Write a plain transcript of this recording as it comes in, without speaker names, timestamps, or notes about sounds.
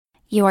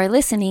You are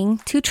listening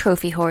to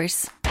Trophy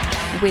Horse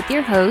with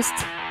your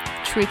hosts,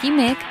 Tricky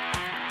Mick,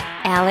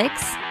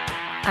 Alex,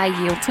 I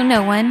Yield to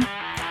No One,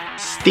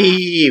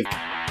 Steve,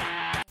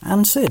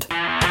 and Sid.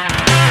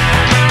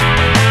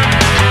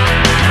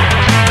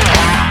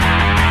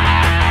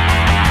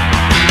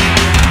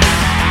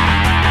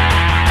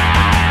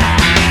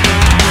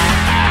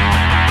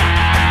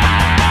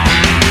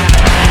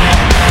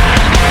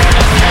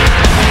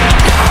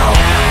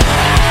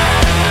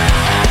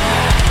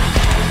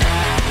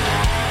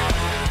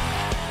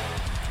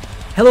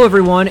 Hello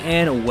everyone,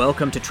 and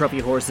welcome to Trophy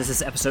Horse. This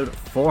is episode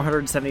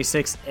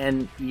 476,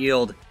 and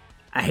Yield,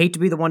 I hate to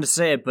be the one to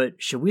say it, but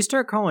should we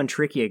start calling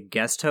Tricky a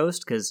guest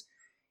host? Because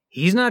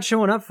he's not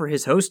showing up for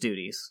his host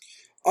duties.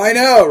 I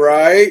know,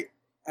 right?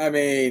 I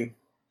mean,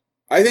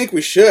 I think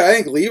we should. I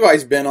think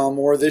Levi's been on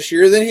more this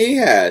year than he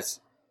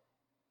has.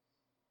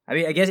 I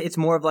mean, I guess it's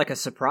more of like a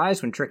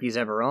surprise when Tricky's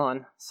ever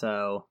on,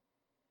 so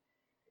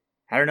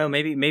I don't know,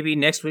 maybe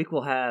next week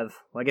we'll have,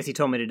 well, I guess he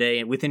told me today,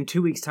 and within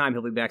 2 weeks' time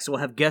he'll be back, so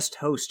we'll have guest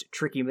host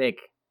Tricky Mick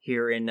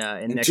here in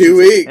next 2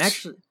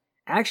 weeks.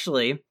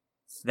 Actually,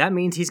 that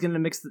means he's going to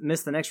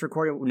miss the next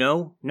recording.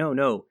 No.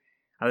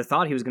 I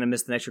thought he was going to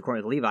miss the next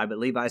recording with Levi, but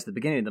Levi's at the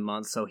beginning of the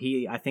month, so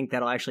I think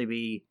that'll actually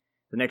be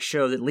the next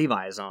show that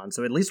Levi is on.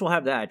 So at least we'll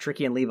have that,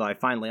 Tricky and Levi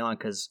finally on,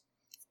 because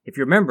if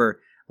you remember,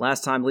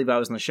 last time Levi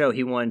was on the show,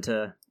 he was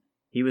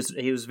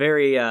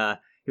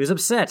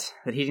upset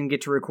that he didn't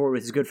get to record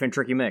with his good friend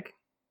Tricky Mick.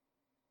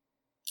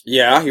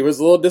 Yeah, he was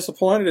a little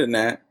disappointed in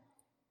that.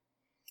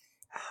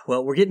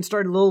 Well, we're getting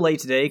started a little late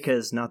today,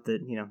 because not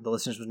that, the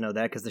listeners would know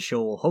that, because the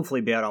show will hopefully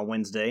be out on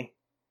Wednesday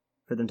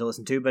for them to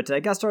listen to, but I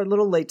got started a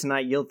little late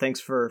tonight. Yield, thanks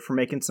for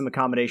making some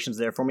accommodations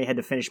there for me. I had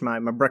to finish my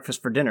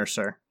breakfast for dinner,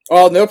 sir.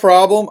 Oh, no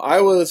problem.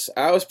 I was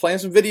playing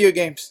some video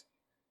games.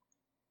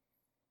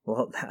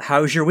 Well,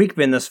 how's your week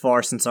been thus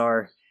far since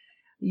our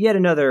yet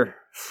another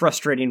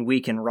frustrating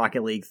week in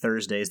Rocket League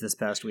Thursdays this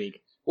past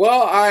week?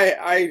 Well,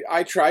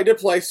 I tried to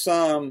play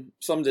some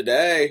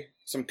today,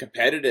 some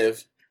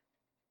competitive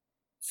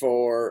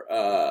for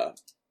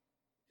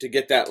to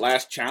get that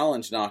last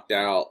challenge knocked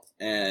out,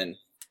 and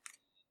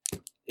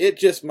it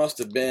just must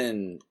have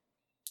been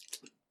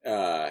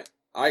I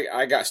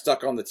got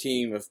stuck on the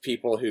team of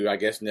people who I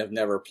guess have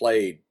never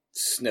played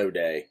Snow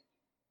Day,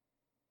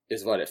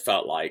 is what it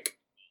felt like.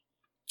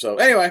 So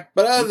anyway,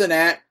 but other than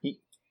that,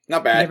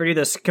 not bad. You ever do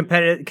this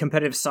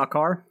competitive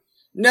soccer?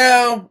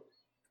 No.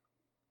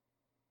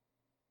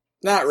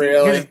 Not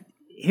really.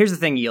 Here's the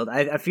thing, Yield.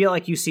 I feel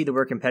like you see the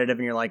word competitive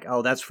and you're like,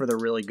 oh, that's for the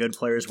really good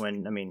players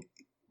when,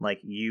 like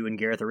you and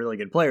Gareth are really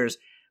good players.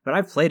 But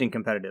I've played in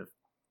competitive.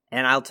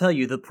 And I'll tell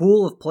you, the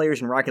pool of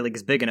players in Rocket League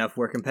is big enough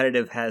where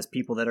competitive has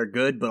people that are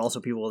good, but also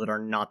people that are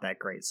not that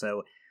great.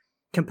 So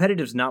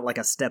competitive's not like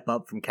a step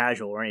up from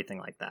casual or anything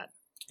like that.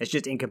 It's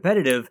just in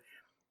competitive,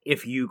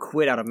 if you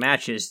quit out of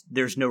matches,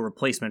 there's no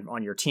replacement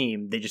on your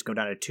team. They just go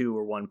down to 2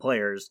 or 1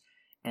 players.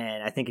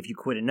 And I think if you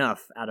quit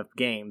enough out of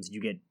games,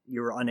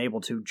 you're unable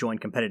to join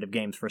competitive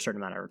games for a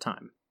certain amount of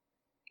time.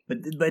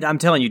 But I'm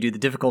telling you, dude, the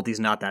difficulty is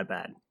not that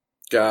bad.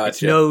 Gotcha.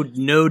 It's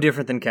no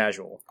different than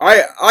casual.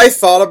 I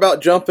thought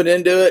about jumping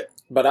into it,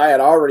 but I had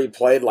already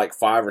played like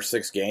 5 or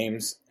 6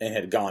 games and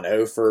had gone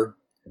over.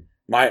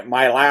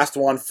 My last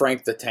one,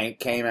 Frank the Tank,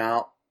 came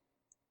out.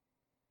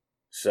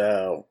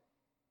 So,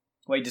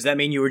 wait, does that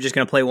mean you were just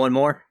going to play one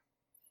more?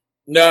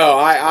 No,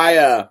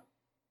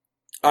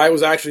 I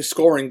was actually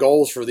scoring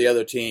goals for the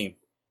other team.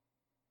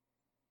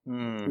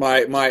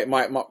 My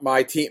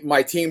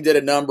team did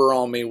a number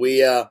on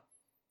me.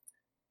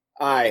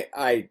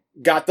 I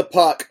got the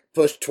puck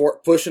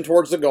pushing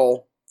towards the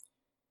goal,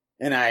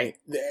 and I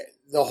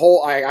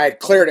had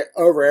cleared it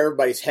over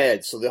everybody's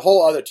head, so the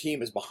whole other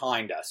team is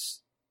behind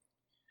us.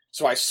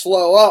 So I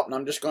slow up, and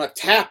I'm just going to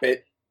tap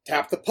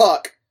the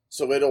puck,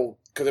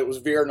 because it was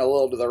veering a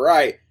little to the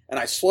right, and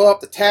I slow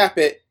up to tap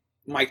it.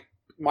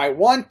 My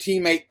one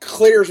teammate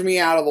clears me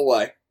out of the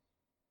way.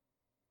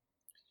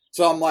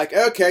 So I'm like,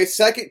 okay,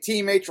 second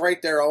teammate's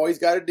right there. All he's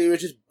got to do is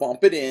just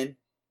bump it in.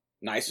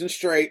 Nice and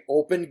straight.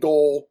 Open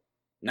goal.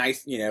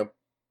 Nice,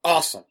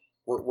 awesome.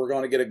 We're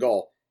going to get a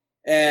goal.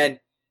 And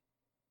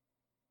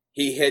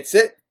he hits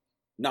it,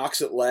 knocks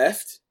it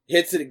left,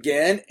 hits it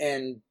again,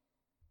 and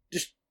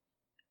just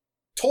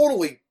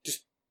totally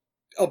just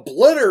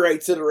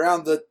obliterates it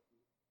around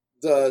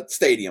the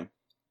stadium.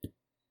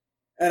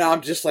 And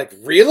I'm just like,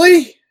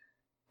 really?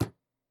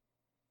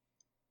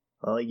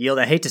 Well, Yield,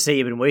 I hate to say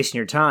you've been wasting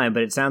your time,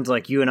 but it sounds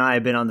like you and I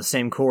have been on the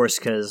same course,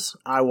 because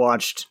I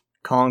watched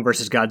Kong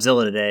vs.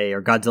 Godzilla today,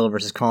 or Godzilla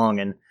vs. Kong,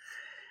 and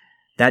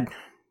that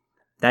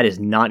is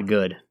not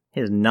good.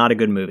 It is not a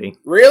good movie.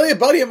 Really? A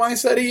buddy of mine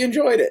said he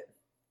enjoyed it.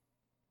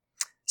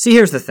 See,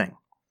 here's the thing.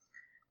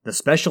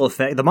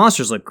 The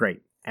monsters look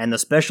great, and the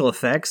special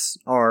effects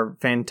are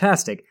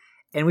fantastic.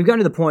 And we've gotten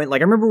to the point, I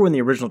remember when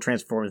the original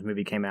Transformers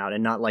movie came out,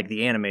 and not like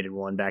the animated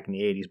one back in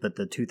the 80s, but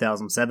the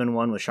 2007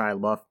 one with Shia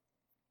LaBeouf.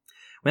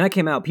 When that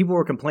came out, people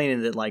were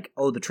complaining that,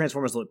 the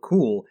Transformers look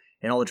cool,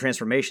 and all the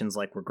transformations,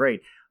 were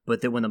great. But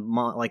that when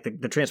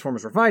the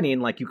Transformers were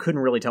fighting, you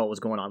couldn't really tell what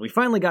was going on. We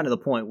finally got to the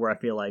point where I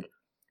feel like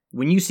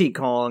when you see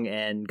Kong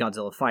and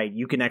Godzilla fight,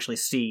 you can actually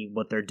see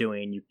what they're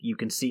doing. You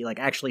can see, like,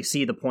 actually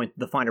see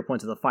the finer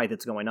points of the fight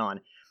that's going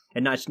on,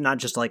 and not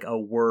just like a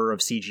whir of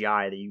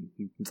CGI that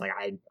it's like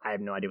I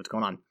have no idea what's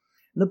going on.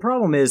 And the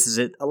problem is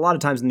that a lot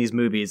of times in these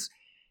movies,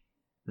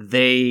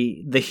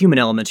 the human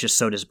element's just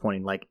so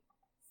disappointing. Like,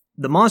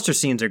 the monster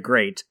scenes are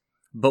great,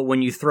 but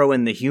when you throw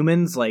in the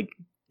humans, like,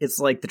 it's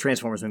like the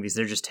Transformers movies,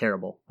 they're just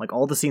terrible. Like,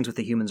 all the scenes with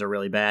the humans are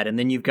really bad, and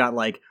then you've got,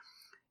 like,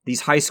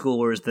 these high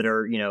schoolers that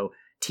are,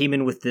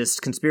 teaming with this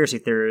conspiracy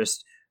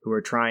theorist who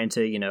are trying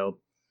to,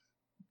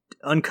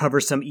 uncover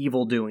some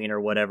evil doing or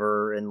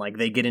whatever, and, like,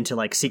 they get into,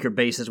 like, secret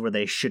bases where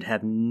they should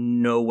have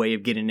no way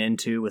of getting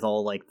into with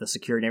all, like, the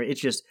security and everything.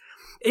 It's just,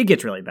 it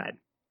gets really bad.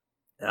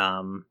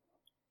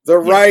 The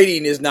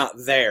writing is not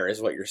there,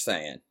 is what you're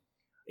saying.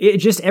 It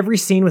just, every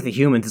scene with the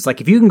humans, it's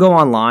like, if you can go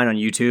online on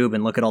YouTube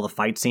and look at all the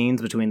fight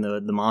scenes between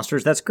the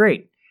monsters, that's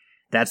great.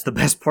 That's the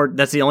best part.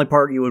 That's the only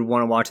part you would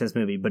want to watch in this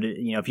movie. But,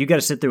 if you got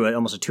to sit through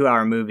almost a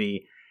 2-hour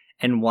movie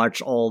and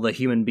watch all the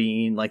human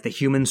being, like the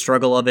human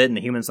struggle of it and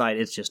the human side,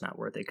 it's just not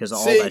worth it, because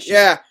all that's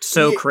just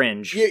so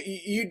cringe.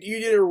 You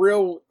did a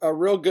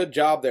real good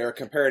job there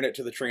comparing it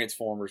to the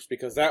Transformers,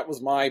 because that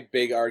was my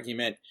big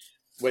argument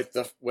with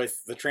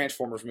the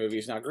Transformers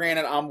movies. Now,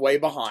 granted, I'm way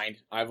behind.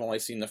 I've only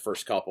seen the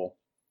first couple.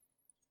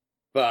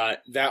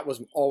 But that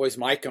was always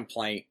my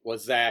complaint,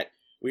 was that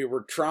we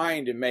were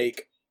trying to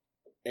make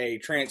a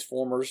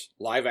Transformers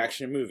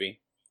live-action movie,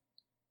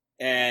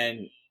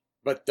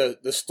 but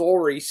the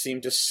story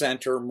seemed to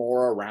center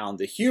more around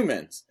the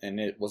humans. And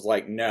it was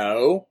like,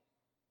 no,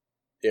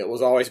 it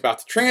was always about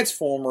the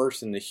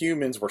Transformers, and the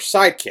humans were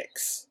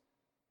sidekicks.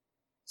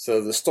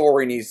 So the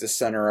story needs to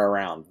center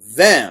around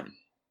them.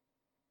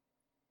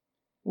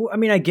 Well, I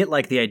mean, I get,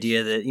 like, the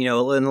idea that, in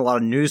a lot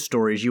of news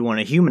stories, you want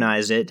to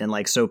humanize it and,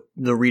 like, so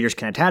the readers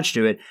can attach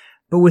to it.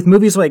 But with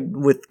movies like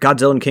with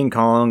Godzilla and King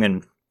Kong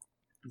and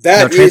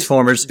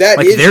Transformers, they're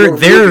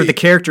the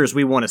characters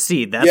we want to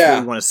see. That's what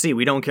we want to see.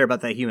 We don't care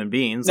about the human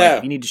beings. No.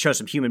 Like, you need to show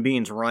some human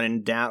beings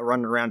running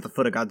around at the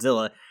foot of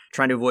Godzilla,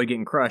 trying to avoid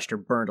getting crushed or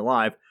burned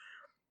alive.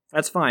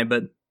 That's fine,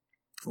 but,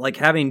 like,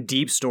 having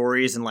deep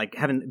stories and, like,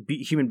 having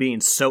human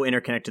beings so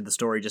interconnected to the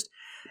story, just,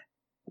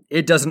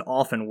 it doesn't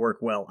often work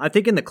well. I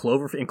think in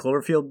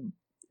Cloverfield,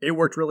 it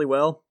worked really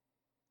well.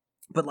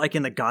 But, like,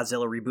 in the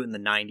Godzilla reboot in the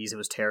 90s, it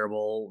was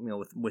terrible,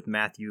 with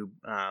Matthew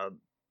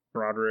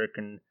Broderick,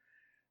 and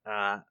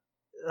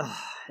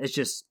it's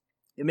just,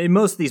 I mean,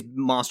 most of these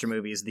monster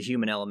movies, the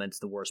human element's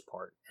the worst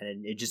part,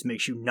 and it just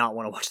makes you not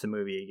want to watch the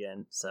movie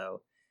again.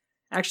 So,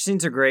 action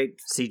scenes are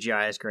great,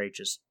 CGI is great,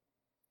 just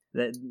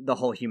the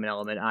whole human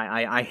element.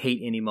 I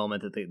hate any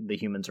moment that the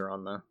humans are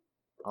on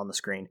the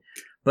screen.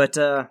 But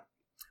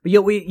yeah,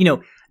 we,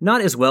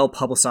 not as well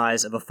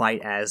publicized of a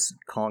fight as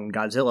Kong and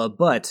Godzilla,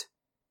 but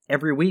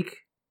every week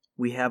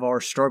we have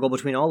our struggle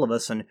between all of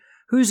us and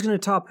who's going to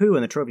top who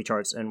in the trophy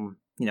charts. And,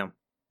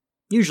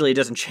 usually it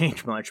doesn't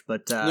change much,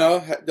 but...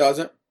 no, it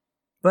doesn't.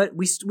 But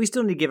we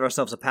still need to give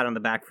ourselves a pat on the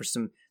back for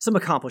some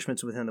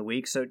accomplishments within the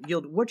week. So,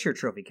 Yield, what's your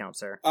trophy count,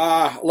 sir?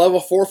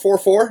 Level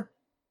 444.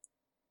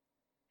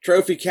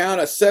 Trophy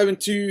count of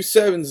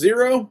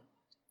 7270.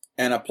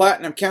 And a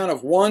platinum count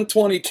of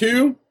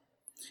 122.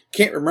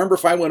 Can't remember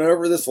if I went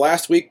over this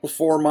last week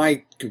before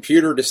my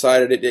computer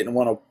decided it didn't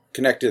want to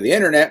connect to the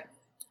internet.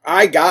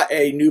 I got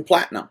a new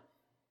platinum.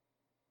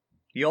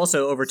 You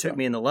also overtook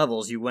me in the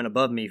levels. You went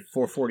above me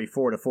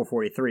 444 to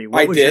 443.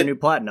 What was your new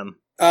platinum?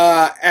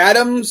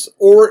 Adam's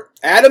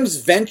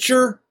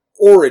Venture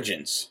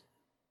Origins.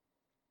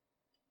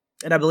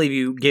 And I believe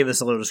you gave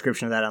us a little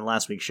description of that on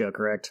last week's show,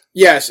 correct?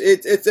 Yes,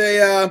 it's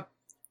a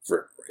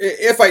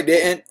if I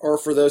didn't, or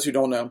for those who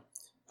don't know,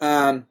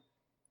 a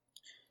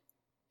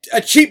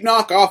cheap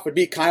knockoff would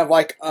be kind of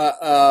like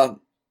an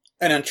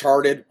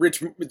Uncharted.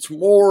 It's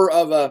more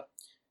of a,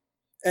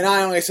 and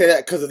I only say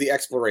that because of the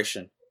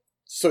exploration,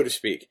 so to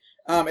speak.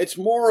 It's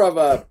more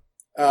of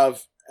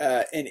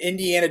an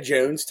Indiana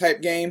Jones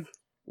type game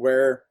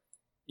where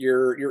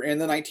you're in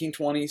the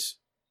 1920s,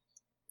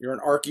 you're an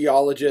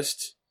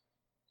archaeologist,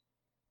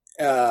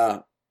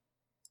 and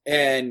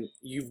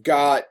you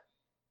don't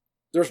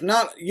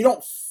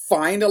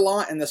find a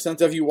lot in the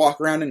sense of you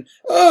walk around and,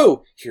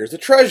 oh, here's a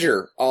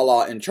treasure, a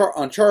la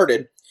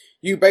Uncharted.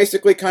 You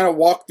basically kind of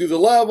walk through the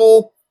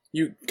level.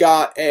 You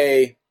got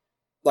a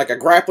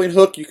grappling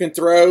hook you can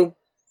throw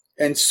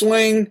and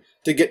swing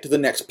to get to the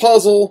next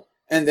puzzle,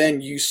 and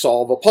then you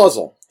solve a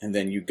puzzle. And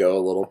then you go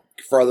a little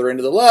further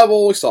into the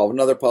level, solve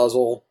another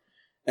puzzle,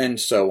 and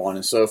so on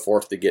and so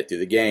forth to get through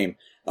the game.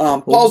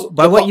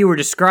 By what you were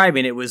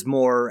describing, it was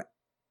more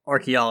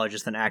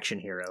archaeologist than action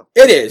hero.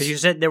 It is. Because you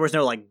said there was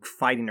no, like,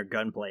 fighting or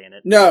gunplay in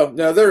it. No,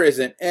 there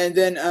isn't. And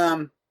then,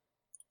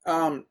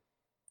 kind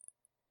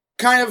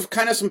of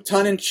some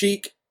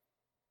tongue-in-cheek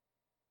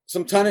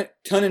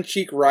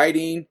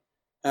writing.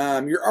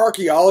 Your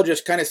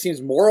archaeologist kind of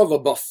seems more of a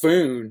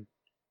buffoon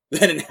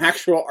than an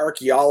actual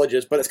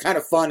archaeologist, but it's kind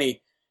of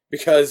funny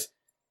because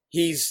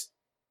he's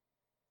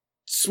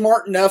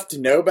smart enough to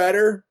know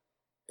better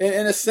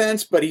in a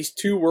sense, but he's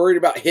too worried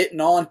about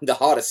hitting on the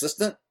hot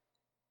assistant.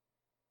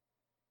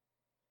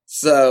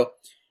 So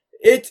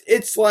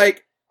it's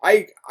like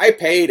I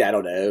paid, I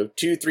don't know,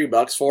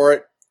 $2-3 for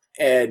it,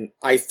 and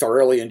I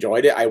thoroughly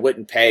enjoyed it. I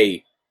wouldn't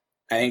pay,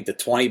 I think, the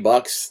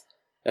 $20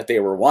 that they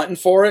were wanting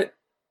for it,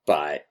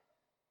 but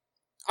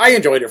I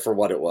enjoyed it for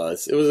what it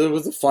was. It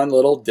was a fun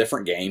little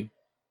different game.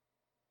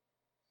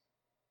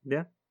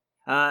 Yeah.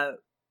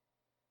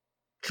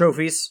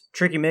 Trophies.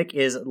 Tricky Mick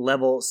is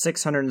level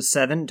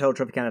 607, total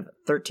trophy count of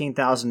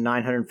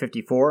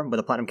 13,954, with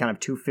a platinum count of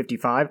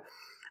 255.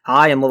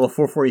 I am level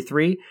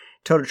 443,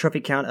 total trophy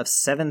count of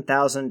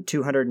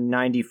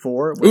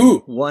 7,294,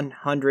 with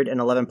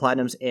 111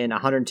 platinums in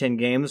 110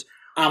 games.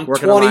 I'm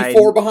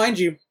 24 behind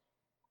you.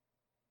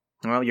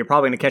 Well, you're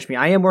probably going to catch me.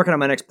 I am working on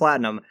my next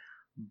platinum,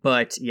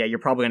 but yeah, you're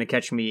probably going to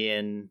catch me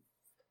in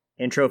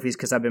trophies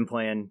because I've been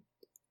playing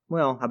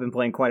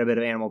quite a bit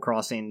of Animal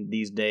Crossing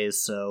these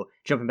days, so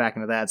jumping back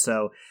into that.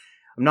 So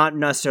I'm not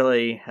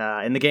necessarily,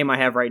 in the game I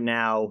have right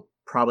now,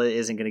 probably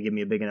isn't going to give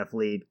me a big enough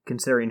lead,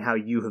 considering how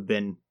you have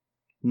been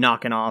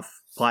knocking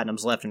off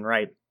platinums left and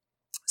right.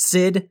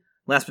 Sid,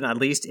 last but not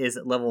least, is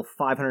at level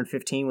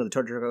 515 with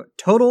a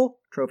total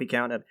trophy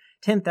count of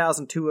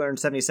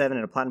 10,277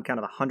 and a platinum count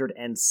of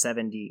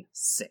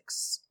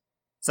 176.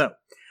 So,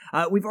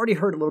 we've already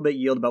heard a little bit,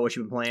 Yield, about what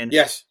you've been playing.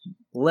 Yes.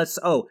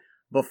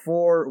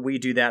 Before we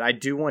do that, I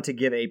do want to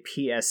give a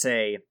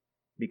PSA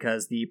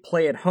because the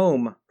Play at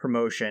Home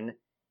promotion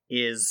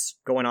is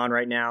going on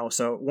right now.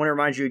 So I want to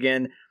remind you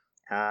again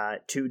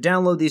to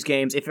download these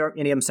games, if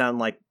any of them sound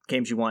like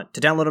games you want, to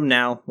download them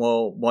now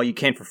while you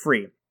can for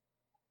free.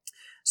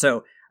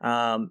 So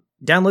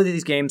download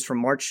these games from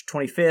March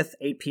 25th,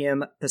 8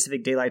 p.m.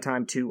 Pacific Daylight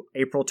Time to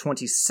April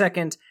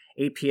 22nd,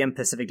 8 p.m.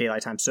 Pacific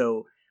Daylight Time.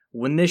 So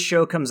when this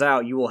show comes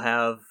out, you will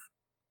have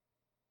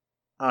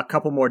a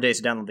couple more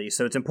days to download these.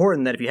 So it's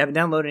important that if you haven't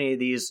downloaded any of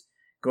these,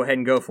 go ahead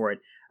and go for it.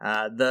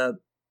 The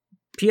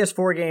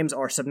PS4 games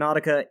are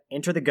Subnautica,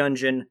 Enter the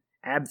Gungeon,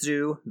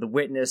 Abzu, The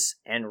Witness,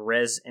 and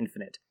Res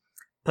Infinite.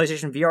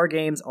 PlayStation VR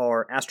games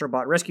are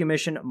Astrobot Rescue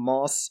Mission,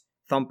 Moss,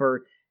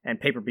 Thumper,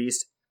 and Paper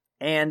Beast.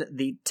 And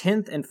the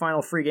 10th and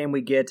final free game we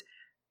get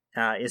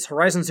is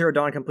Horizon Zero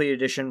Dawn Complete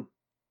Edition,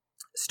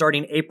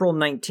 starting April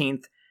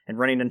 19th and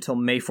running until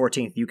May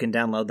 14th. You can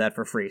download that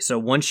for free. So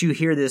once you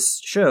hear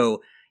this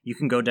show, you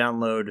can go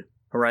download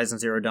Horizon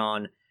Zero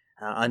Dawn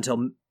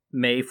until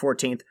May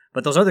 14th.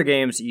 But those other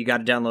games, you got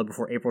to download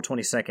before April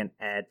 22nd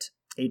at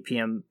 8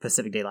 p.m.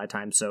 Pacific Daylight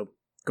Time. So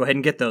go ahead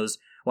and get those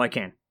while I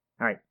can.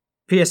 All right.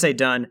 PSA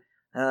done.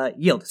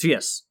 Yield. So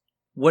yes,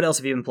 what else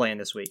have you been playing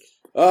this week?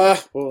 Well,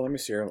 let me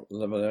see here.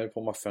 Let me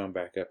pull my phone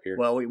back up here.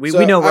 Well,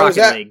 we know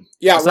Rocket League.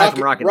 Yeah,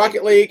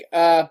 Rocket League.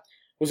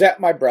 Was at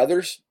my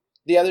brother's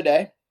the other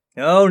day.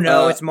 Oh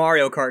no, it's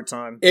Mario Kart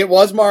time. It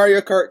was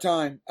Mario Kart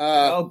time.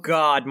 Oh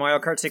god, Mario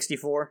Kart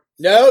 64?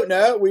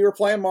 No, we were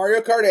playing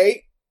Mario Kart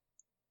 8.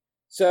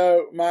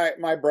 So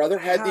my brother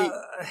had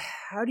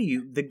How do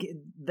you... The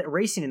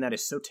racing in that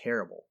is so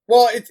terrible.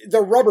 Well,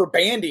 the rubber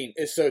banding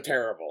is so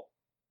terrible.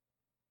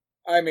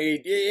 I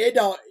mean, it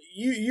don't...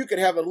 You could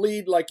have a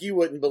lead like you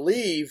wouldn't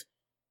believe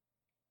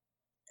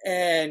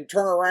and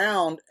turn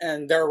around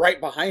and they're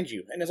right behind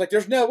you. And it's like,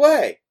 there's no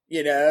way,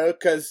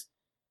 because...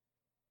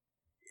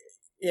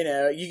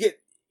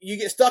 you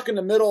get stuck in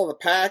the middle of the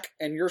pack,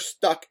 and you're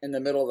stuck in the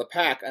middle of the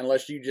pack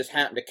unless you just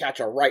happen to catch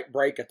a right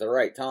break at the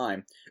right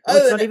time. Well,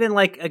 it's not even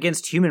like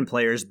against human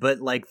players,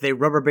 but like they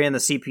rubber band the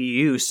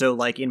CPU. So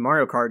like in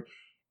Mario Kart,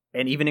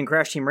 and even in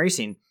Crash Team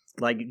Racing,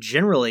 like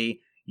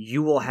generally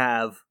you will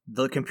have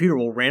the computer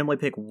will randomly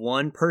pick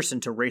one person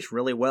to race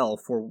really well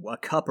for a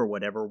cup or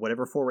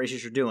whatever 4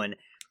 races you're doing,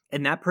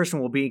 and that person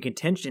will be in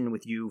contention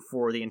with you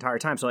for the entire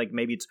time. So like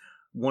maybe it's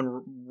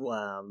 4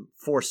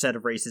 set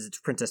of races, it's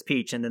Princess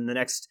Peach, and then the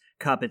next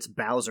cup it's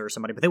Bowser or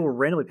somebody, but they will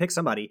randomly pick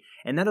somebody,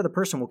 and that other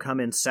person will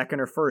come in second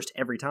or first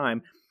every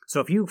time.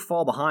 So if you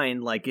fall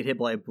behind, like get hit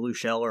by a blue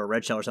shell or a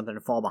red shell or something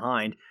and fall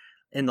behind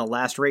in the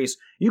last race,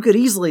 you could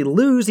easily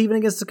lose even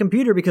against the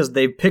computer because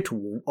they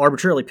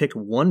arbitrarily picked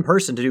one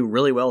person to do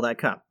really well that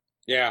cup.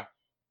 Yeah.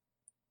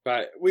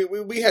 But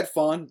we had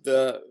fun.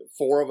 The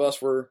 4 of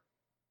us were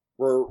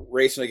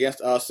racing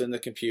against us in the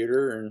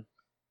computer, and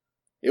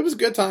it was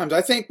good times.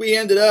 I think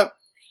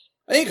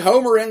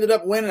Homer ended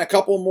up winning a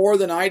couple more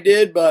than I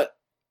did, but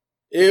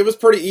it was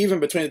pretty even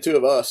between the 2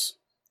 of us.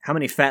 How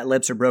many fat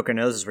lips or broken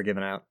noses were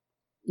given out?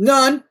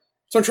 None.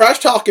 Some trash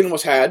talking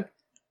was had.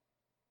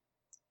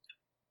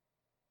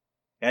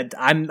 And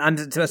I'm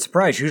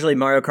surprised. Usually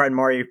Mario Kart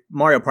and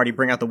Mario Party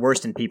bring out the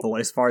worst in people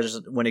as far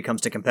as when it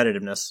comes to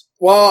competitiveness.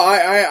 Well,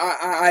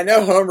 I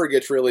know Homer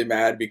gets really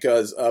mad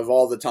because of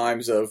all the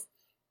times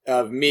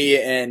of me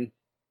and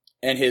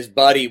his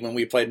buddy when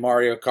we played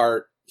Mario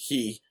Kart.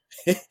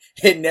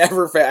 It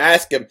never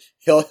ask him.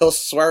 He'll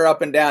swear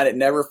up and down. It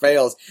never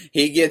fails.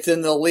 He gets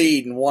in the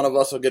lead, and one of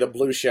us will get a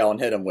blue shell and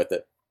hit him with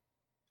it.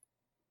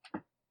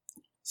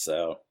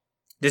 So,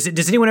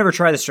 does anyone ever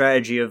try the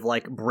strategy of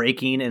like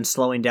braking and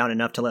slowing down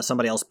enough to let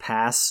somebody else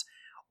pass,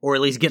 or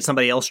at least get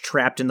somebody else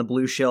trapped in the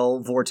blue shell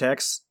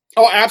vortex?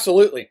 Oh,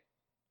 absolutely.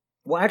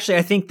 Well, actually,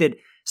 I think that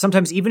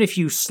sometimes even if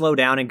you slow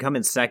down and come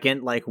in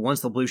second, like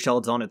once the blue shell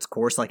is on its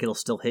course, like it'll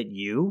still hit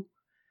you.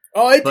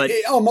 Oh,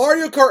 on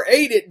Mario Kart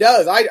 8 it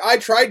does. I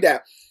tried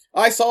that.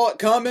 I saw it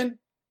coming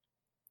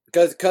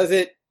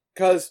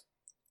because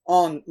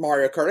on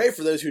Mario Kart 8,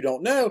 for those who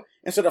don't know,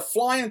 instead of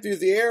flying through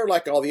the air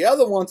like all the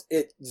other ones,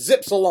 it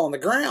zips along the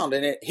ground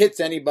and it hits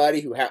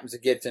anybody who happens to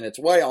get in its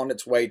way on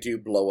its way to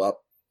blow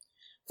up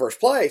first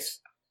place.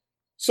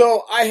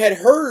 So I had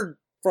heard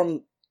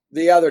from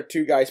the other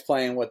two guys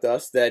playing with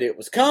us that it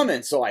was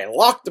coming, so I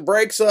locked the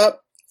brakes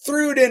up,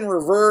 threw it in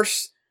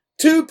reverse,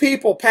 2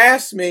 people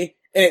passed me,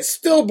 and it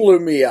still blew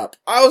me up.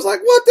 I was like,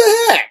 what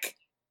the heck?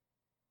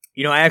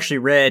 You know, I actually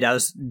read, I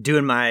was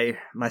doing my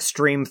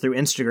stream through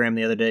Instagram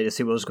the other day to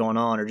see what was going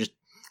on, or just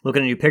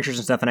looking at new pictures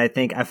and stuff, and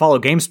I follow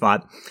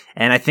GameSpot,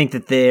 and I think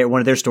that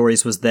one of their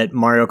stories was that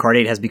Mario Kart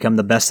 8 has become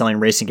the best-selling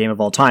racing game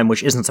of all time,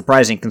 which isn't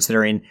surprising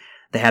considering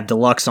they have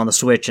Deluxe on the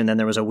Switch, and then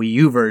there was a Wii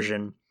U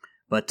version,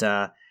 but,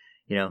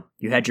 you know,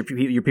 you had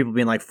your people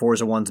being like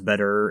Forza 1's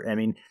better. I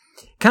mean,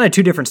 kind of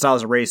 2 different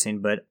styles of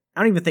racing, but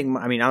I don't think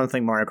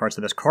Mario Kart's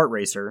the best kart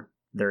racer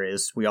there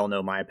is. We all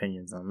know my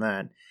opinions on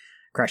that.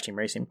 Crash Team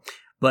Racing.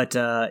 But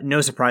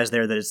no surprise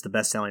there that it's the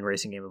best-selling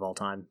racing game of all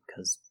time,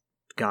 because,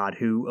 God,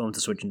 who owns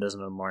a Switch and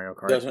doesn't own Mario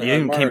Kart? It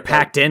even came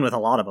packed in with a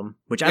lot of them,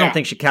 which I don't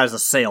think should count as a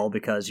sale,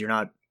 because you're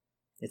not...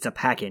 It's a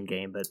pack-in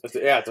game, but...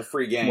 it's a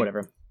free game.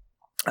 Whatever.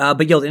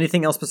 But, Yield,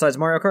 anything else besides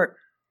Mario Kart?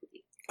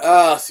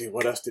 Let's see,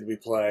 what else did we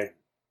play?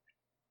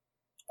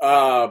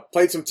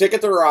 Played some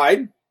Ticket to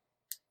Ride.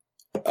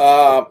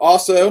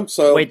 Also,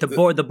 so... Wait, the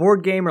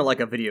board game or like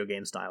a video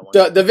game style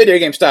one? The video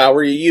game style,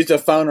 where you use a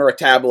phone or a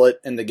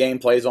tablet, and the game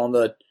plays on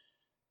the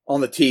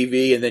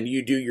TV, and then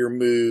you do your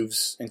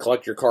moves and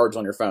collect your cards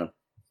on your phone.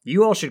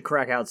 You all should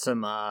crack out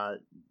some,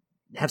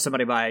 have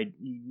somebody buy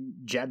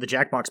the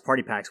Jackbox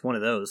Party Packs, one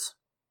of those.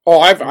 Oh,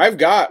 I've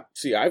got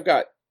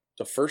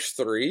the first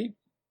 3,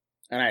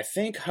 and I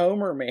think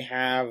Homer may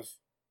have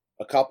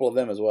a couple of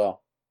them as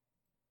well.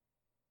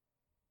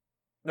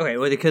 Okay,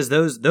 well, because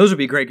those would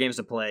be great games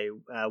to play.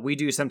 We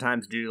do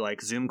sometimes do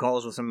like Zoom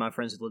calls with some of my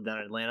friends who live down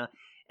in Atlanta,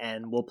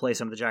 and we'll play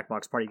some of the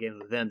Jackbox Party games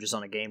with them just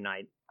on a game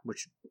night,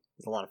 which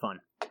is a lot of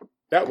fun.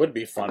 That would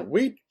be fun.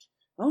 I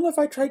don't know if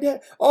I tried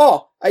that.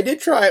 Oh, I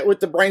did try it with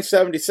the Brain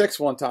 76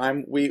 one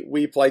time.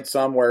 We played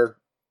some where,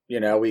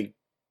 you know, we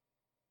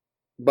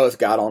both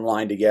got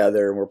online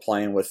together and we're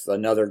playing with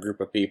another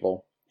group of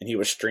people, and he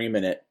was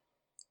streaming it.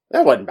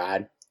 That wasn't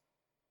bad.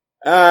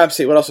 Let's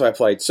see, what else have I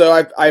played? So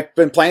I've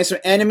been playing some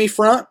Enemy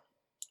Front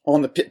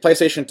on the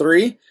PlayStation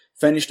 3.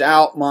 Finished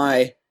out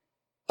my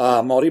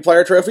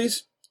multiplayer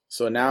trophies.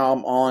 So now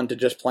I'm on to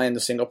just playing the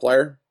single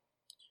player.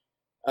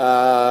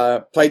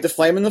 Played the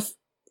Flame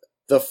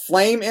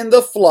in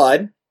the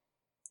Flood,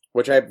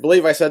 which I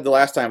believe I said the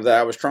last time that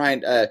I was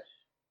trying.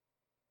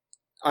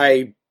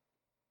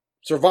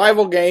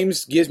 Survival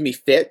games gives me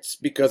fits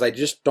because I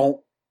just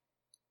don't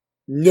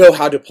know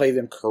how to play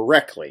them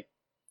correctly.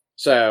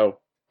 So,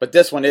 but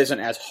this one isn't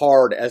as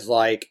hard as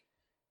like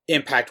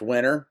Impact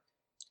Winter.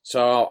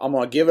 So I'm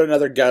going to give it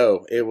another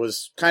go. It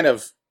was kind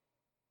of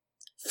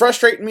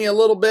frustrating me a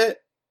little bit.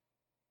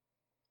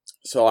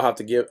 So I'll have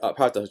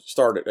to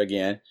start it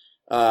again.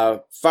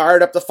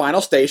 Fired up the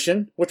Final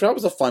Station, which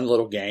was a fun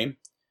little game.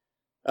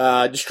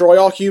 Destroy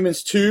All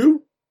Humans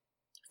 2.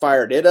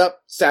 Fired it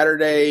up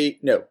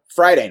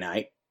Friday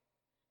night.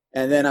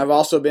 And then I've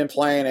also been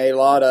playing a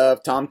lot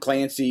of Tom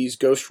Clancy's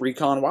Ghost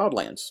Recon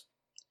Wildlands.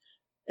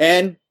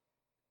 And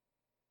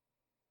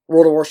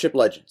World of Warship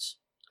Legends.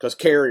 Because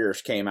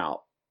Carriers came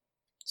out.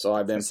 So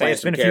I've been playing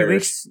some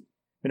Carriers. It's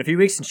been a few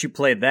weeks since you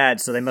played that,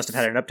 so they must have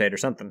had an update or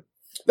something.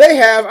 They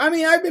have. I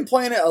mean, I've been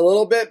playing it a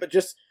little bit, but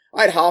just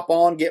I'd hop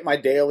on, get my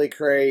daily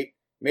crate,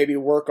 maybe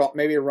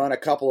run a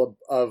couple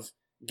of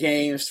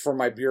games for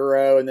my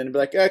bureau, and then be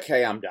like,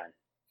 okay, I'm done.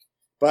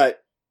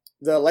 But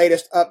the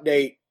latest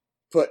update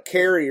put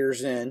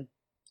Carriers in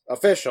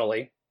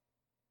officially.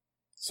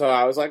 So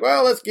I was like,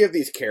 well, let's give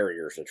these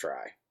Carriers a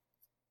try.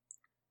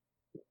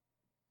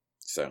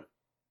 So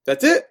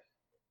that's it.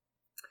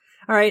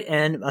 All right,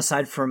 and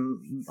aside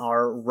from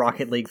our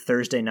Rocket League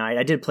Thursday night,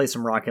 I did play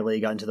some Rocket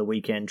League into the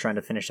weekend, trying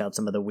to finish out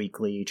some of the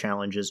weekly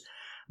challenges.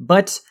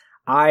 But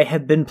I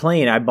have been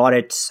playing. I bought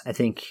it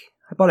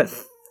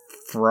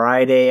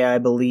Friday, I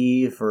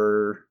believe,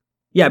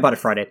 I bought it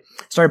Friday.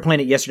 Started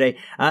playing it yesterday.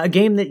 A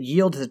game that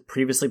Yield had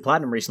previously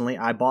platinum recently.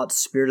 I bought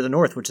Spirit of the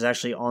North, which is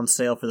actually on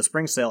sale for the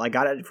spring sale. I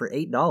got it for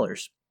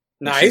 $8.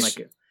 Nice.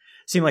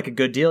 Seemed like a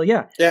good deal,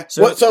 yeah. Yeah.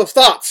 So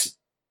thoughts?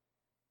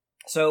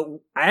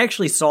 So I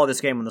actually saw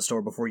this game in the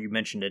store before you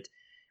mentioned it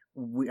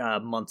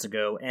months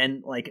ago,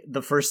 and like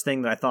the first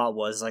thing that I thought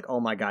was like, oh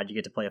my god, you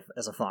get to play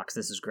as a fox.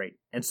 This is great.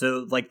 And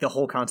so like the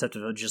whole concept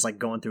of just like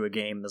going through a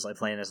game as like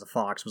playing as a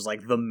fox was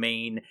like the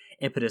main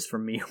impetus for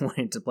me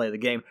wanting to play the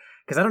game,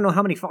 because I don't know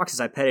how many foxes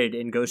I petted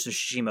in Ghost of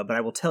Tsushima, but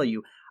I will tell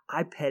you,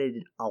 I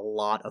petted a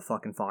lot of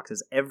fucking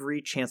foxes.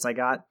 Every chance I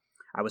got,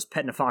 I was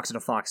petting a fox at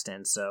a fox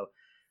den. So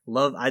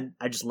I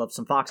just love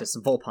some foxes,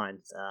 some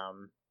Vulpines.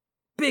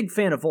 Big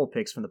fan of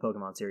Vulpix from the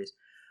Pokemon series.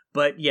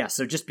 But yeah,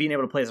 so just being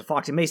able to play as a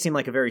fox, it may seem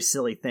like a very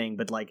silly thing,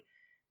 but like,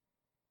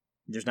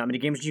 there's not many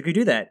games you could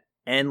do that.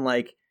 And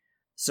like,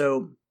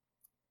 so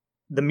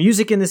the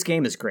music in this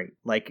game is great.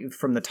 Like,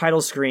 from the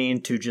title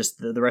screen to just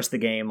the rest of the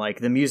game, like,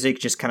 the music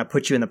just kind of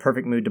puts you in the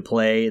perfect mood to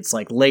play. It's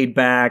like laid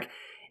back.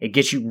 It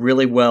gets you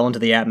really well into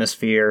the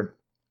atmosphere.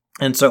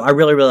 And so I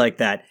really, really like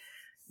that.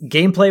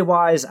 Gameplay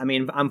wise, I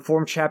mean, I'm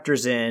 4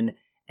 chapters in,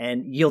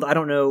 and Yield, I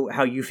don't know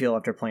how you feel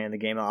after playing the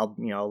game. I'll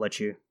let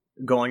you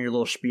go on your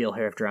little spiel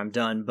here after I'm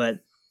done. But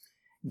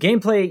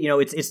gameplay,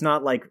 it's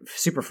not like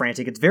super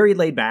frantic. It's very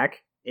laid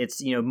back.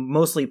 It's,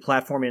 mostly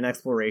platforming and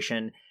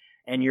exploration,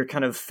 and you're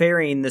kind of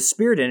ferrying the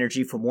spirit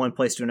energy from one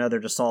place to another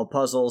to solve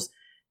puzzles,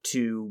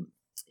 to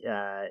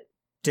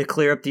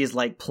clear up these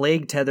like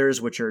plague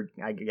tethers, which are,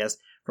 I guess,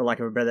 for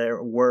lack of a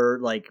better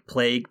word, like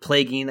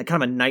plaguing, a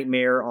kind of a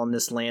nightmare on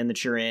this land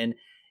that you're in.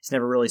 It's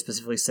never really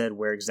specifically said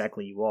where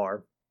exactly you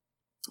are,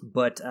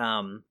 but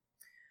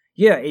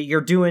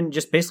you're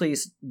basically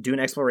doing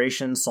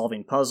exploration,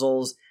 solving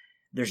puzzles.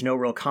 There's no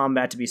real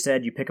combat to be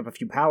said. You pick up a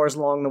few powers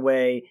along the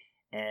way.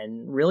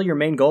 And really your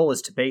main goal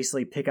is to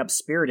basically pick up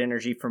spirit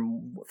energy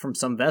from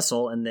some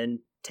vessel and then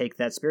take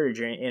that spirit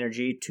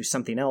energy to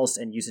something else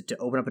and use it to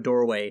open up a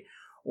doorway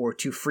or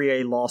to free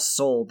a lost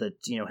soul that,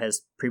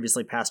 has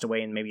previously passed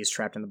away and maybe is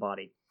trapped in the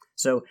body.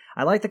 So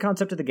I like the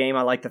concept of the game.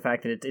 I like the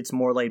fact that it's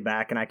more laid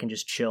back and I can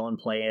just chill and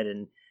play it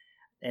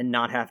and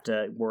not have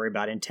to worry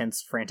about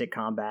intense, frantic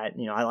combat.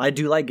 I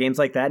do like games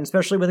like that, and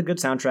especially with a good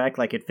soundtrack.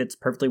 Like, it fits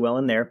perfectly well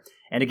in there.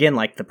 And again,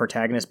 like the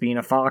protagonist being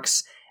a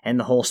fox and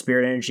the whole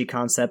spirit energy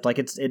concept, like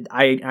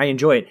I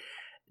enjoy it.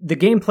 The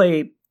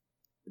gameplay,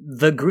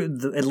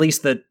 at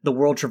least the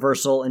world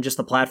traversal and just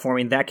the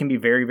platforming, that can be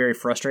very, very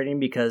frustrating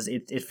because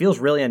it feels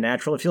really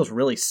unnatural. It feels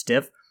really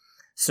stiff.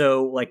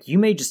 So like you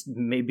may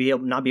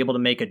not be able to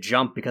make a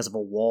jump because of a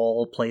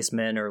wall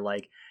placement, or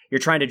like you're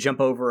trying to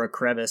jump over a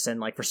crevice and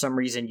like for some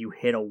reason you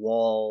hit a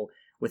wall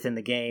within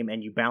the game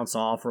and you bounce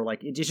off, or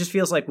like it just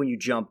feels like when you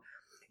jump,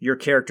 your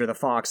character, the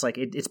fox, like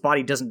its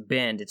body doesn't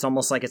bend. It's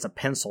almost like it's a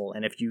pencil,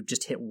 and if you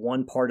just hit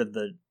one part of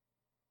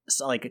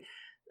like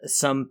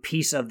some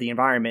piece of the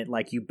environment,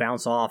 like you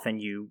bounce off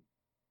and you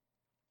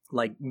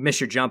like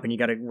miss your jump and you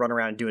got to run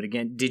around and do it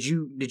again. Did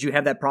you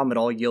have that problem at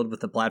all, Yield,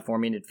 with the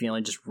platforming, it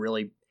feeling just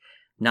really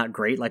not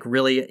great, like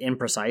really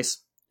imprecise?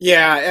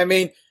 Yeah, I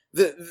mean,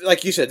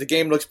 like you said, the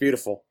game looks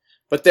beautiful,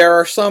 but there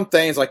are some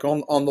things like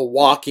on the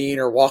walking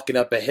or walking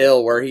up a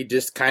hill where he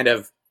just kind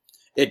of,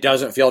 it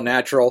doesn't feel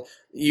natural.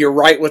 You're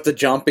right with the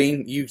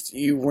jumping. You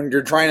when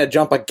you're trying to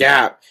jump a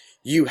gap,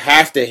 you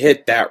have to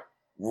hit that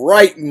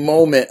right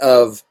moment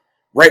of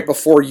right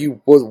before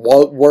you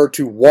were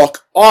to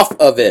walk off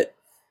of it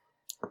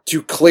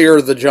to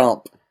clear the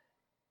jump.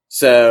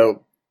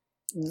 So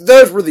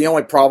those were the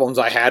only problems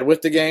I had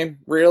with the game,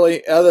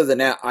 really. Other than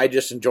that, I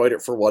just enjoyed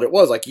it for what it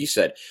was. Like you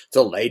said, it's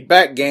a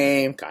laid-back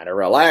game, kind of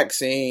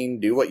relaxing,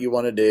 do what you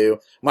want to do.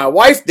 My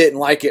wife didn't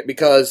like it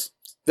because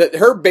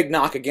her big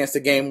knock against the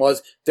game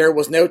was there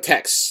was no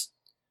text.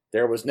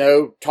 There was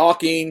no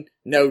talking,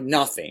 no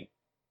nothing.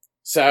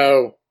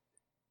 So,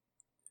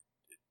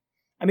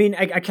 I mean,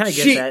 I kind of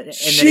get that.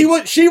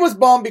 And she was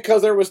bummed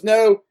because there was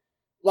no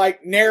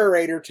like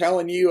narrator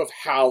telling you of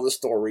how the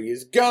story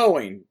is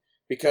going,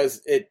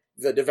 because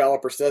the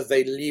developer says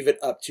they leave it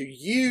up to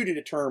you to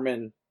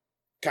determine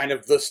kind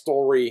of the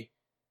story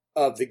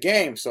of the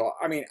game. So,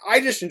 I mean, I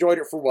just enjoyed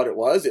it for what it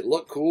was. It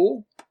looked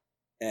cool,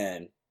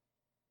 and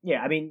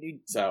yeah, I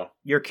mean, so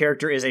your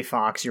character is a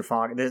fox. Your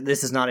fox.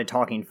 This is not a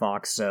talking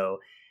fox. So,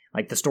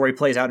 like, the story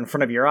plays out in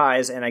front of your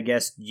eyes, and I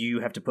guess you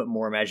have to put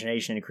more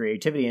imagination and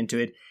creativity into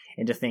it,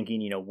 into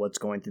thinking, what's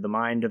going through the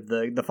mind of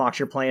the fox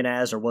you're playing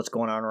as, or what's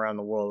going on around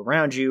the world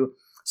around you.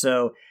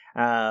 So,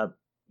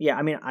 yeah,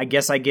 I mean, I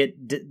guess I get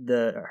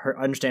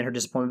understand her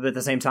disappointment, but at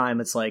the same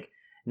time, it's like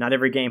not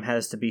every game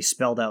has to be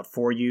spelled out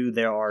for you.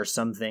 There are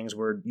some things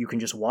where you can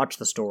just watch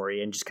the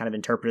story and just kind of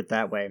interpret it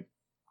that way.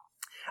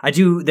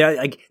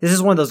 This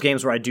is one of those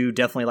games where I do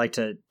definitely like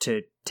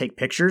to take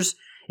pictures.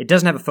 It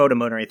doesn't have a photo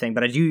mode or anything,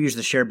 but I do use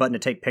the share button to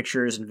take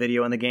pictures and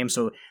video in the game,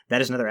 so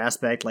that is another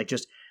aspect, like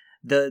just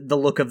the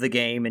look of the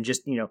game, and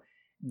just,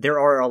 there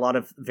are a lot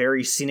of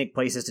very scenic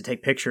places to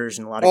take pictures,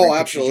 and a lot of great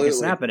pictures you can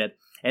snap at it.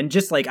 And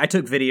just like, I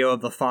took video of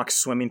the fox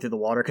swimming through the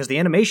water, because the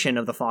animation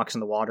of the fox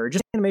in the water,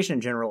 just animation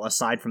in general,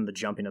 aside from the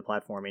jumping and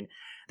platforming,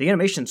 the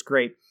animation's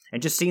great,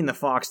 and just seeing the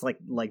fox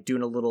like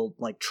doing a little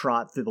like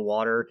trot through the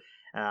water,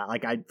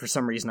 for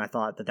some reason I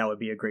thought that would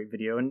be a great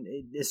video. And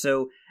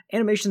so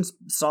animation's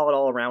solid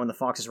all around when the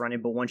fox is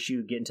running, but once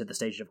you get into the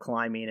stage of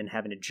climbing and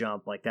having to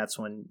jump, like that's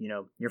when,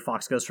 your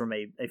fox goes from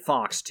a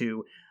fox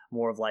to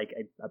more of like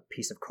a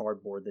piece of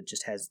cardboard that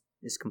just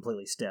is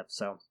completely stiff.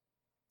 So,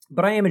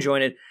 but I am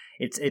enjoying it.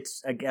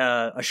 It's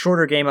a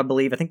shorter game, I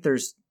believe. I think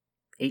there's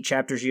 8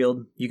 chapters,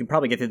 Yield. You can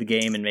probably get through the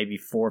game in maybe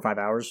 4 or 5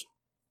 hours.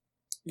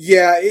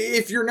 Yeah,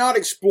 if you're not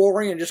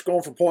exploring and just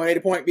going from point A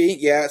to point B,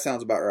 yeah, it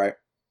sounds about right.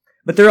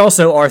 But there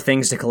also are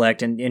things to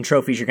collect, and in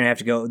trophies you're going to have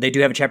to go. They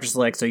do have a chapter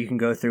select, so you can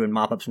go through and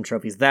mop up some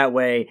trophies that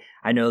way.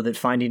 I know that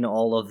finding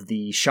all of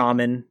the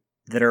shaman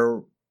that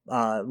are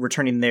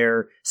returning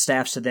their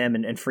staffs to them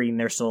and freeing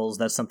their souls.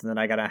 That's something that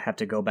I gotta have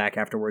to go back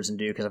afterwards and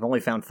do, because I've only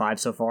found 5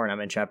 so far, and I'm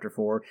in chapter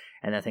 4,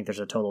 and I think there's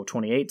a total of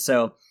 28.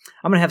 So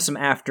I'm gonna have some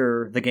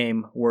after the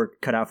game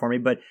work cut out for me.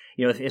 But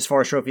as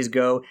far as trophies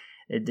go,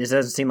 it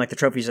doesn't seem like the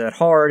trophies are that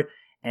hard,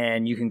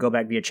 and you can go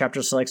back via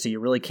chapter select, so you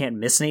really can't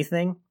miss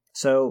anything.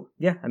 So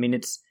yeah, I mean,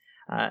 it's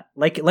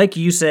like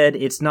you said,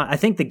 it's not. I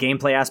think the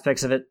gameplay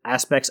aspects of it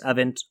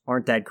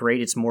aren't that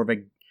great. It's more of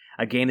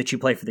a game that you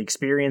play for the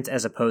experience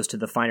as opposed to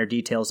the finer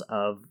details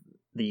of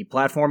the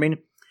platforming,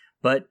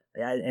 but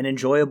an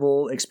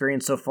enjoyable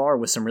experience so far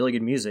with some really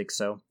good music.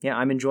 So yeah,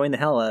 I'm enjoying the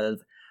hell out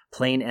of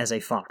playing as a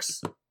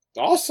fox.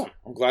 Awesome.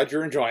 I'm glad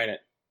you're enjoying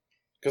it.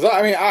 Because,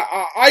 I mean,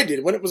 I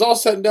did. When it was all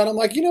said and done, I'm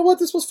like, you know what?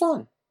 This was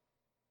fun.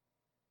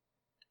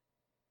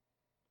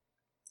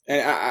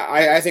 And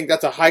I think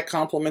that's a high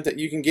compliment that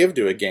you can give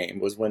to a game,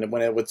 was when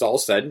it was all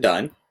said and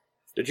done.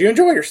 Did you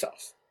enjoy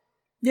yourself?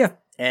 Yeah.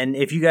 And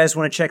if you guys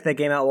want to check that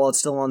game out while it's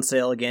still on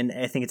sale, again,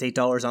 I think it's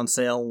 $8 on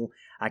sale.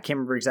 I can't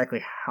remember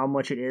exactly how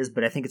much it is,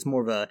 but I think it's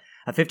more of a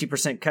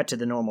 50% cut to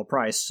the normal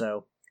price.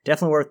 So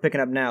definitely worth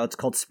picking up now. It's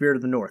called Spirit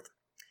of the North.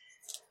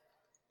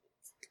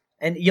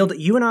 And Yield,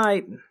 you and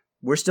I,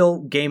 we're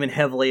still gaming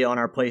heavily on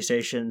our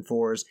PlayStation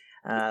 4s,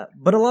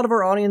 but a lot of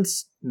our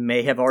audience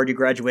may have already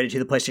graduated to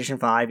the PlayStation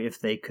 5 if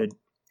they could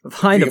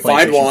find a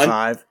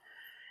PlayStation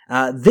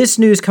 5. This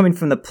news coming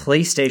from the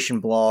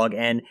PlayStation blog,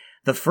 and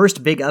the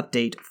first big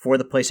update for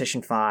the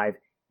PlayStation 5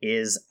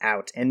 is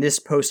out. And this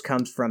post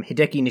comes from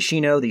Hideki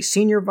Nishino, the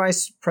Senior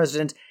Vice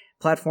President,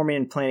 Platforming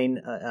and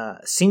Planning,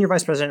 Senior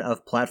Vice President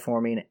of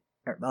Platform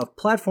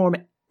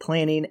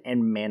Planning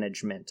and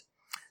Management.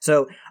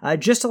 So,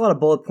 just a lot of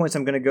bullet points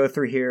I'm going to go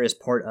through here as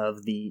part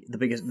of the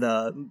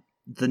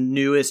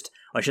newest,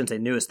 I shouldn't say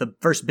newest, the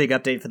first big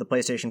update for the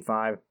PlayStation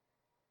 5.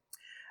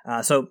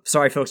 So,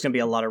 sorry folks, going to be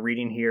a lot of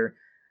reading here.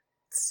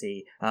 Let's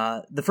see.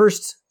 The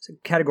first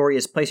category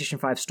is PlayStation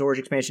 5 storage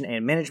expansion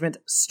and management.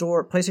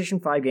 Store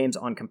PlayStation 5 games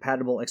on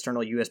compatible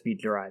external USB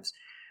drives.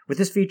 With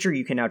this feature,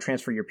 you can now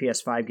transfer your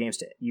PS5 games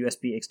to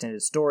USB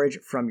extended storage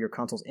from your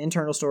console's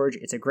internal storage.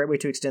 It's a great way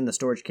to extend the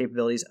storage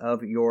capabilities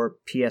of your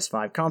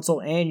PS5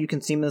 console, and you can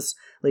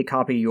seamlessly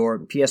copy your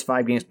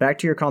PS5 games back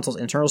to your console's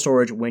internal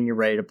storage when you're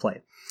ready to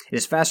play. It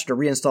is faster to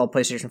reinstall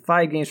PlayStation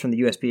 5 games from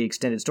the USB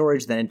extended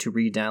storage than to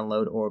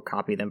re-download or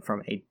copy them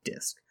from a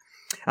disc.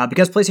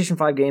 Because PlayStation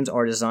 5 games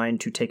are designed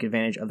to take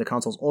advantage of the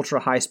console's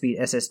ultra-high-speed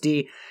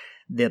SSD,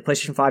 the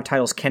PlayStation 5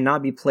 titles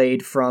cannot be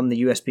played from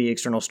the USB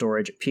external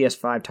storage.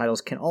 PS5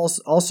 titles can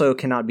also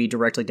cannot be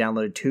directly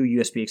downloaded to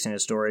USB extended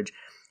storage.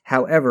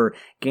 However,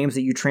 games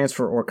that you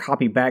transfer or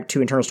copy back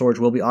to internal storage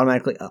will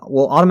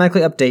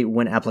automatically update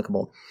when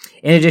applicable.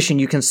 In addition,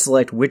 you can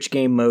select which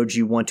game modes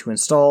you want to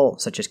install,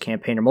 such as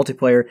campaign or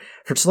multiplayer,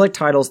 for select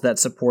titles that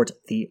support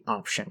the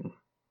option.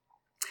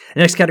 The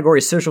next category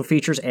is social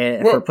features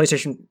for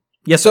PlayStation.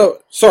 Yes. So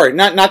sorry,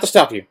 not to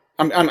stop you.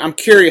 I'm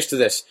curious to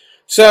this.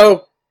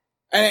 So,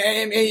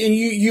 and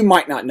you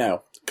might not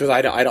know, because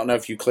I don't know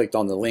if you clicked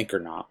on the link or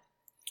not.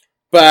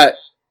 But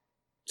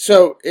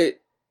so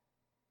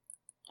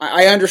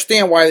I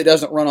understand why it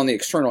doesn't run on the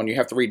external and you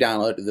have to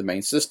re-download it to the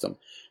main system.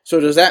 So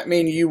does that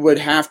mean you would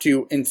have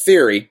to, in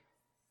theory,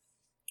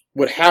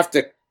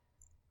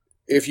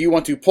 if you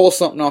want to pull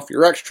something off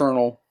your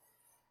external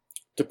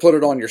to put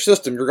it on your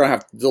system, you're going to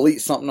have to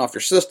delete something off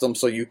your system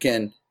so you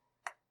can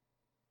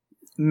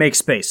make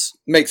space.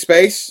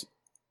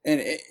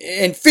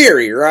 In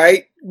theory,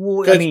 right?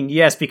 Well, I mean,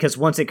 yes, because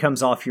once it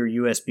comes off your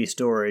USB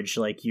storage,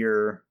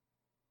 you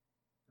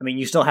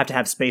still have to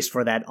have space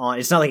for that on.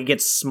 It's not like it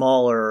gets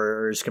smaller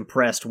or is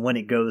compressed when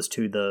it goes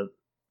to the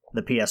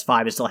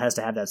PS5. It still has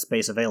to have that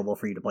space available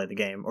for you to play the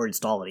game or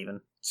install it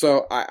even.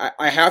 So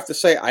I have to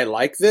say I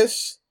like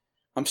this.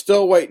 I'm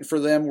still waiting for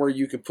them where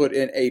you can put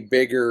in a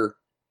bigger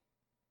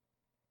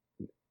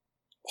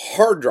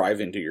hard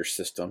drive into your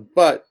system,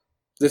 but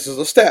this is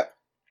a step.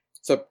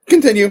 So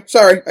continue.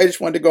 Sorry, I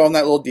just wanted to go on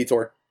that little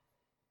detour.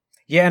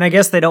 Yeah, and I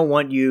guess they don't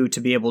want you to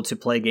be able to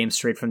play games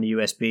straight from the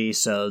USB,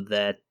 so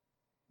that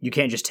you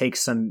can't just take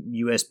some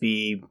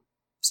USB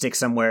stick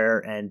somewhere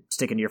and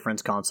stick into your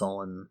friend's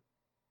console and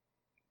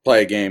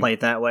play a game. Play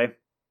it that way.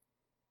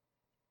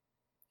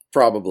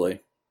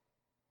 Probably.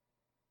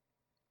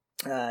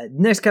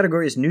 Next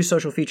category is new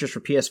social features for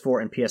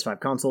PS4 and PS5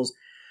 consoles.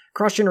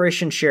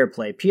 Cross-generation share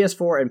play.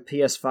 PS4 and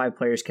PS5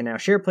 players can now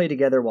share play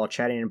together while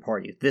chatting in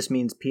parties. This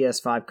means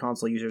PS5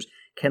 console users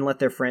can let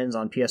their friends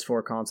on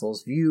PS4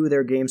 consoles view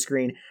their game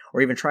screen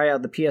or even try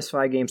out the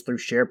PS5 games through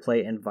share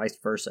play and vice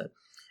versa.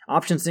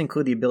 Options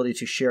include the ability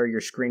to share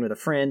your screen with a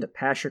friend,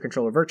 pass your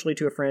controller virtually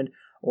to a friend,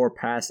 or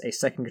pass a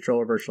second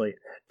controller virtually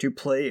to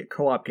play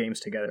co-op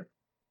games together.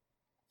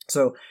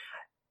 So,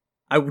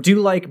 I do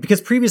like,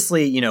 because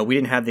previously, we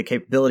didn't have the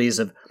capabilities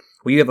of,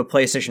 well, you have a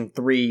PlayStation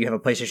 3, you have a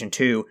PlayStation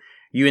 2,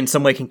 you in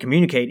some way can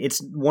communicate.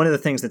 It's one of the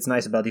things that's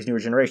nice about these newer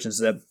generations is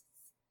that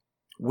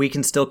we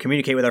can still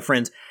communicate with our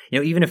friends.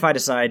 Even if I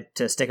decide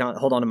to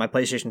hold on to my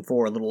PlayStation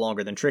 4 a little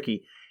longer than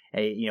Tricky,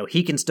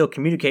 he can still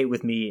communicate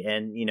with me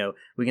and,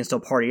 we can still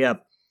party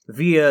up.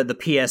 via the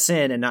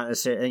PSN and not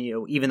necessarily,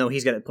 even though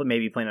he's got it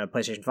maybe playing on a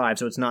PlayStation 5,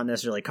 so it's not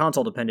necessarily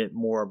console dependent,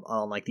 more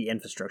on like the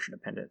infrastructure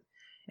dependent.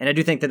 And I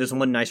do think that there's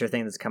one nicer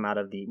thing that's come out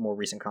of the more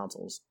recent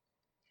consoles.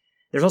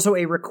 There's also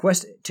a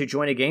request to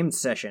join a game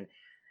session.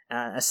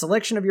 A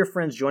selection of your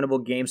friends'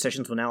 joinable game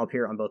sessions will now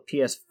appear on both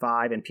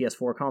PS5 and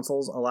PS4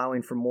 consoles,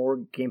 allowing for more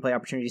gameplay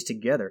opportunities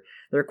together.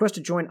 The request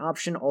to join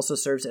option also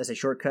serves as a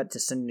shortcut to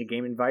sending a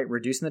game invite,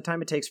 reducing the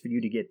time it takes for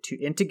you to get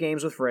into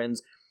games with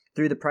friends.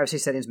 Through the privacy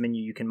settings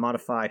menu, you can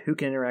modify who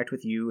can interact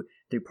with you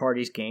through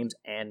parties, games,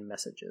 and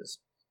messages.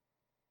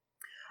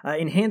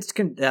 Next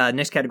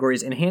category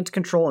is enhanced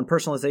control and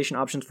personalization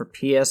options for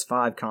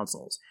PS5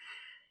 consoles.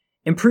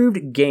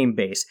 Improved Game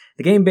Base.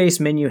 The Game Base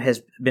menu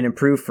has been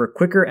improved for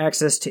quicker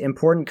access to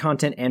important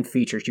content and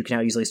features. You can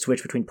now easily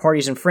switch between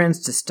parties and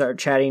friends to start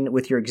chatting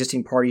with your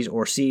existing parties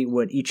or see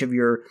what each of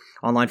your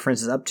online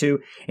friends is up to.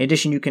 In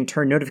addition, you can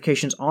turn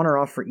notifications on or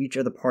off for each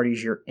of the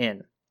parties you're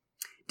in.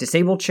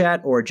 Disable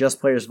chat or adjust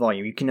players'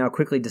 volume. You can now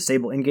quickly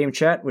disable in-game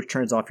chat, which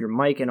turns off your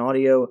mic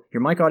audio,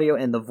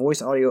 and the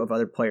voice audio of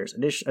other players.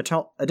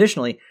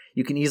 Additionally,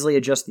 you can easily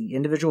adjust the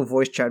individual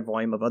voice chat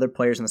volume of other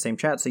players in the same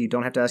chat, so you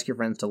don't have to ask your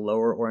friends to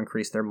lower or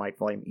increase their mic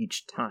volume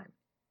each time.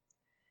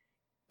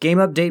 Game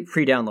update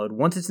pre-download.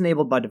 Once it's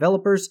enabled by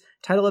developers,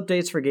 title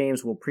updates for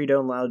games will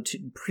pre-download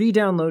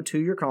to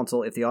your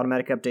console if the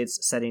automatic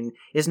updates setting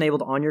is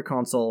enabled on your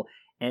console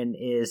and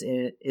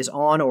is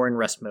on or in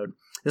rest mode.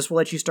 This will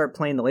let you start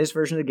playing the latest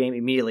version of the game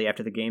immediately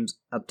after the game's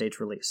updates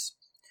release,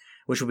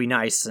 which will be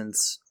nice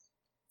since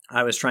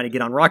I was trying to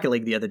get on Rocket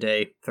League the other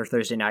day for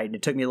Thursday night, and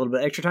it took me a little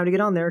bit extra time to get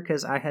on there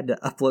because I had to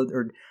upload,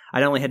 or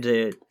I not only had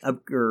to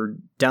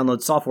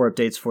download software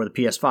updates for the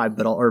PS5,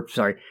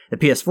 the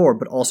PS4,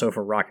 but also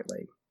for Rocket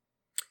League.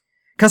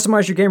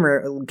 Customize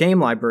your game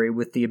library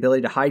with the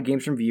ability to hide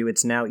games from view.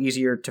 It's now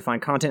easier to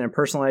find content and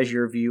personalize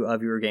your view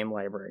of your game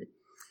library.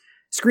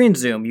 Screen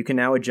zoom. You can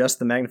now adjust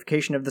the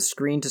magnification of the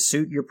screen to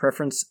suit your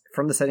preference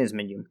from the settings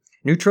menu.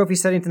 New trophy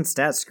settings and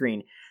stats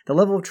screen. The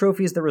level of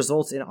trophies that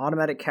results in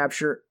automatic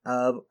capture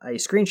of a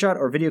screenshot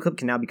or video clip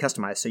can now be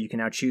customized, so you can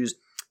now choose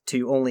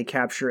to only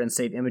capture and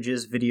save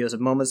images, videos of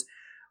moments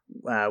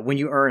when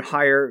you earn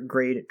higher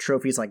grade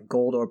trophies like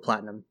gold or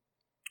platinum.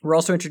 We're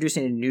also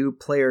introducing a new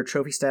player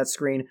trophy stats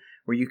screen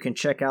where you can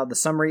check out the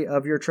summary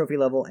of your trophy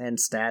level and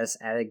status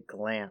at a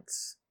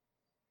glance.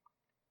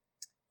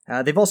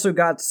 They've also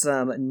got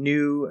some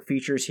new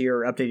features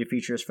here, updated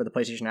features for the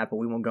PlayStation app, but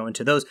we won't go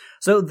into those.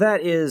 So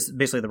that is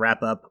basically the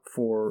wrap-up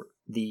for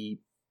the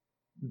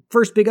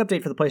first big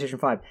update for the PlayStation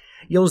 5.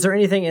 Was there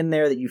anything in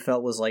there that you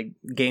felt was like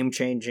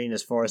game-changing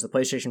as far as the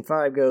PlayStation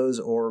 5 goes,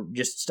 or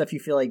just stuff you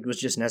feel like was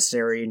just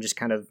necessary and just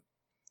kind of,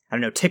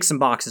 tick some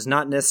boxes?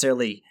 Not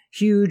necessarily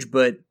huge,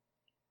 but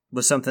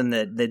was something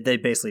that they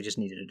basically just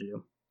needed to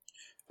do?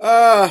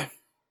 I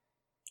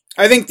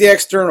think the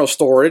external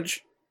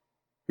storage.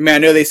 I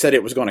know they said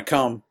it was going to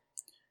come,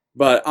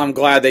 but I'm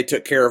glad they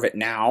took care of it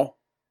now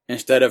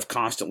instead of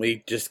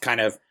constantly just kind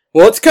of,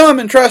 well, it's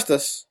coming, trust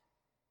us.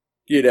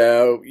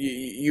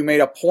 You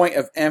made a point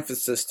of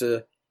emphasis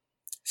to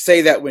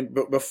say that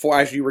before,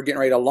 as you were getting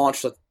ready to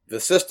launch the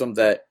system,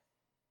 that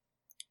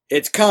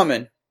it's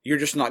coming. You're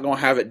just not going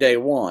to have it day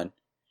one.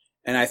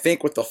 And I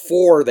think with the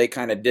 4, they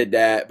kind of did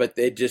that, but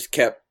they just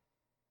kept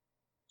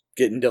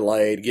getting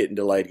delayed.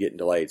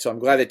 So I'm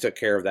glad they took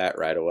care of that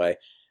right away.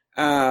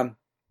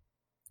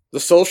 The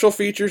social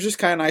features is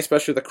kind of nice,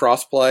 especially the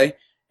cross-play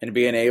and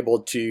being able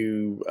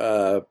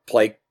to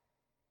play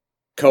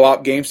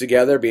co-op games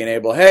together, being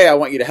able, hey, I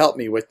want you to help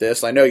me with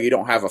this. I know you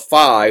don't have a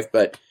 5,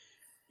 but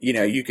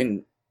you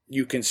can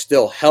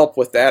still help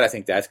with that. I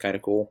think that's kind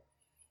of cool.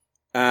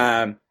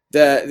 The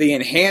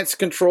enhanced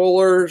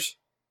controllers,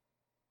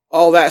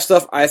 all that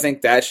stuff, I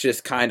think that's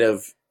just kind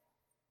of,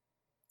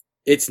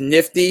 it's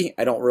nifty.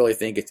 I don't really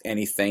think it's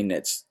anything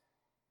that's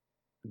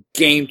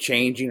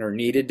game-changing or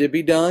needed to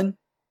be done.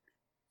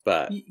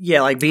 But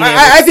yeah, like being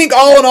I think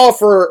all in all,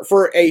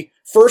 for a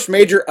first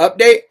major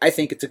update, I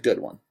think it's a good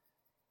one.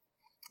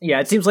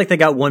 Yeah, it seems like they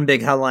got one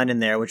big headline in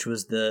there, which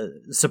was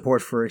the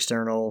support for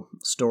external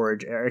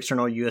storage, or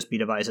external USB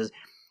devices.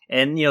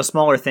 And,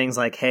 smaller things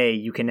like, hey,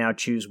 you can now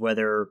choose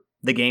whether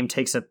the game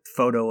takes a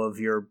photo of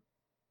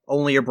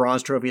only your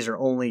bronze trophies or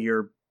only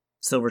your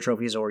silver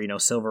trophies, or,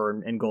 silver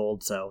and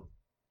gold. So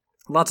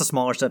lots of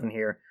smaller stuff in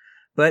here.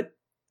 But,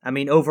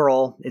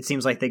 overall, it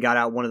seems like they got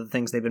out one of the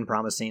things they've been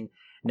promising.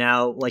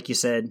 Now, like you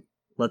said,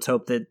 let's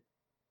hope that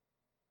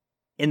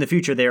in the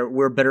future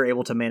we're better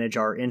able to manage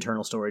our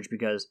internal storage,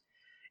 because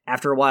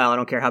after a while, I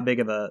don't care how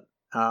big of a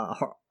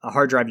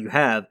hard drive you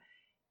have,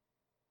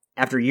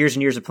 after years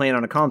and years of playing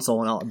on a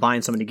console and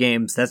buying so many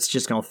games, that's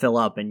just going to fill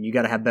up, and you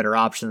got to have better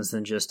options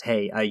than just,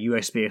 hey, a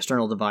USB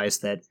external device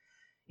that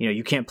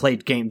you can't play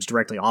games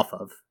directly off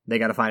of. They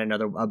got to find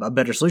a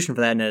better solution for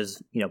that, and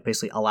is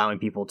basically allowing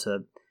people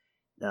to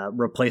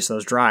replace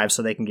those drives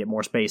so they can get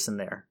more space in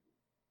there.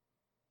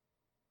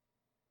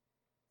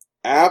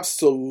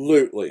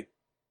 Absolutely.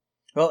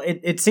 Well,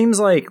 it seems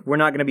like we're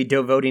not going to be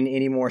devoting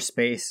any more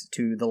space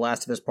to The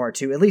Last of Us Part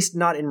 2, at least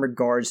not in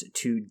regards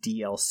to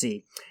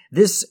DLC.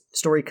 This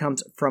story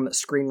comes from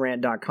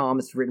ScreenRant.com.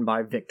 It's written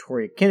by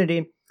Victoria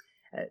Kennedy.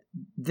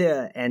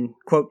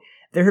 Quote,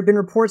 there have been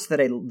reports that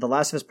The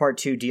Last of Us Part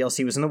 2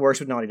 DLC was in the works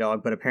with Naughty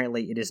Dog, but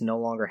apparently it is no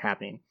longer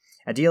happening.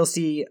 A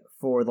DLC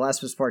for The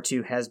Last of Us Part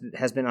 2 has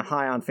been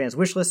high on fans'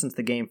 wish list since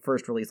the game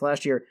first released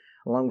last year,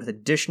 along with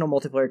additional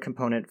multiplayer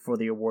component for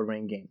the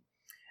award-winning game.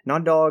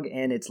 Naughty Dog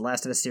and its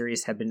Last of Us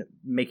series have been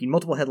making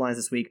multiple headlines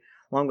this week,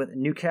 along with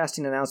new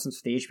casting announcements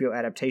for the HBO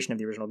adaptation of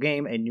the original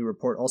game. A new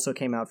report also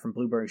came out from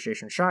Bloomberg's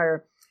Jason Schreier,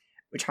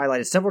 which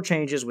highlighted several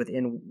changes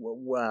within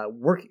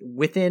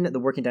the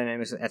working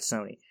dynamics at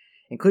Sony.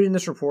 Included in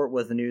this report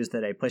was the news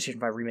that a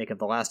PlayStation 5 remake of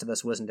The Last of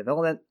Us was in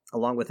development,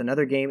 along with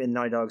another game in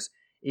Naughty Dog's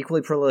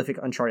equally prolific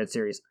Uncharted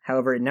series.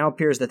 However, it now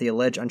appears that the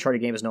alleged Uncharted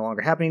game is no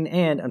longer happening,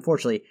 and,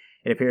 unfortunately,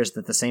 it appears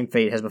that the same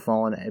fate has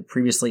befallen a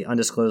previously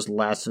undisclosed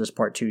Last of Us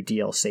Part 2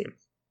 DLC.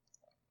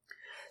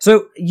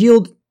 So,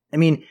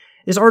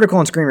 this article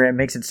on Screen Rant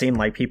makes it seem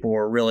like people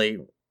are really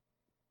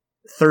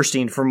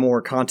thirsting for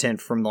more content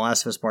from The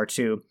Last of Us Part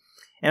 2.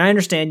 And I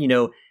understand,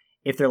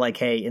 if they're like,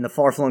 hey, in the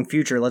far-flung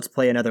future, let's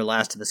play another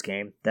Last of Us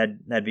game,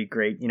 that'd be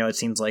great. It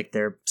seems like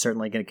they're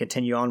certainly going to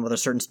continue on with a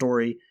certain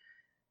story.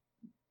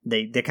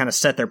 They kind of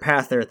set their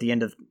path there at the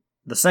end of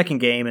the second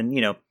game, and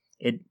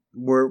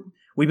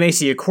we may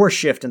see a course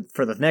shift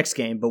for the next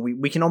game, but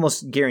we can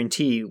almost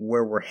guarantee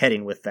where we're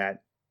heading with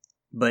that.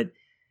 But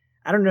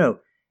I don't know.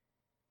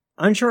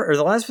 Uncharted or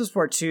The Last of Us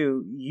Part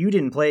 2, you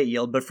didn't play it,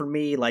 Yield, but for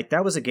me,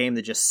 that was a game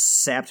that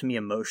just sapped me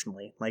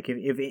emotionally.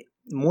 If it,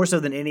 more so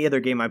than any other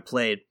game I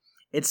played,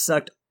 it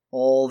sucked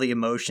all the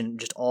emotion,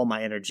 just all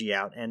my energy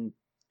out. And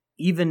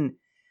even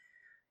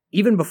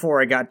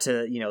before I got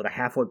to, the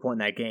halfway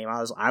point in that game,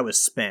 I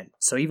was spent.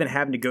 So even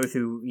having to go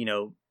through,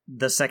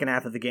 the second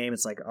half of the game,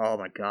 it's like, oh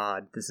my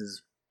god, this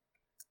is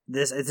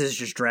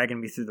just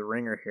dragging me through the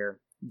ringer here.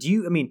 Do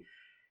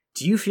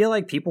you feel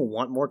like people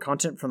want more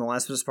content from The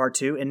Last of Us Part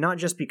 2? And not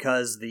just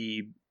because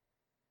the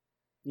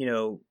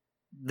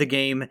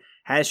game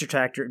has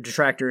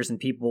detractors and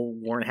people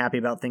weren't happy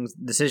about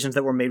decisions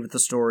that were made with the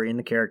story and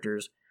the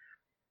characters.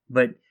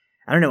 But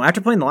I don't know, after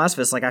playing The Last of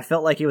Us, I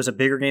felt like it was a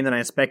bigger game than I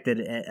expected.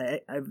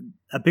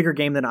 A bigger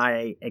game than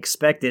I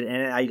expected,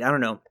 and I don't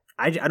know.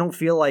 I don't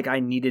feel like I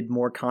needed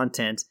more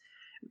content,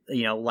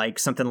 like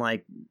something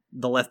like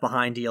the Left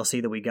Behind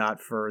DLC that we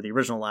got for the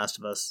original Last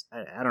of Us.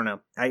 I don't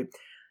know.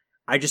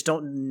 I just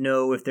don't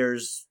know if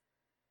there's,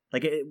 I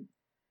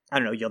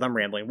don't know, Yield, I'm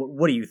rambling.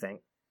 What do you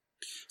think?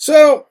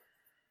 So,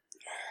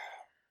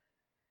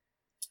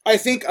 I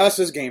think us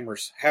as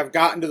gamers have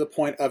gotten to the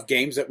point of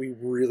games that we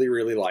really,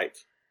 really like.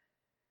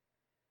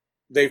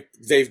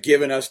 They've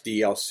given us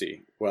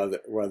DLC,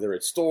 whether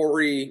it's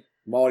story,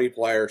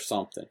 multiplayer,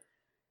 something.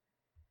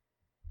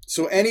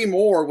 So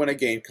anymore, when a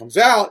game comes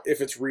out, if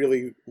it's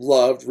really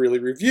loved, really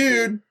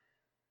reviewed,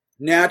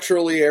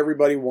 naturally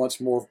everybody wants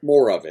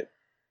more of it.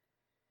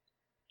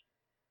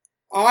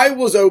 I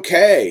was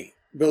okay,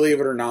 believe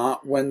it or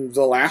not, when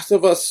The Last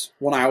of Us,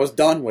 when I was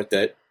done with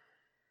it,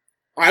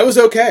 I was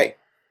okay.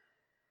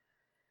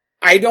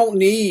 I don't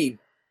need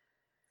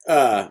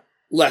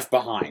Left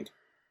Behind.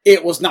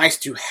 It was nice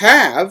to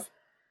have,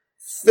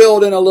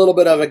 filled in a little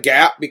bit of a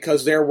gap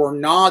because there were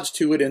nods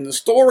to it in the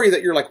story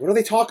that you're like, what are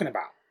they talking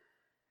about?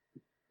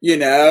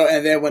 And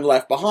then when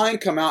Left Behind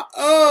come out,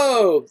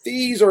 oh,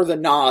 these are the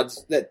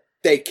nods that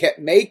they kept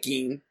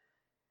making.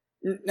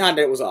 Not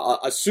that it was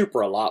a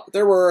super a lot, but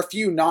there were a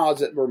few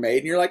nods that were made,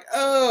 and you're like,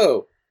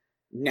 oh,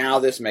 now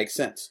this makes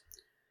sense.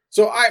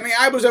 So,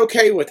 I was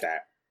okay with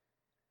that.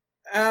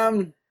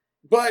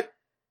 But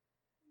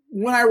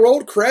when I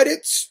rolled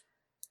credits,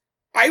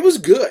 I was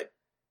good.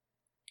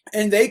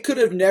 And they could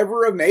have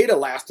never have made a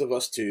Last of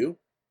Us 2.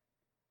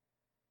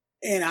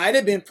 And I'd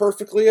have been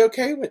perfectly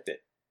okay with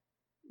it.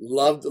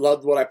 Loved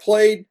what I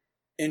played.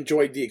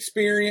 Enjoyed the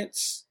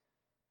experience.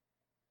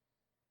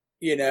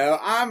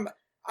 I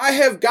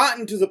have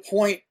gotten to the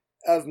point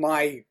of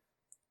my,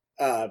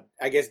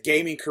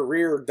 gaming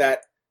career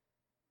that,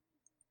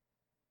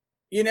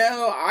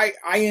 I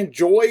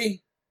enjoy,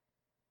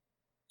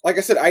 like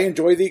I said, I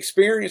enjoy the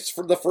experience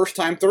for the first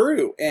time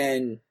through.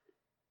 And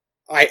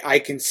I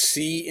can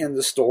see in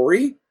the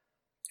story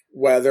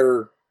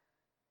whether,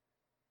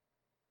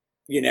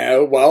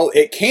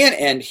 it can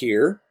end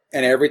here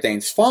and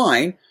everything's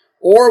fine,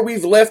 or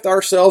we've left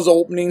ourselves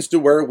openings to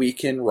where we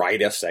can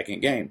write a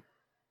second game.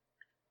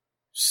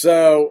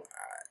 So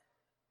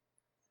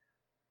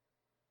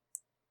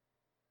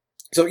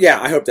yeah,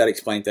 I hope that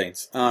explained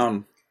things.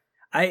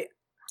 I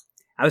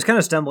was kind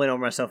of stumbling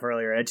over myself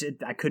earlier.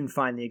 I couldn't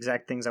find the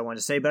exact things I wanted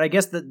to say, but I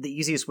guess the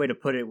easiest way to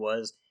put it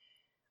was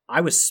I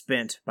was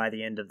spent by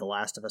the end of The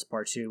Last of Us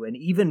Part 2, and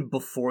even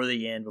before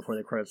the end, before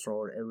the credits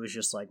rolled, it was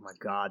just like, my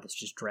god, this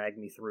just dragged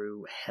me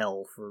through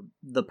hell for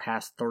the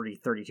past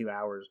 32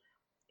 hours.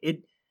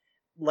 It,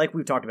 like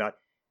we've talked about,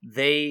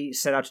 they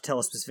set out to tell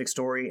a specific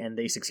story, and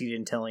they succeeded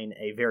in telling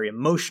a very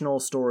emotional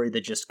story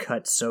that just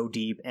cut so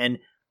deep. And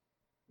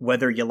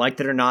Whether you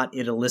liked it or not,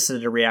 it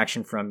elicited a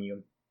reaction from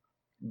you.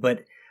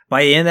 But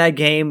by the end of that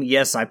game,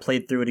 yes, I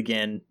played through it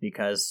again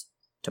because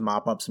to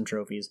mop up some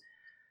trophies.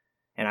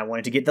 And I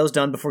wanted to get those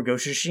done before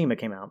Ghost of Tsushima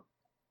came out.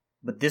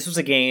 But this was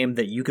a game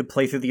that you could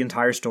play through the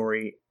entire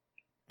story,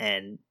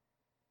 and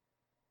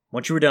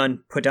once you were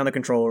done, put down the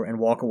controller and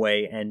walk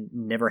away and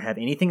never have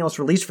anything else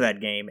released for that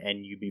game,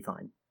 and you'd be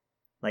fine.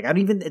 Like,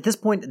 at this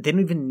point, they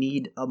don't even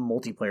need a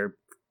multiplayer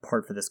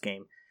part for this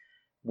game.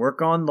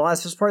 Work on The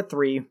Last of Us Part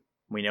 3.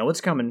 We know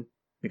it's coming,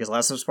 because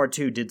Last of Us Part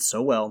 2 did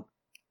so well.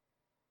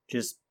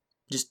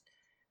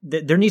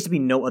 There needs to be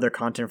no other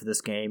content for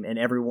this game, and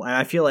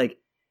I feel like,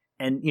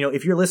 and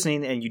if you're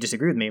listening and you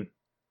disagree with me,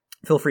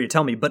 feel free to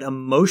tell me, but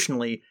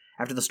emotionally,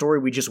 after the story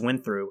we just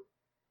went through,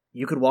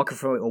 you could walk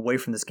away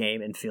from this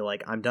game and feel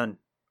like, I'm done.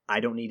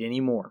 I don't need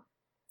any more.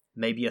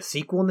 Maybe a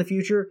sequel in the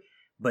future,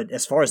 but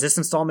as far as this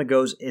installment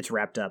goes, it's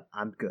wrapped up.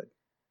 I'm good.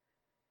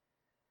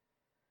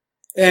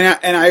 And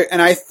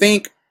I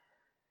think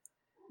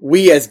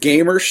we as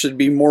gamers should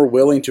be more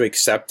willing to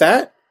accept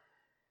that.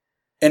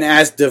 And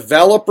as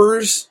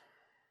developers,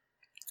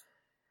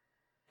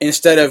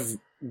 instead of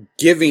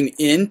giving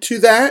into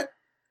that,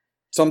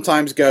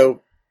 sometimes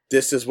go,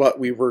 this is what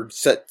we were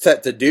set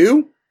to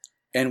do,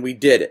 and we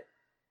did it.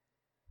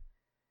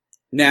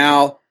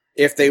 Now,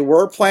 if they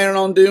were planning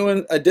on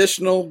doing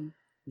additional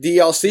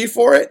DLC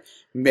for it,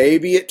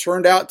 maybe it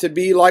turned out to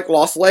be like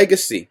Lost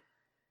Legacy,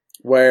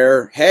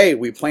 where, hey,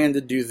 we planned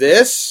to do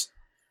this,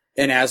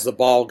 and as the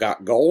ball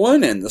got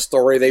going and the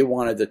story they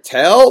wanted to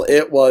tell,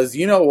 it was,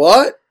 you know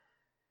what?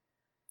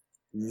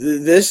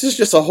 This is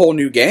just a whole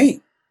new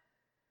game.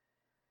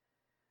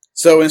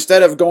 So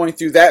instead of going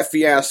through that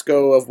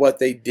fiasco of what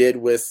they did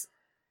with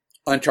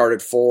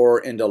Uncharted 4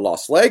 into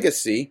Lost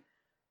Legacy,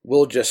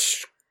 we'll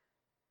just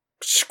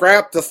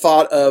scrap the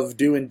thought of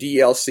doing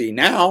DLC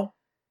now,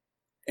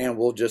 and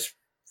we'll just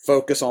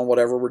focus on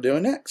whatever we're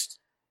doing next.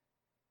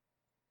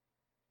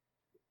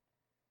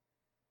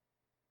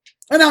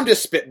 And I'm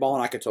just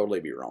spitballing, I could totally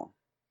be wrong.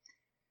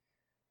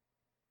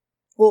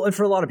 Well, and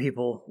for a lot of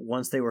people,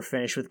 once they were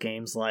finished with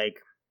games like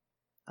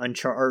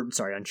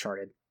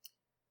Uncharted,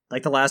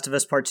 like The Last of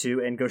Us Part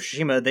 2 and Ghost of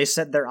Tsushima, they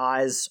set their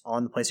eyes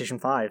on the PlayStation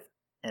 5,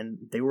 and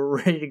they were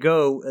ready to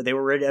go. They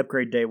were ready to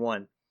upgrade day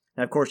one.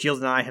 Now, of course, Yield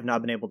and I have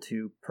not been able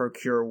to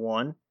procure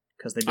one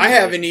because I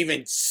haven't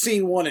even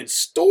seen one in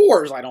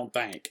stores, I don't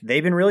think.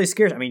 They've been really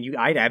scarce. I mean,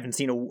 I haven't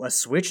seen a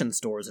Switch in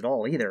stores at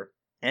all either.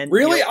 And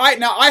really?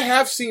 I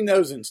have seen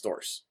those in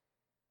stores.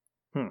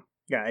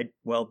 Yeah,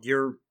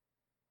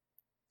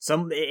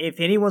 if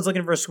anyone's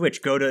looking for a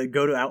Switch, go to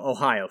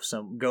Ohio.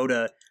 Go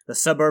to the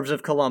suburbs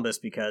of Columbus,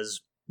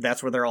 because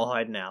that's where they're all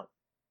hiding out.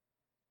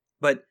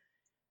 But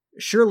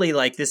surely,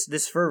 like,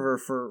 this fervor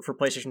for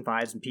PlayStation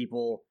 5s and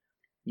people,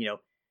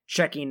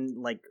 checking,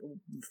 like,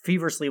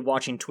 feverishly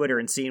watching Twitter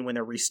and seeing when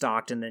they're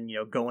restocked, and then,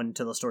 going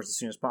to the stores as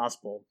soon as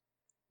possible,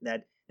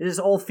 that it is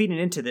all feeding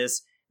into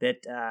this.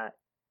 That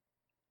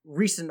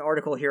recent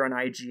article here on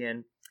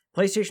IGN,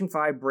 PlayStation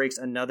 5 breaks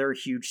another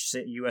huge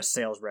U.S.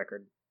 sales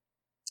record.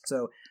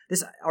 So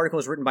this article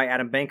is written by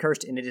Adam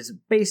Bankhurst, and it is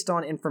based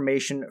on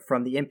information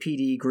from the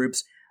NPD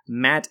Group's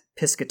Matt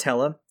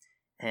Piscatella.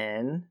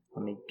 And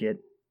let me get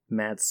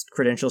Matt's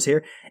credentials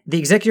here. The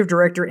executive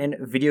director and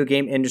video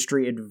game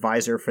industry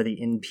advisor for the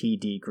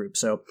NPD Group.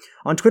 So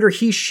on Twitter,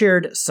 he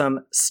shared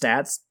some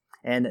stats,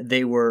 and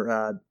they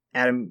were,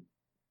 Adam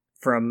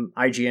from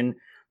IGN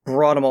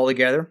brought them all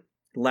together,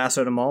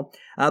 lassoed them all.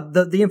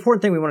 The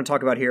important thing we want to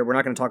talk about here, we're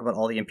not going to talk about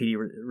all the NPD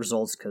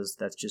results, because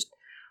that's just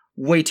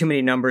way too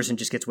many numbers and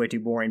just gets way too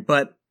boring.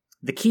 But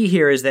the key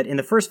here is that in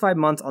the first 5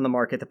 months on the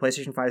market, the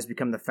PlayStation 5 has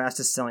become the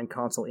fastest selling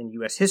console in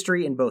U.S.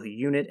 history in both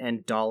unit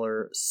and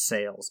dollar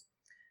sales.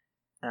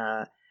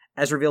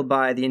 As revealed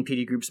by the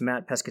NPD Group's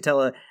Matt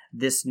Pescatella,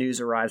 this news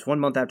arrives 1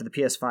 month after the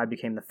PS5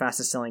 became the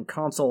fastest selling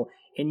console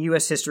in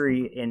U.S.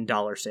 history in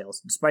dollar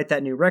sales. Despite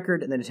that new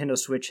record, the Nintendo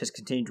Switch has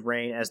continued to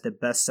reign as the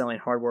best-selling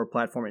hardware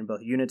platform in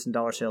both units and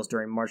dollar sales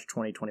during March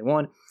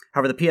 2021.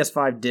 However, the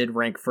PS5 did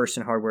rank first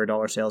in hardware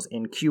dollar sales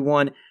in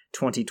Q1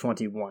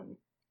 2021.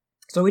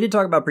 So we did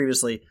talk about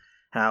previously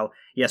how,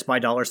 yes, by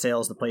dollar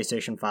sales, the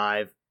PlayStation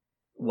 5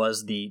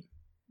 was the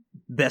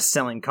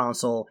best-selling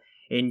console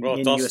in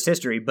U.S.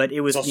 history, but it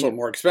was also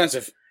more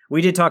expensive.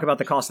 We did talk about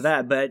the cost of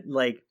that, but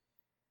like,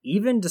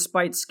 even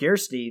despite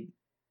scarcity,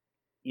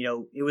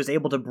 it was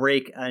able to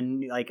break a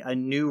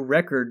new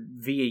record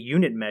via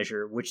unit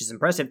measure, which is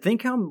impressive.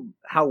 Think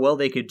how well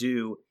they could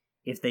do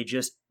if they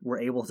just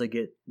were able to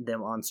get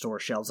them on store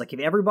shelves. Like,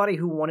 if everybody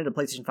who wanted a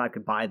PlayStation 5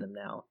 could buy them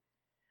now,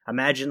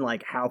 imagine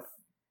how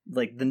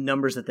the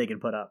numbers that they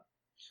could put up.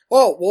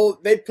 Well,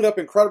 they'd put up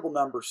incredible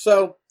numbers.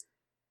 So,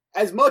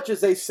 as much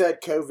as they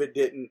said COVID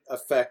didn't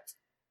affect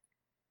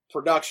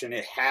production,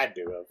 it had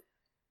to have.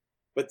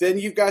 But then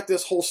you've got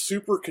this whole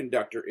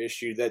superconductor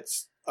issue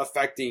that's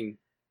affecting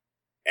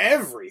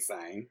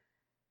everything.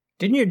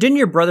 Didn't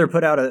your brother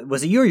put out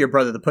was it you or your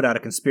brother that put out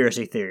a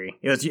conspiracy theory?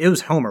 It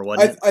was Homer,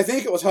 wasn't it? I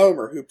think it was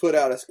Homer who put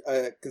out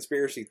a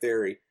conspiracy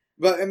theory.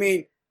 But I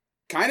mean,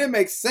 kind of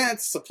makes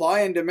sense.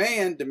 Supply and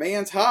demand.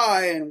 Demand's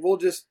high, and we'll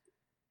just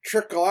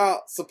trickle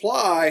out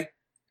supply.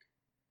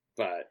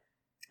 But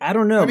I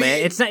don't know,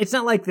 man. It's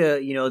not like the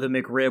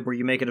McRib where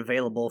you make it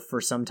available for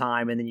some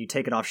time and then you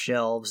take it off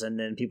shelves and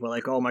then people are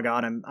like, oh my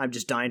god, I'm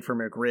just dying for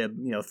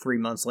McRib, 3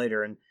 months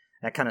later, and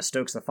that kind of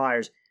stokes the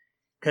fires.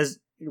 Because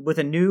with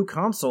a new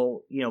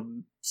console,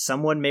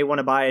 someone may want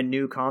to buy a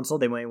new console.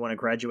 They may want to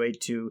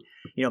graduate to,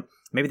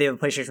 maybe they have a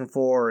PlayStation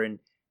 4 and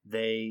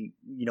they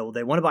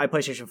want to buy a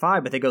PlayStation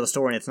 5, but they go to the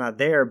store and it's not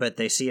there, but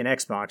they see an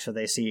Xbox or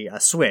they see a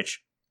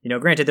Switch.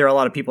 Granted, there are a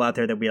lot of people out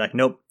there that will be like,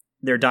 nope,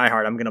 they're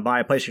diehard. I'm going to buy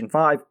a PlayStation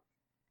 5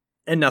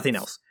 and nothing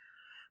else.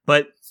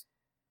 But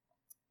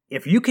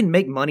if you can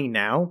make money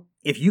now,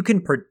 if you can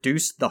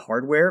produce the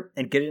hardware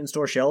and get it in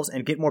store shelves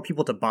and get more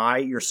people to buy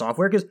your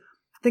software, because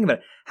think about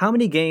it, how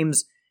many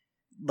games,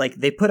 like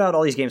they put out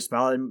all these games,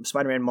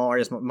 Spider-Man,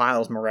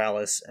 Miles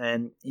Morales,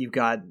 and you've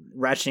got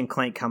Ratchet and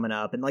Clank coming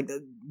up, and like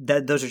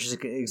those are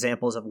just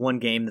examples of one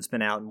game that's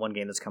been out and one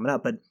game that's coming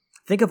up. But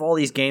think of all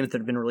these games that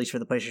have been released for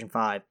the PlayStation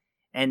 5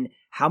 and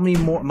how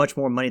much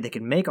more money they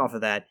could make off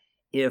of that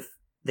if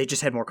they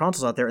just had more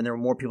consoles out there and there were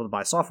more people to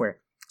buy software.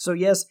 So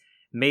yes,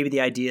 maybe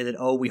the idea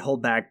that, we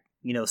hold back,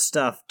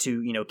 stuff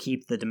to,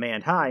 keep the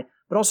demand high,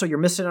 but also you're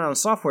missing out on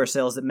software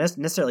sales that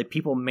necessarily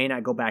people may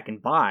not go back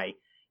and buy,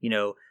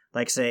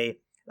 like say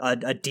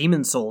a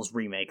Demon Souls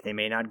remake. They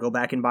may not go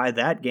back and buy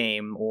that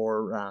game,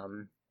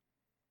 or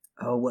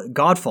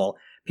Godfall.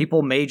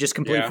 People may just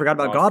completely forgot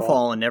about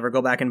Godfall and never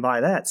go back and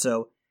buy that.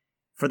 So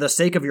for the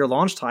sake of your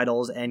launch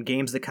titles and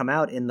games that come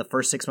out in the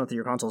first 6 months of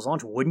your console's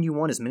launch, wouldn't you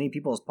want as many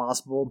people as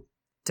possible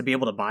to be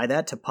able to buy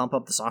that, to pump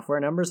up the software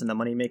numbers and the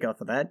money you make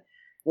off of that?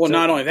 Well,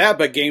 not only that,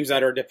 but games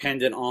that are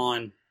dependent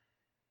on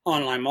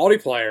online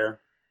multiplayer,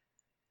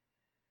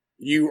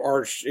 you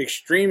are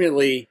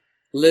extremely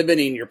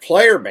limiting your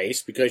player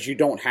base because you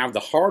don't have the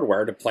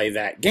hardware to play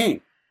that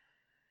game.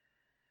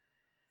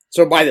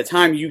 So by the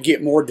time you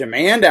get more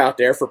demand out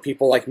there for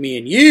people like me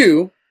and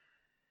you,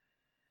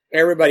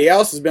 everybody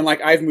else has been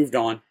like, I've moved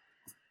on.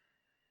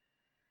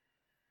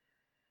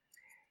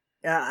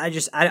 I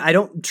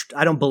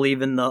don't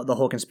believe in the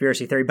whole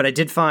conspiracy theory, but I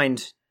did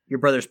find your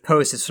brother's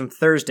post. It's from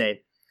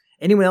Thursday.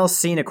 Anyone else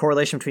seeing a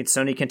correlation between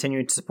Sony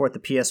continuing to support the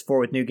PS4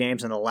 with new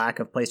games and the lack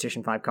of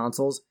PlayStation 5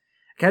 consoles?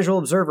 A casual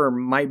observer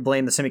might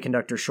blame the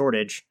semiconductor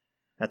shortage.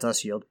 That's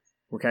us, Yield.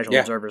 We're casual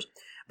observers.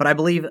 But I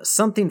believe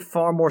something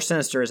far more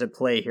sinister is at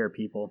play here,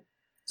 people.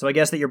 So I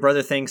guess that your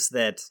brother thinks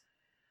that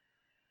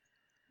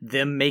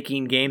them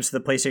making games for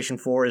the PlayStation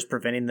 4 is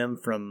preventing them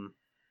from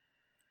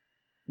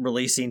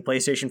releasing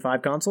PlayStation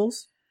 5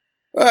 consoles?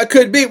 It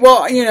could be.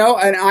 Well,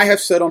 and I have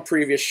said on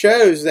previous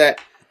shows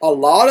that a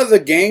lot of the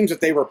games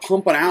that they were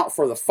pumping out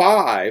for the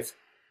 5,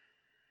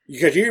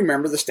 because you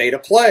remember the state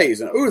of plays,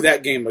 and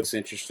that game looks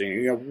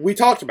interesting. We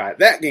talked about it.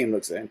 That game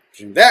looks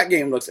interesting. That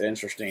game looks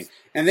interesting.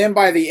 And then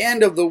by the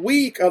end of the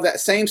week of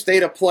that same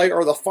state of play,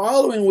 or the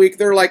following week,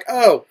 they're like,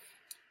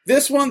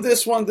 this one,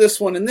 this one,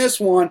 this one, and this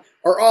one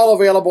are all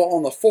available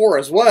on the 4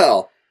 as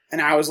well.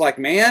 And I was like,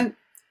 man,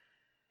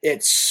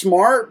 it's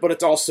smart, but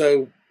it's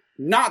also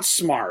not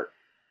smart.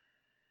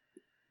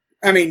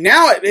 I mean,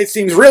 now it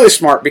seems really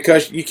smart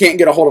because you can't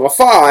get a hold of a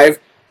 5,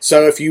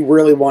 so if you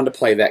really want to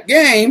play that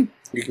game,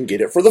 you can get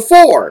it for the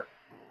 4.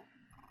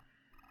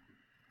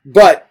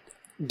 But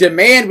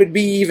demand would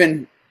be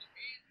even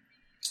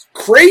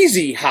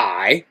crazy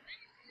high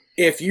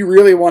if you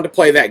really want to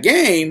play that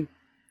game,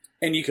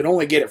 and you can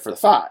only get it for the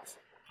 5.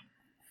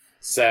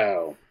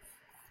 So,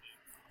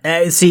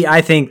 see,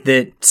 I think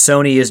that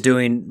Sony is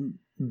doing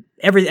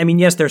everything. I mean,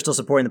 yes, they're still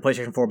supporting the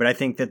PlayStation 4, but I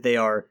think that they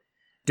are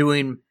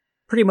doing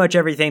pretty much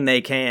everything they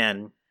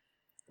can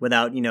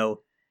without,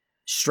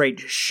 straight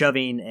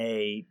shoving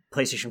a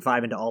PlayStation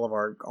 5 into all of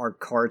our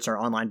carts, our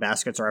online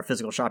baskets, or our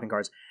physical shopping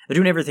carts. They're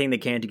doing everything they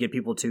can to get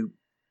people to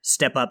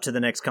step up to the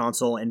next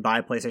console and buy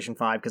PlayStation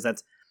 5,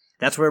 because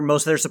that's where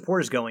most of their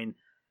support is going.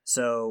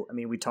 So, I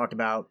mean, we talked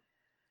about,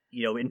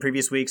 in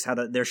previous weeks how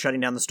they're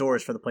shutting down the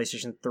stores for the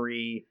PlayStation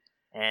 3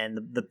 and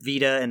the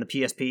Vita and the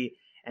PSP,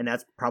 and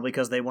that's probably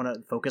because they want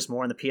to focus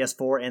more on the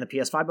PS4 and the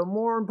PS5, but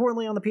more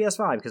importantly on the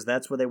PS5, because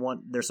that's where they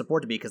want their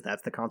support to be, because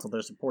that's the console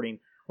they're supporting,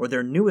 or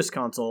their newest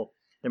console,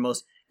 their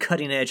most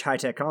cutting-edge,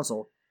 high-tech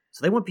console.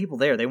 So they want people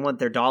there. They want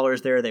their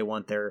dollars there. They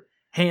want their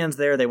hands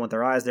there. They want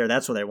their eyes there.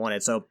 That's what they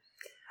wanted. So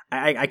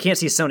I can't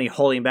see Sony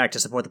holding back to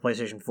support the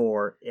PlayStation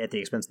 4 at the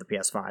expense of the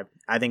PS5.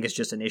 I think it's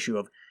just an issue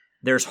of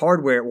there's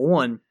hardware.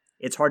 One,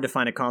 it's hard to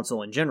find a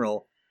console in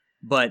general,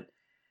 but,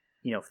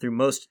 through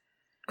most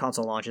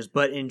console launches,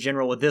 but in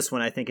general with this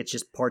one, I think it's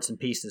just parts and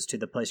pieces to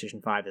the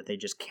PlayStation 5 that they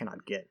just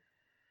cannot get.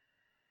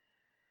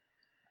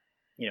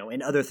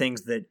 And other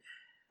things that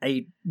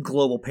a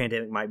global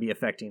pandemic might be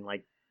affecting,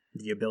 like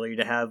the ability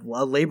to have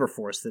a labor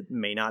force that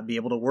may not be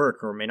able to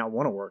work or may not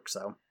want to work,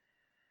 so.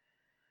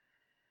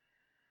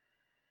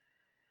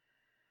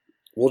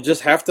 We'll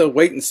just have to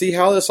wait and see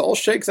how this all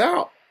shakes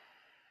out.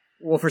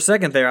 Well, for a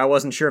second there, I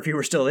wasn't sure if you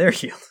were still there,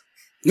 Hugh.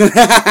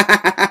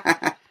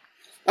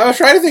 I was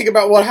trying to think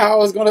about what I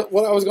was going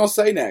to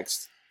say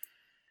next.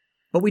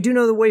 But we do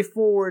know the way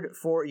forward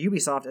for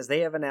Ubisoft, as they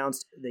have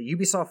announced the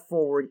Ubisoft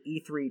Forward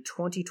E3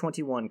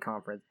 2021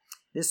 conference.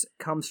 This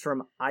comes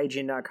from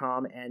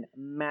IGN.com and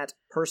Matt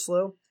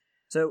Purslow.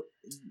 So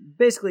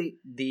basically,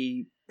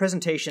 the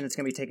presentation that's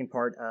going to be taking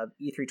part of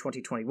E3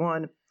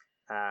 2021,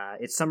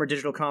 its summer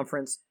digital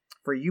conference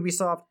for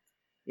Ubisoft,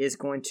 is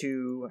going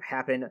to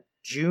happen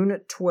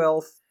June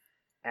 12th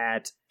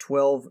at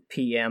 12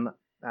 p.m.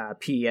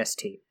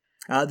 PST.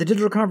 The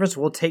digital conference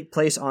will take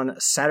place on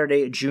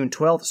Saturday, June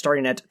 12th,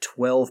 starting at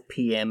 12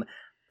 p.m.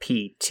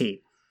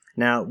 PT.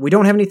 Now, we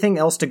don't have anything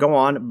else to go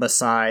on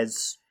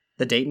besides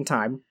the date and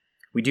time.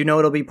 We do know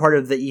it'll be part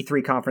of the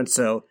E3 conference,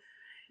 so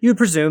you would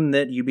presume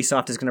that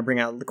Ubisoft is going to bring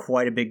out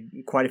quite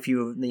a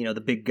few of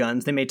the big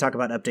guns. They may talk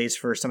about updates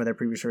for some of their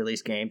previously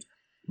released games,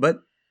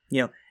 but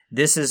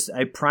this is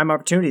a prime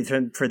opportunity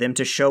for them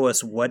to show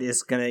us what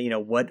is gonna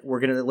what we're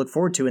gonna look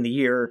forward to in the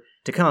year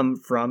to come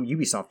from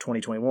Ubisoft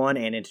 2021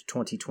 and into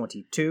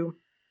 2022.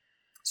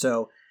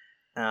 So,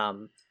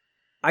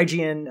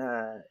 IGN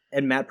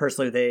and Matt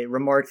Purslow, they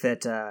remarked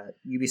that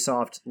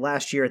Ubisoft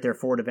last year at their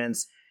Forward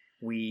events,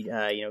 we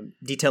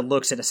detailed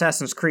looks at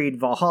Assassin's Creed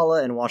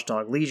Valhalla and Watch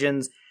Dogs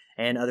Legions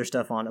and other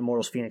stuff on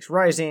Immortals Fenyx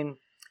Rising.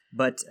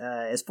 But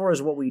as far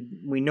as what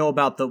we know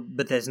about but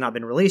that has not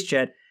been released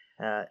yet,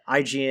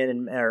 IGN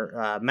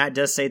and Matt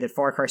does say that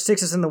Far Cry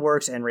 6 is in the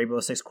works and Rainbow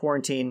Six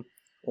Quarantine,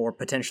 or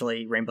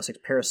potentially Rainbow Six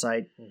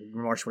Parasite,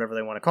 March, whatever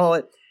they want to call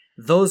it.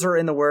 Those are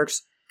in the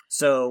works,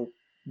 so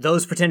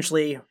those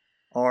potentially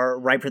are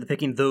ripe for the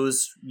picking.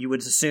 Those you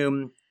would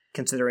assume,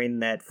 considering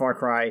that Far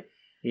Cry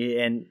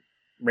and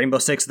Rainbow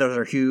Six, those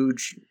are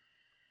huge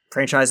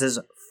franchises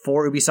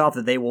for Ubisoft,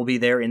 that they will be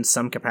there in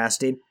some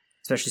capacity,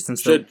 especially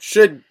since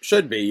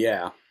should be,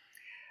 yeah.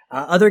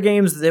 Other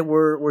games that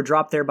were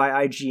dropped there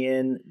by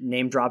IGN,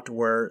 name dropped,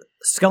 were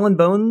Skull and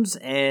Bones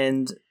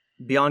and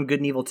Beyond Good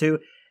and Evil 2.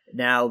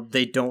 Now,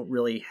 they don't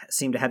really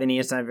seem to have any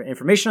inside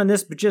information on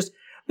this, but just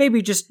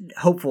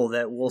hopeful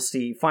that we'll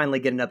finally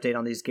get an update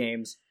on these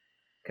games,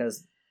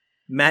 because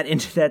Matt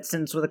ended that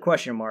sentence with a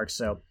question mark,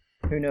 so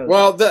who knows?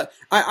 Well,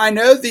 I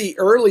know the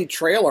early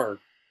trailer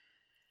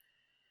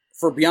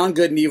for Beyond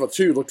Good and Evil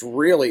 2 looked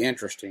really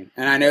interesting,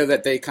 and I know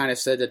that they kind of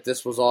said that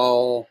this was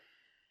all...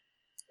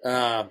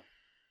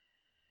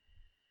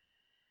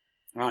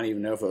 I don't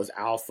even know if it was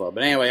alpha.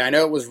 But anyway, I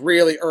know it was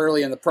really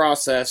early in the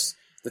process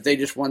that they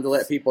just wanted to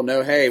let people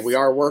know, hey, we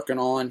are working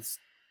on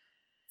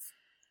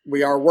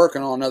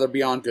another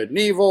Beyond Good and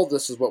Evil.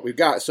 This is what we've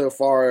got so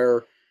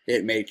far.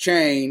 It may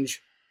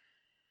change.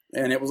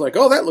 And it was like,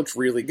 oh, that looks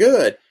really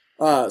good.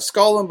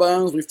 Skull and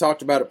Bones, we've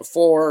talked about it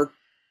before.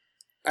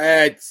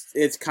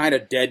 It's kind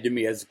of dead to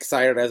me, as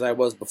excited as I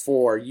was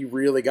before. You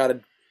really got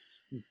to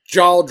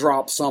jaw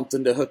drop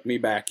something to hook me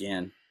back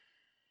in.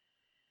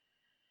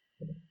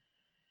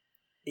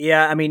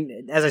 Yeah, I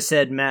mean, as I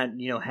said, Matt,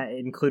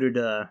 included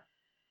a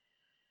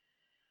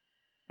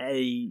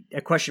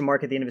question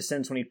mark at the end of his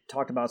sentence when he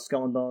talked about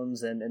Skull and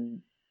Bones and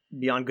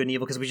Beyond Good and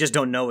Evil, because we just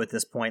don't know at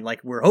this point.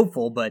 Like, we're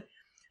hopeful, but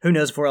who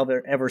knows if we'll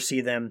ever see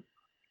them.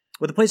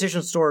 With the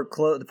PlayStation Store,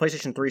 the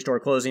PlayStation 3 store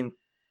closing,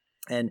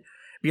 and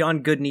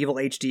Beyond Good and Evil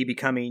HD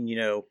becoming,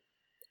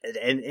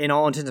 in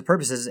all intents and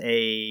purposes,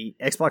 a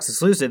Xbox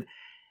exclusive.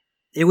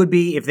 It would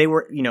be, if they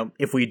were,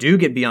 if we do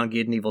get Beyond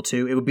Good and Evil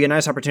 2, it would be a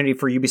nice opportunity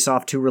for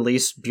Ubisoft to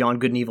release Beyond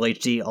Good and Evil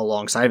HD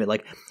alongside of it.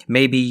 Like,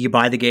 maybe you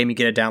buy the game, you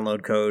get a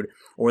download code,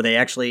 or they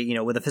actually,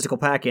 with a physical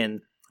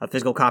pack-in, a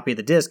physical copy of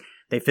the disc,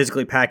 they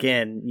physically pack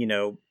in,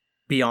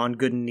 Beyond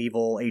Good and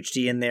Evil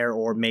HD in there,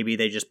 or maybe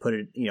they just put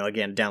it,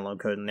 again, download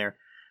code in there.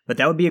 But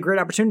that would be a great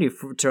opportunity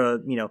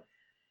to,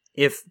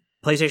 if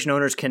PlayStation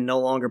owners can no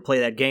longer play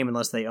that game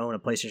unless they own a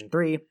PlayStation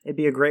 3, it'd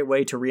be a great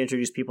way to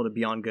reintroduce people to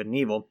Beyond Good and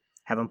Evil.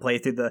 Have them play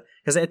through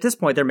because at this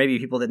point there may be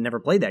people that never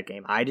played that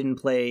game. I didn't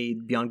play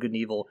Beyond Good and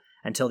Evil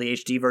until the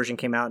HD version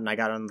came out, and I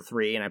got on the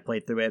 3 and I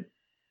played through it.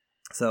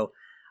 So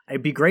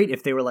it'd be great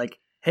if they were like,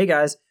 hey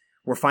guys,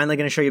 we're finally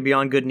going to show you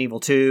Beyond Good and Evil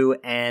 2,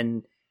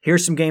 and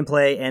here's some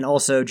gameplay, and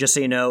also, just so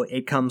you know,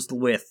 it comes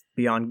with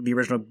the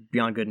original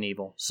Beyond Good and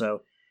Evil.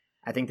 So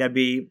I think that'd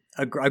be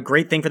a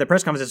great thing for the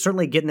press conference. It's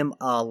certainly getting them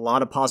a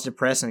lot of positive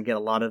press and get a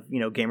lot of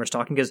gamers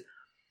talking, because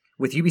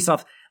with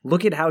Ubisoft,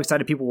 look at how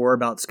excited people were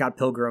about Scott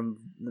Pilgrim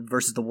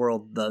versus the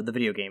World, the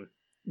video game.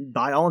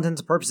 By all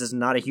intents and purposes,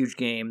 not a huge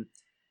game,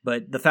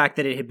 but the fact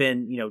that it had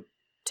been,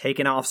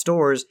 taken off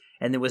stores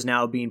and it was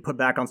now being put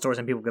back on stores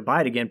and people could buy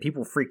it again,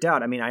 people freaked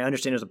out. I mean, I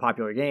understand it was a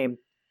popular game,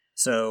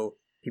 so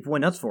people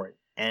went nuts for it.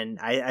 And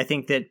I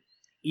think that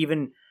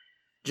even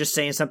just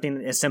saying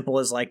something as simple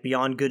as like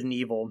Beyond Good and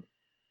Evil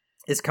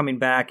is coming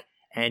back,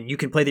 and you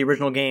can play the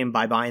original game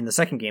by buying the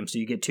second game, so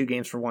you get 2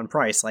 games for one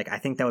price. Like, I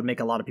think that would make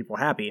a lot of people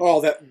happy.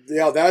 Oh, that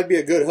would be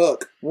a good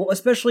hook. Well,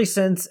 especially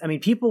since,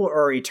 people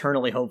are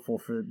eternally hopeful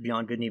for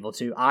Beyond Good and Evil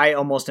 2. I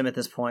almost am at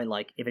this point,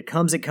 like, if it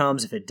comes, it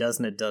comes. If it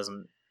doesn't, it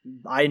doesn't.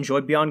 I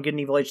enjoyed Beyond Good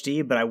and Evil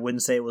HD, but I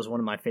wouldn't say it was one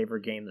of my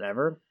favorite games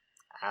ever.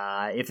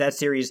 If that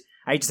series,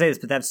 I hate to say this,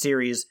 but that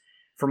series,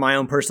 for my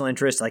own personal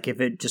interest, like, if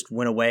it just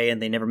went away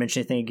and they never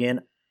mentioned anything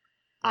again,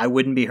 I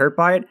wouldn't be hurt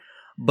by it.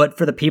 But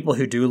for the people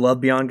who do love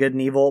Beyond Good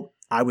and Evil,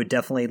 I would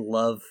definitely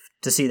love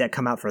to see that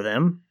come out for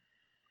them.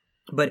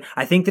 But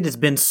I think that it's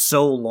been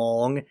so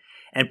long,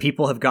 and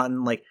people have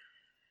gotten, like,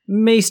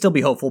 may still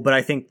be hopeful, but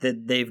I think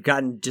that they've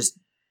gotten just,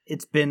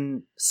 it's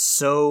been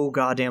so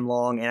goddamn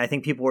long, and I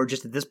think people are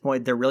just, at this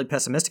point, they're really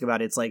pessimistic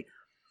about it. It's like,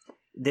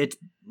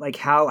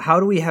 how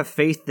do we have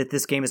faith that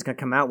this game is going to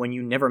come out when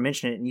you never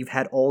mention it, and you've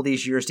had all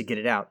these years to get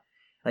it out?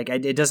 Like,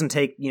 it doesn't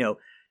take,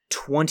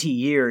 20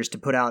 years to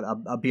put out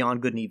a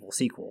Beyond Good and Evil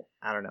sequel.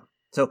 I don't know.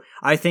 So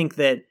I think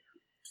that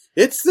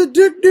it's the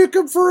Duke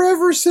Nukem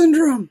Forever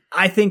syndrome.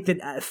 I think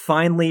that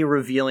finally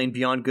revealing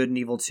Beyond Good and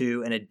Evil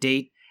 2 and a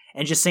date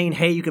and just saying,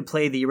 hey, you could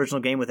play the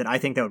original game with it, I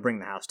think that would bring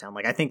the house down.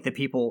 Like, I think that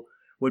people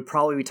would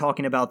probably be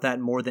talking about that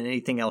more than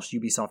anything else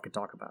Ubisoft could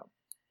talk about.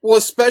 Well,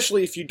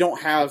 especially if you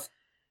don't have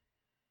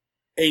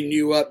a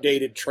new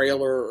updated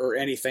trailer or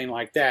anything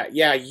like that.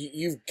 Yeah,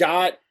 you've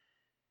got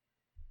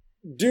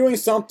doing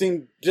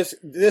something just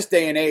this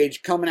day and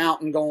age, coming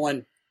out and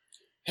going,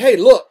 hey,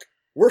 look,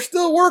 we're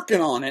still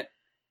working on it.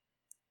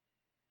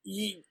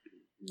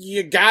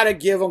 You gotta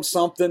give them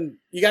something.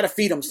 You gotta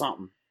feed them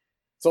something.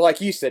 So like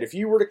you said, if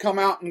you were to come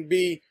out and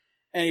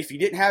if you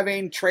didn't have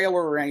any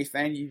trailer or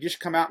anything, you just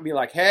come out and be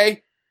like,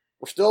 hey,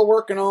 we're still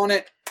working on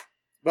it,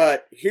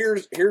 but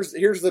here's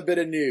the bit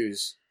of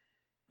news.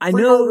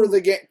 Pre-order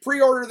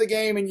the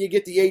game and you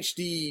get the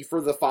HD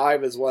for the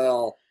 5 as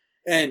well.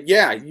 And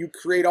yeah, you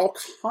create all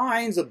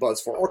kinds of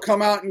buzz for it. Or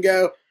come out and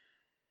go,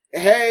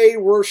 hey,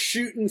 we're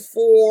shooting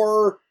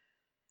for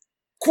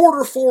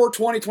Q4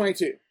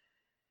 2022.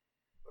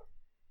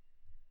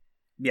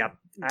 Yeah.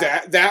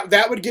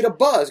 That would get a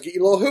buzz, get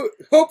you a little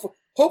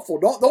hopeful.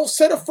 Don't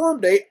set a firm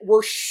date.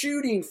 We're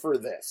shooting for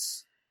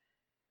this.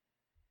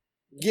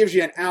 Gives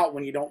you an out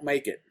when you don't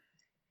make it.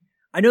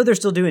 I know they're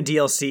still doing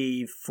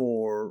DLC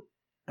for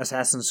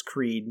Assassin's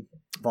Creed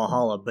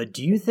Valhalla, but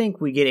do you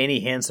think we get any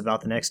hints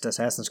about the next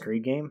Assassin's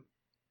Creed game?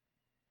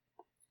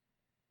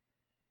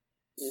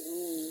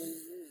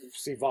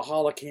 See,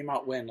 Valhalla came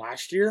out when?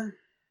 Last year?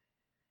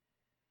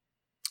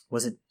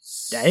 Was it?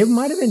 It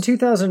might have been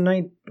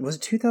 2009. Was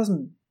it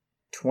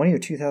 2020 or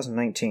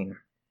 2019?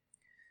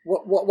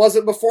 What was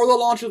it before the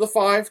launch of the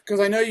 5? Because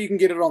I know you can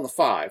get it on the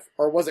 5.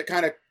 Or was it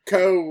kind of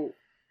co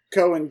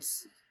and...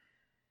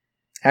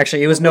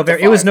 Actually, it was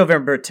November. It was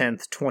November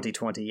 10th,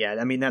 2020. Yeah,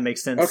 I mean that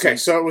makes sense. Okay,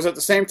 so it was at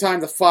the same time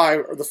the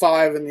 5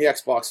 and the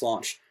Xbox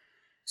launched.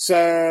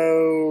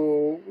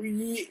 So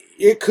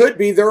it could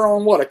be they're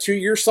on what, a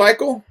 2-year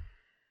cycle?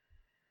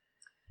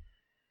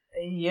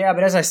 Yeah,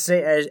 but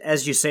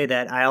as you say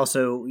that, I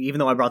also, even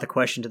though I brought the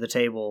question to the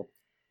table,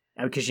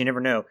 because you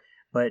never know,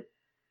 but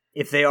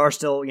if they are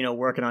still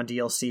working on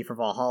DLC for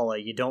Valhalla,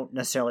 you don't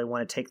necessarily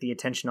want to take the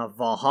attention off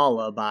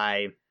Valhalla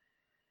by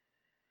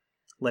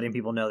letting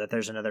people know that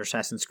there's another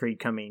Assassin's Creed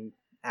coming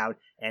out,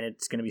 and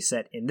it's going to be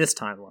set in this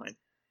timeline.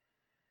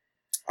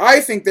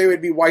 I think they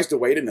would be wise to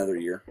wait another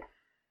year.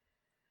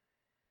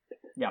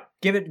 Yeah,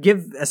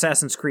 give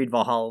Assassin's Creed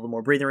Valhalla a little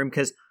more breathing room,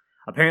 because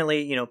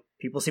apparently,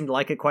 people seem to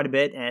like it quite a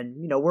bit, and,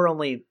 we're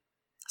only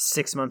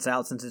 6 months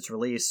out since its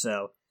release,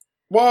 so...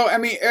 Well, I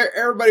mean,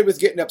 everybody was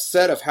getting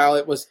upset of how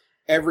it was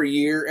every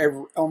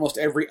year, almost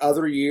every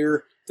other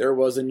year, there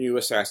was a new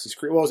Assassin's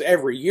Creed. Well, it was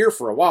every year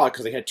for a while,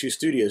 because they had 2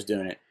 studios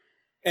doing it.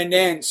 And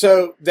then,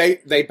 so they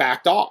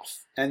backed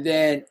off. And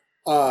then,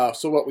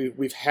 so what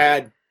we've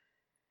had,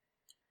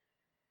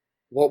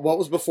 what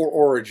was before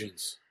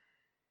Origins?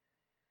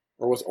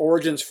 Or was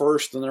Origins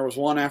first, and there was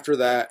one after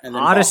that, and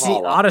then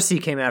Valhalla. Odyssey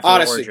came after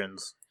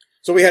Origins.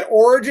 So we had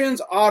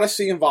Origins,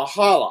 Odyssey, and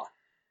Valhalla.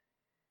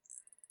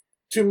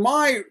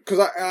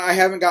 Because I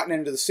haven't gotten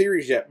into the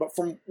series yet, but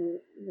from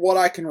what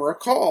I can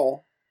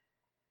recall,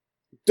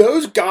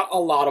 those got a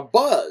lot of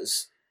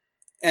buzz,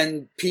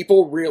 and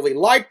people really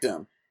liked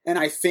them. And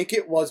I think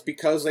it was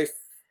because they,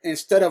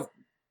 instead of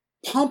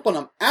pumping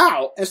them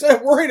out, instead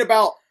of worrying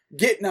about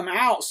getting them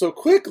out so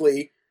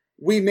quickly,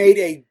 we made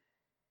a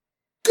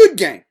good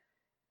game.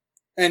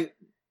 And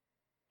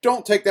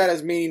don't take that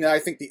as meaning that I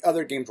think the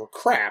other games were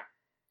crap.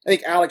 I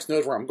think Alex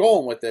knows where I'm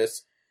going with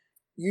this.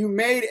 You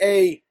made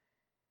a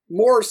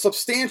more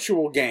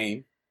substantial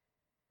game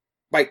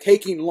by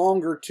taking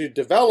longer to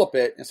develop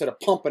it instead of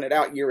pumping it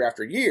out year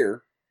after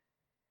year.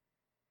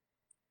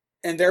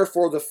 And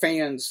therefore the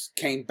fans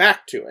came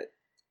back to it.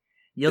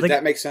 Did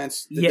that make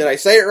sense? Did I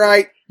say it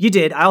right? You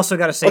did. I also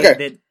got to say that,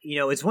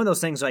 it's one of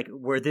those things like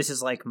where this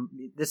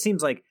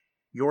seems like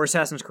your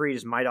Assassin's Creed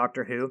is my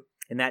Doctor Who,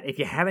 and that if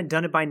you haven't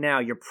done it by now,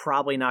 you're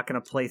probably not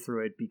going to play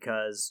through it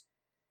because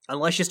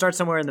unless you start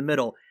somewhere in the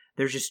middle,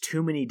 there's just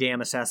too many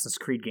damn Assassin's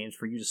Creed games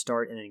for you to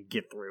start and then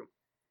get through.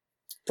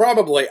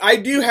 Probably. I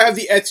do have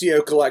the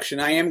Ezio collection.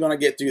 I am going to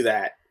get through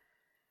that.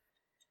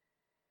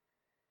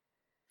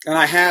 And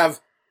I have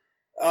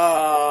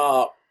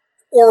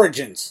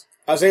Origins.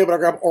 I was able to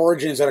grab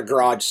Origins at a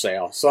garage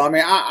sale. So, I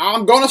mean,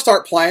 I'm going to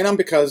start playing them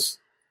because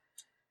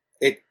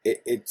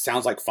it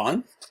sounds like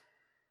fun.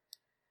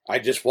 I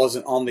just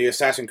wasn't on the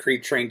Assassin's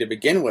Creed train to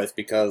begin with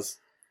because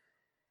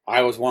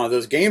I was one of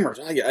those gamers.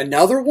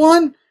 Another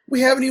one?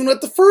 We haven't even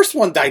let the first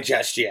one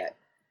digest yet.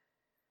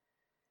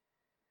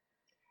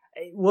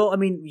 Well, I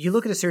mean, you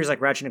look at a series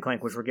like Ratchet and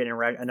Clank, which we're getting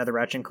another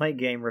Ratchet and Clank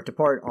game, Rift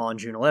Apart, on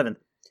June 11th.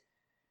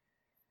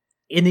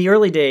 In the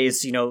early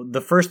days,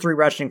 the first 3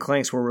 Ratchet and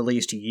Clanks were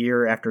released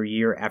year after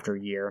year after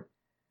year.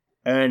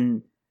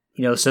 And,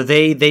 so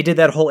they did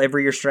that whole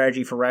every year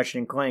strategy for Ratchet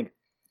and Clank.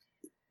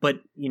 But,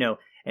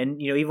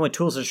 even with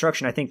Tools of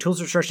Destruction, I think Tools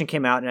of Destruction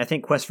came out, and I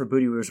think Quest for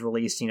Booty was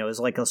released, as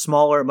like a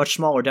much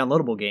smaller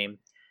downloadable game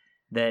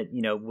that,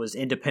 was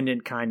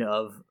independent kind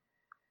of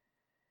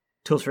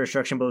Tools for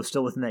Destruction, but was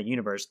still within that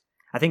universe.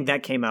 I think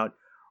that came out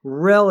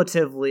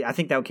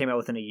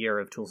within a year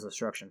of Tools of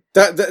Destruction.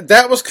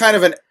 That was kind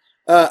of an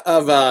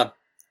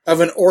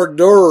hors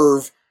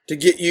d'oeuvre to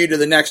get you to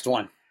the next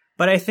one.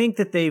 But I think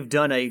that they've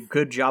done a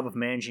good job of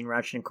managing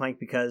Ratchet and Clank,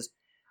 because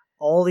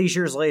all these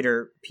years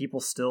later,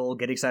 people still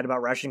get excited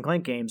about Ratchet and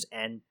Clank games,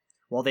 and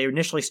while they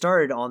initially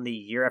started on the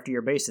year after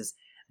year basis,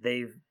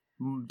 they've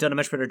done a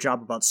much better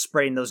job about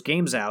spreading those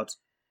games out.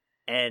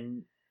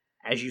 And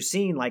as you've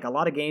seen, like a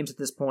lot of games at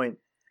this point,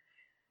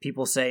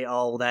 people say,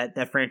 oh,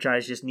 that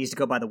franchise just needs to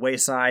go by the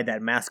wayside,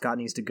 that mascot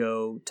needs to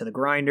go to the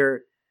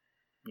grinder.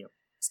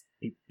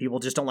 People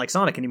just don't like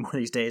Sonic anymore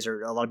these days,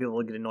 or a lot of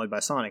people get annoyed by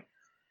Sonic.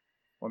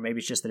 Or maybe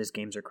it's just that his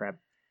games are crap.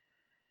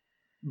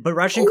 But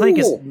Ratchet and Clank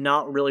is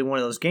not really one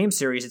of those game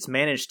series. It's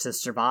managed to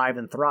survive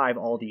and thrive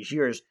all these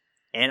years.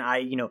 And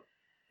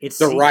it's...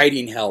 The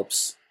writing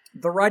helps.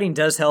 The writing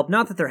does help.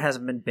 Not that there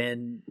hasn't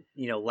been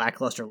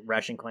lackluster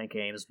Ratchet and Clank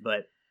games,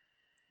 but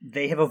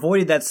they have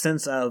avoided that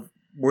sense of,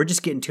 we're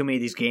just getting too many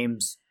of these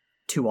games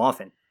too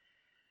often.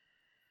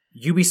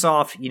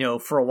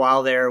 Ubisoft, for a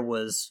while there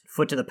was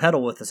foot to the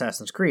pedal with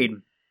Assassin's Creed,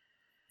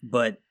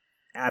 but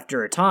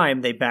after a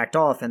time they backed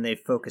off and they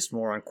focused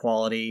more on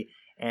quality,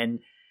 and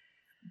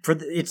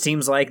it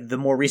seems like the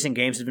more recent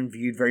games have been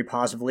viewed very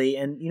positively,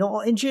 and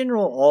in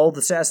general all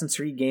the Assassin's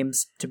Creed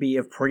games to be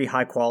of pretty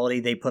high quality.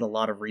 They put a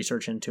lot of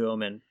research into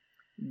them, and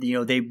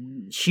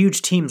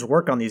huge teams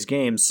work on these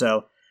games,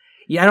 so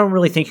I don't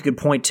really think you could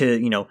point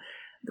to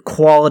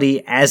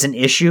quality as an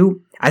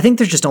issue. I think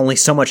there's just only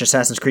so much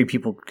Assassin's Creed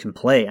people can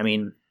play. I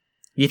mean,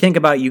 you think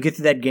about, you get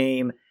through that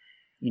game,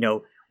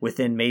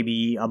 within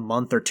maybe a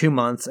month or 2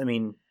 months. I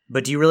mean,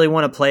 but do you really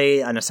want to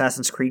play an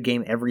Assassin's Creed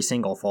game every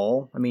single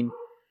fall? I mean,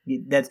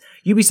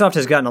 Ubisoft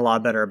has gotten a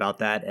lot better about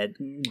that, at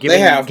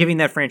giving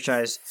that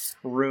franchise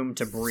room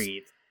to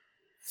breathe.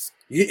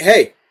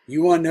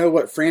 You want to know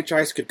what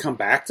franchise could come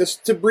back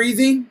to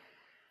breathing?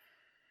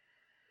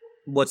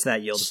 What's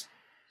that, Yield?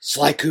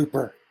 Sly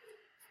Cooper.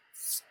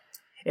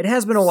 It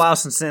has been a while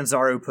since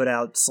Sanzaru put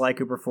out Sly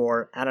Cooper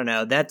 4. I don't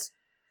know. That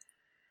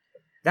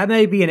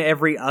may be in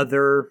every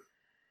other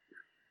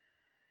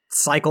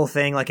cycle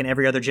thing, like in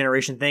every other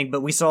generation thing.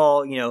 But we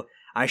saw,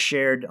 I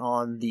shared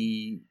on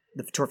the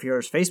Trophy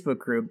Heroes Facebook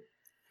group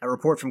a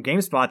report from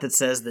GameSpot that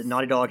says that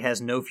Naughty Dog has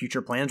no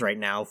future plans right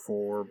now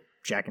for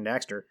Jak and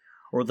Daxter,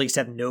 or at least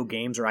have no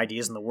games or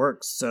ideas in the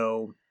works.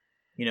 So,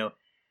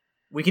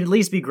 we can at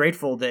least be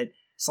grateful that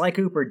Sly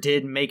Cooper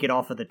did make it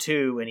off of the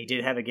 2, and he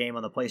did have a game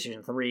on the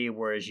PlayStation 3,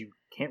 whereas you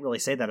can't really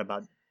say that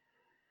about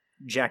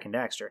Jak and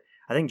Daxter.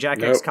 I think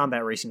Jak X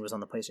Combat Racing was on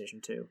the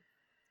PlayStation 2.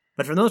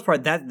 But for the most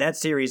part, that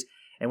series,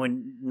 and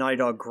when Naughty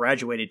Dog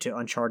graduated to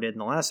Uncharted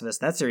and The Last of Us,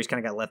 that series kind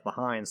of got left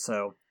behind.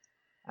 So,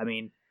 I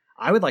mean,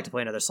 I would like to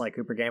play another Sly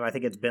Cooper game. I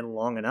think it's been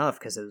long enough,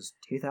 because it was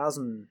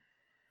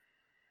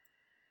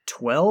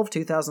 2012,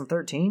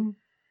 2013?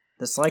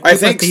 The Sly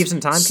Cooper Thieves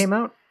in Time came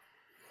out?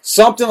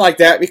 Something like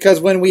that, because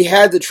when we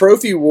had the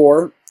Trophy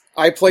War,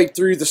 I played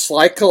through the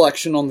Sly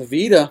collection on the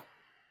Vita,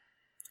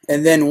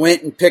 and then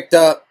went and picked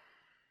up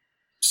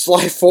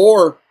Sly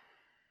 4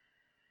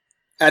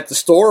 at the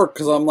store,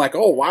 because I'm like,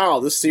 oh wow,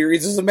 this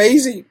series is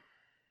amazing.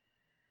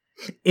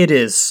 It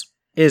is.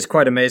 It is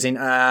quite amazing.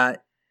 The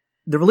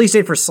release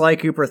date for Sly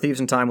Cooper Thieves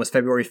in Time was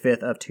February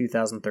 5th of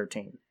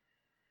 2013.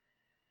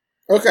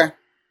 Okay.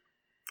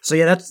 So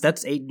yeah,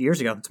 that's 8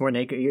 years ago. It's more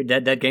than 8 years.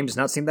 That game does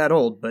not seem that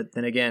old, but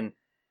then again,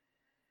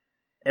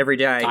 every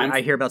day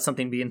I hear about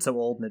something being so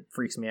old, and it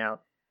freaks me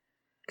out.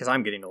 Because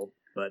I'm getting old,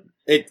 but...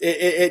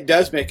 It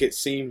does make it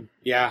seem,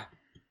 yeah.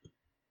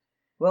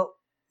 Well,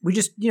 we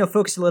just,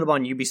 focused a little bit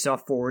on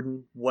Ubisoft Forward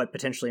and what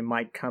potentially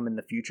might come in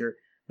the future.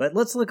 But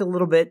let's look a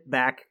little bit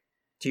back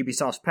to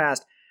Ubisoft's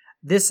past.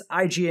 This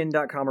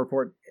IGN.com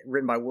report,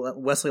 written by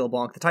Wesley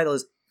LeBlanc, the title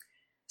is,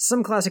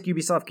 "Some classic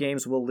Ubisoft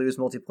games will lose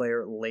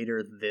multiplayer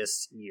later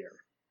this year."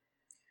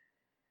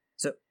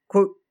 So,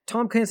 quote,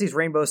 "Tom Clancy's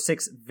Rainbow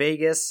Six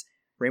Vegas,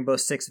 Rainbow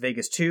Six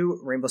Vegas 2,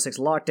 Rainbow Six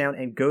Lockdown,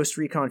 and Ghost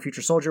Recon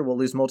Future Soldier will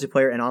lose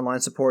multiplayer and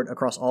online support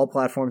across all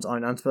platforms on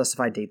an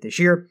unspecified date this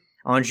year.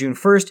 On June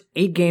 1st,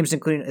 8 games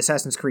including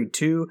Assassin's Creed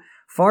 2,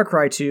 Far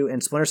Cry 2,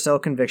 and Splinter Cell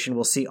Conviction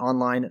will see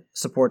online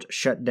support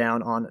shut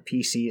down on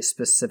PC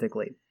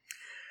specifically."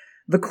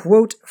 The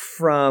quote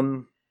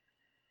from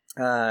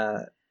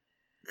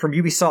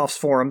Ubisoft's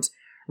forums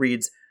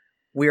reads,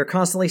 "We are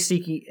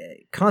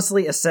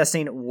constantly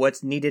assessing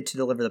what's needed to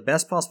deliver the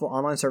best possible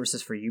online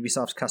services for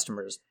Ubisoft's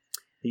customers.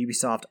 The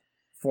Ubisoft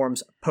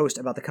forum's post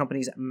about the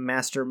company's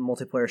master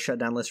multiplayer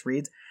shutdown list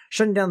reads,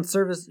 shutting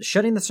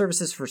the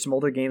services for some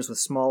older games with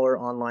smaller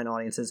online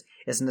audiences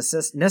is a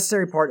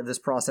necessary part of this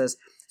process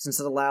since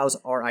it allows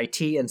our IT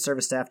and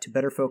service staff to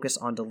better focus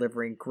on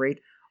delivering great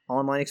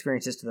online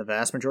experiences to the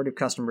vast majority of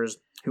customers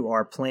who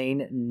are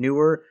playing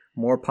newer,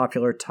 more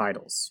popular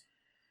titles.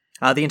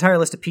 The entire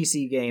list of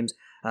PC games,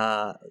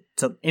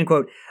 end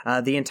quote,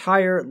 the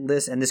entire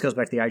list, and this goes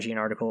back to the IGN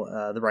article,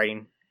 the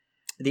writing,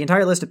 the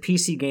entire list of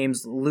PC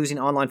games losing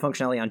online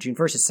functionality on June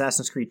 1st is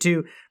Assassin's Creed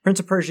 2,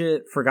 Prince of Persia,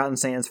 Forgotten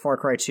Sands, Far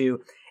Cry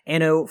 2,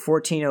 Anno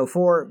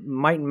 1404,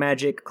 Might and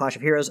Magic, Clash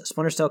of Heroes,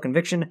 Splinter Cell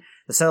Conviction,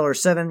 The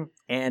Settlers 7,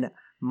 and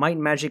Might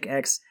and Magic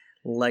X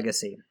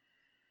Legacy.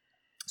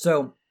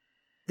 So,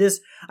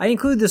 I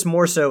include this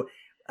more so,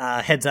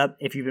 heads up,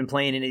 if you've been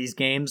playing any of these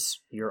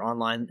games, your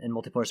online and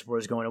multiplayer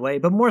support is going away,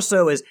 but more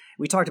so as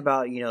we talked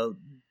about,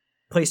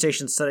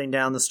 PlayStation shutting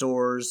down the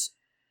stores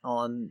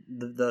on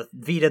the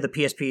Vita, the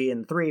PSP,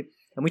 and the 3,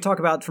 and we talk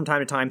about from time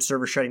to time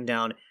servers shutting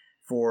down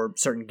for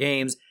certain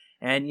games,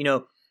 and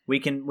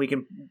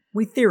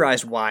we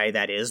theorize why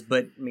that is,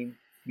 but I mean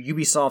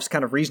Ubisoft's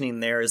kind of reasoning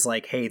there is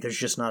like, hey, there's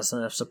just not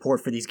enough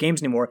support for these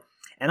games anymore,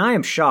 and I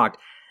am shocked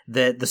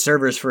that the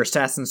servers for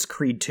Assassin's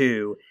Creed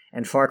 2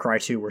 and Far Cry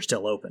 2 were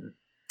still open.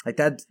 Like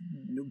that,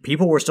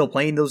 people were still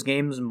playing those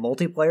games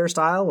multiplayer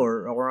style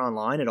or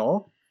online at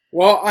all.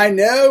 Well, I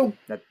know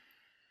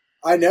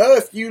I know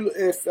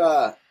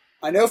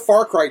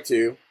Far Cry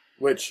 2,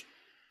 which,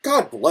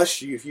 God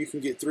bless you if you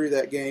can get through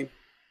that game.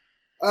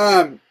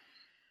 I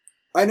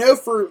know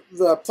for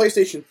the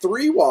PlayStation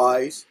 3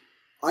 wise,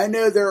 I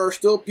know there are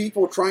still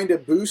people trying to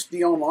boost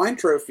the online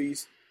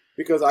trophies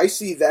because I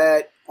see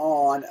that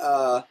on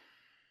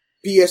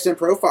PSN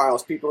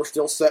profiles. People are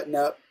still setting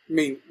up,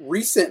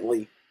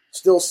 recently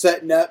still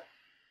setting up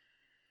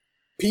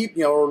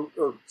or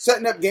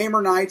setting up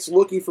gamer nights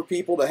looking for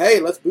people to, hey,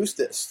 let's boost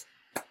this.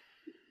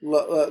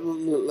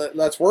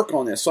 Let's work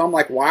on this. So I'm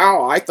like,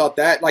 wow, I thought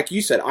that, like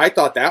you said, I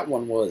thought that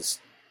one was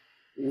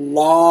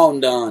long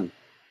done.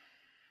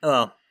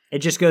 Well, it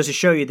just goes to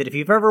show you that if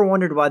you've ever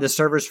wondered why the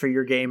servers for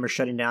your game are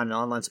shutting down and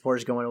online support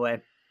is going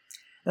away,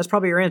 that's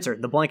probably your answer.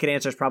 The blanket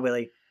answer is probably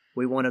like,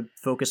 we want to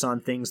focus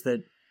on things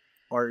that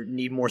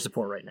need more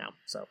support right now.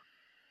 So,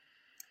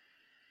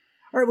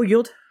 all right, well,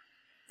 Guild,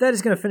 that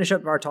is going to finish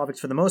up our topics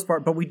for the most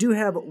part, but we do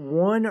have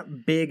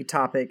one big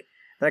topic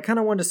that I kind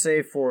of wanted to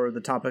save for the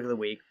topic of the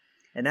week,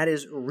 and that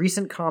is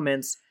recent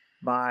comments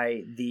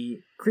by the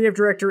creative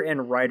director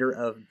and writer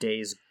of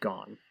Days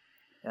Gone.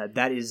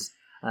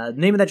 The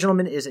name of that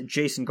gentleman is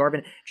Jason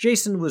Garvin.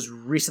 Jason was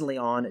recently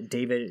on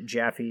David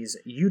Jaffe's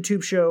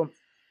YouTube show,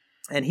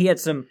 and he had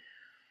some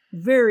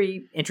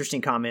very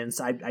interesting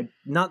comments. I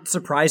not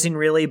surprising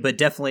really, but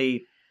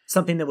definitely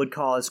something that would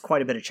cause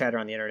quite a bit of chatter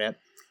on the internet.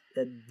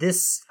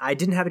 I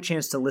didn't have a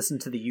chance to listen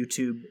to the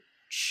YouTube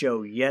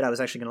show yet. I was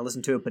actually going to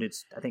listen to it, but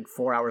it's, I think,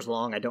 4 hours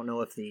long. I don't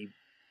know if the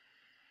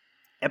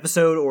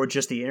episode or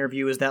just the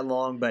interview is that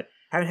long, but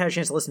haven't had a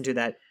chance to listen to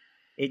that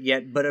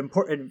yet. But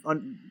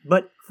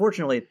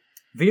fortunately,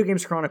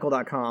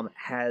 VideoGamesChronicle.com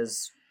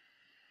has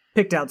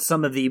picked out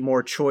some of the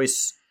more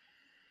choice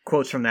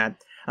quotes from that.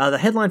 The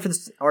headline for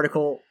this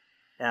article,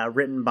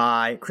 written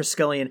by Chris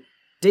Scullion,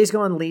 Days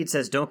Gone lead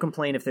says, "Don't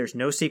complain if there's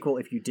no sequel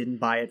if you didn't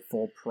buy it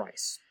full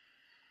price."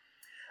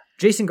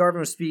 Jason Garvin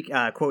was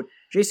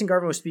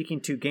speaking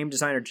to game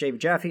designer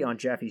David Jaffe on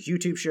Jaffe's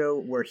YouTube show,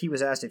 where he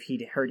was asked if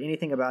he'd heard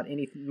anything about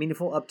any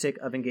meaningful uptick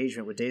of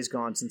engagement with Days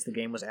Gone since the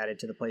game was added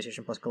to the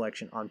PlayStation Plus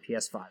collection on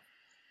PS5.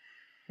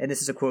 And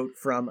this is a quote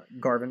from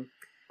Garvin.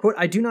 Quote,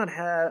 I do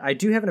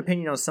have an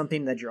opinion on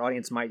something that your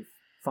audience might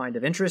find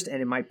of interest,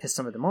 and it might piss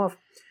some of them off.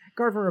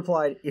 Garvin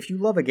replied, if you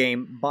love a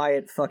game, buy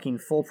it fucking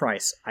full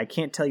price. I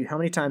can't tell you how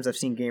many times I've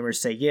seen gamers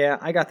say, yeah,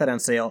 I got that on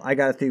sale, I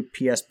got it through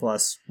PS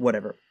Plus,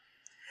 whatever.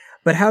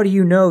 But how do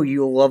you know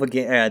you will love a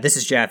game? This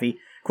is Jaffe.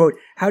 Quote,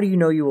 how do you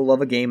know you will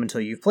love a game until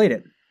you've played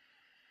it?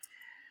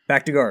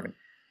 Back to Garvin.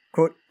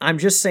 Quote, I'm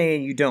just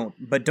saying you don't,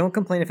 but don't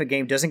complain if a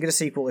game doesn't get a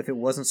sequel if it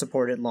wasn't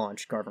supported at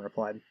launch, Garvin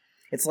replied.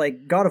 It's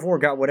like God of War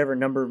got whatever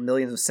number of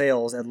millions of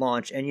sales at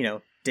launch,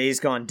 and, Days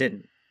Gone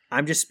didn't.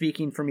 I'm just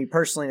speaking for me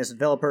personally as a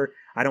developer.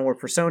 I don't work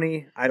for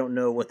Sony. I don't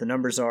know what the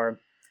numbers are.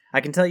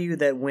 I can tell you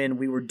that when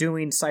we were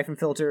doing Siphon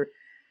Filter,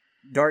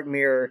 Dark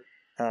Mirror,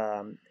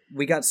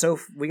 we got so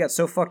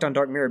fucked on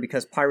Dark Mirror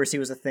because piracy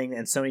was a thing,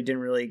 and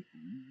Sony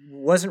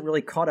wasn't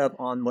really caught up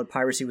on what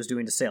piracy was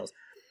doing to sales.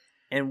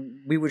 And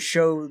we would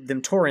show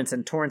them torrents,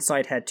 and torrent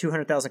site had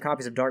 200,000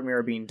 copies of Dark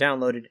Mirror being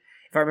downloaded.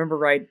 If I remember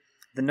right,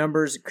 the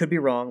numbers could be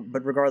wrong,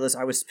 but regardless,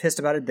 I was pissed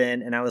about it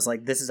then, and I was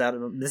like, this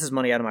is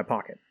money out of my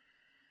pocket.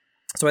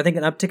 So I think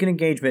an uptick in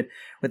engagement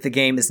with the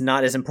game is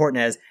not as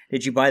important as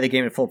did you buy the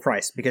game at full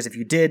price, because if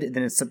you did,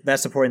 then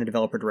that's supporting the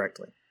developer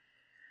directly.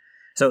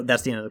 So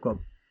that's the end of the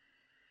quote.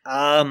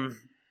 I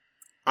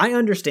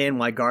understand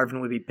why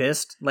Garvin would be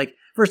pissed. Like,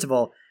 first of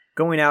all,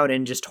 going out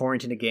and just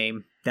torrenting a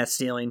game, that's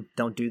stealing.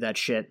 Don't do that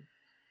shit.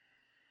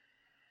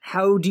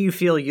 How do you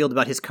feel, Yield,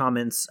 about his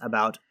comments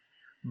about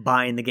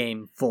buying the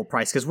game full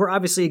price? Because we're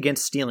obviously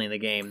against stealing the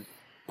game,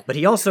 but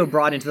he also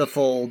brought into the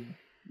fold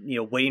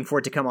waiting for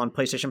it to come on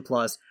PlayStation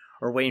Plus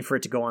or waiting for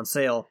it to go on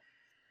sale.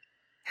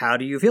 How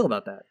do you feel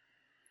about that?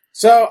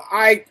 So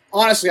I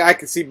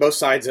can see both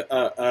sides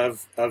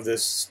of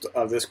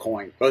this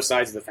coin, both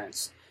sides of the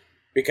fence,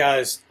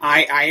 because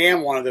I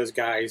am one of those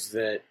guys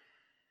that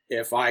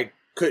if I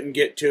couldn't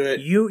get to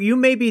it, you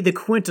may be the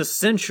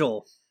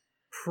quintessential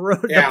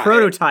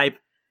prototype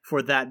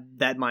for that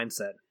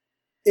mindset.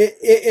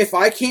 If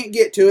I can't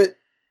get to it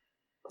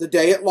the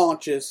day it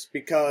launches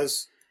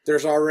because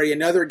there's already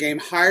another game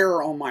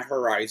higher on my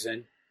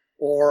horizon,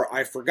 or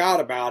I forgot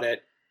about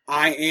it,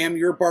 I am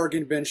your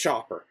bargain bin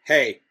shopper.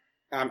 Hey.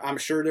 I'm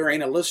sure there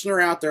ain't a listener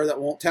out there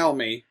that won't tell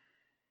me,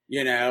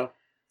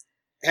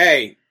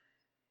 hey,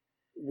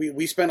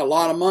 we spent a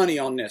lot of money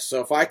on this,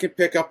 so if I can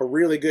pick up a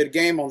really good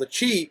game on the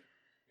cheap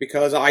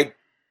because I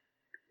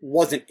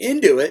wasn't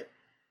into it,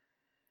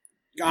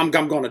 I'm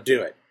going to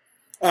do it.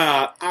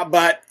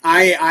 But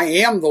I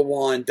am the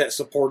one that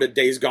supported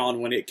Days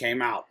Gone when it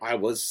came out. I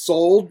was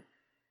sold.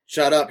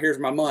 Shut up, here's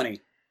my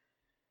money.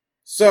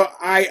 So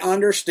I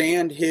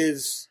understand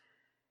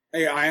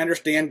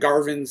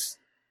Garvin's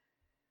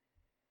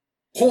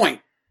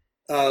point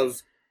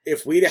of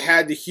if we'd have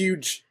had the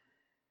huge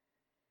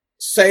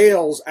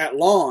sales at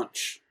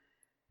launch,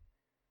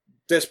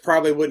 this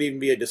probably wouldn't even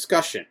be a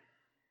discussion.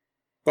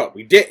 But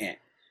we didn't.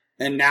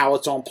 And now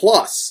it's on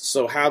Plus.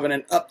 So having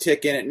an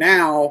uptick in it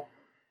now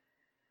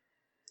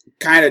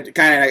kind of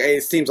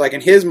it seems like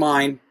in his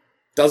mind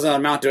doesn't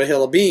amount to a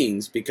hill of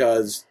beans,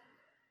 because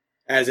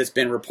as it's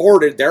been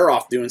reported, they're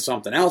off doing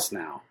something else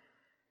now.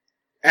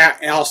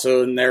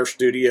 Also, in their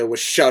studio was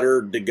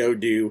shuttered to go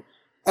do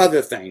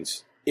other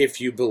things, if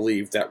you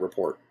believe that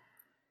report.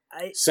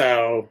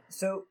 So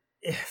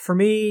for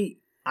me,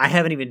 I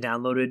haven't even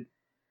downloaded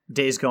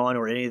Days Gone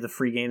or any of the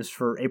free games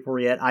for April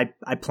yet.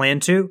 I plan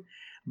to,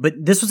 but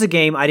this was a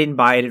game I didn't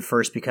buy it at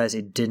first because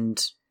it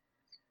didn't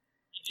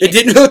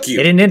hook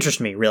you. It didn't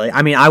interest me, really.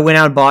 I mean, I went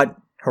out and bought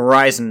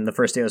Horizon the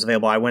first day it was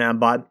available. I went out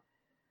and bought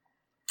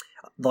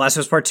The Last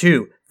of Us Part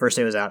 2 first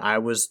day it was out. I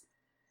was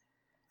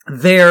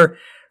there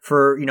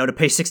for, to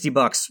pay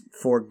 $60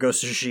 for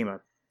Ghost of Tsushima.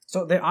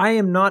 So I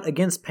am not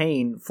against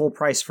paying full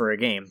price for a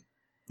game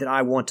that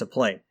I want to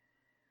play.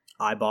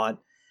 I bought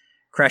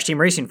Crash Team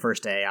Racing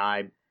first day.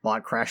 I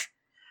bought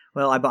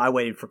I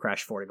waited for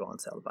Crash 4 to go on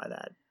sale to buy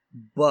that.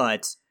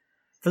 But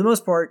for the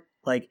most part,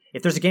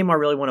 if there's a game I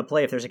really want to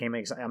play, if there's a game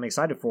I'm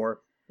excited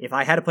for, if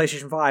I had a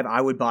PlayStation 5, I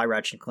would buy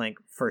Ratchet & Clank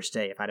first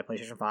day. If I had a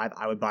PlayStation 5,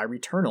 I would buy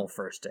Returnal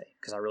first day,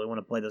 because I really want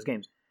to play those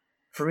games.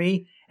 For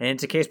me, and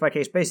it's a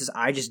case-by-case basis,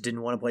 I just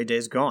didn't want to play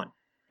Days Gone.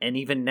 And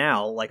even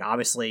now,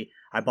 obviously,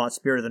 I bought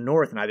Spirit of the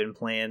North, and I've been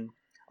playing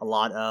a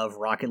lot of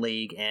Rocket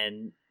League,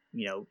 and,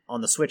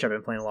 on the Switch, I've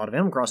been playing a lot of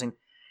Animal Crossing.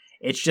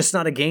 It's just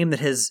not a game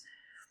that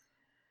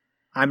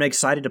I'm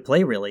excited to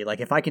play, really.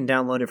 If I can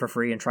download it for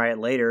free and try it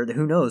later,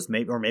 who knows?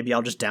 Maybe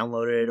I'll just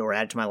download it or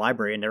add it to my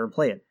library and never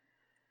play it.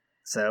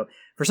 So,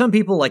 for some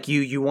people like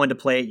you wanted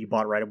to play it, you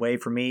bought it right away.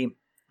 For me,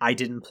 I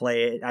didn't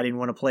play it. I didn't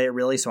want to play it,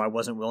 really, so I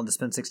wasn't willing to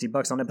spend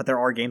 $60 on it, but there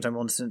are games I'm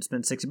willing to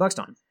spend $60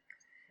 on.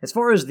 As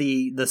far as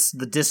the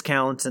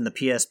discounts and the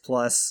PS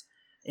Plus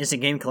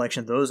Instant Game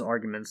Collection, those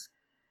arguments,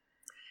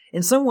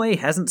 in some way,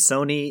 haven't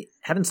Sony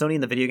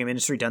in the video game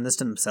industry done this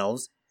to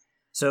themselves?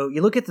 So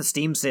you look at the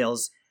Steam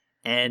sales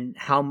and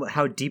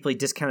how deeply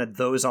discounted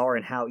those are,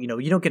 and how, you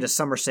don't get a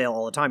summer sale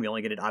all the time. You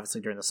only get it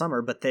obviously during the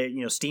summer, but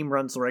Steam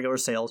runs the regular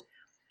sales,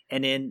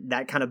 and in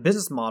that kind of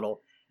business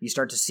model, you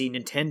start to see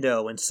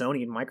Nintendo and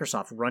Sony and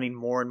Microsoft running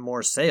more and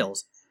more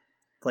sales.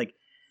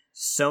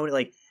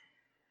 Sony,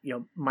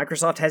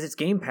 Microsoft has its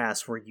Game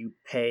Pass where you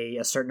pay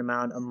a certain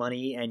amount of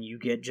money and you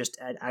get just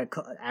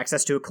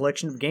access to a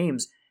collection of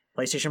games.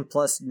 PlayStation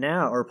Plus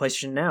now, or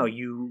PlayStation Now,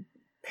 you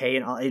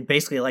pay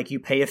basically you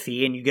pay a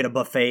fee and you get a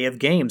buffet of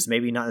games.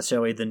 Maybe not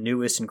necessarily the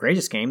newest and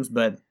greatest games,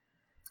 but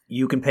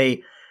you can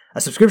pay a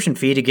subscription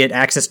fee to get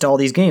access to all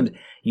these games.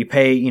 You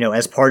pay,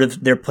 as part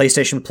of their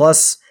PlayStation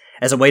Plus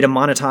as a way to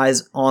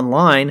monetize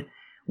online.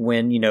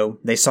 When,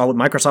 they saw what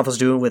Microsoft was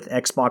doing with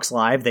Xbox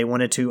Live, they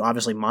wanted to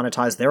obviously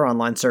monetize their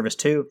online service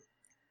too.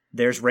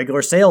 There's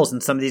regular sales,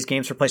 and some of these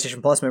games for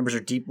PlayStation Plus members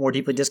are more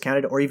deeply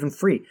discounted or even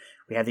free.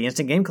 We have the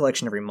Instant Game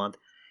Collection every month.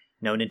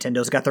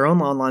 Nintendo's got their own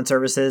online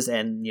services,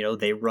 and,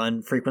 they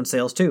run frequent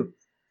sales too.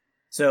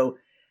 So,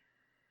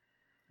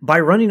 by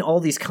running all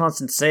these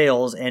constant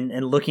sales and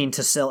looking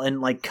to sell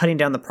and, cutting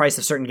down the price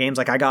of certain games,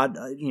 I got,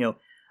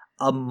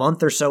 a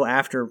month or so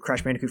after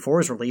Crash Bandicoot 4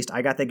 was released,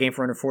 I got that game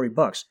for under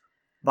 $40.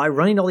 By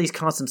running all these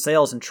constant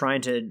sales and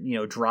trying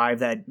to, drive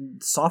that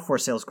software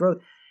sales growth,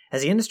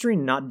 has the industry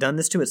not done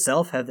this to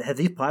itself? Have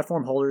these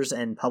platform holders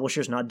and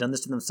publishers not done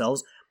this to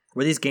themselves?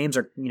 Where these games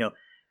are,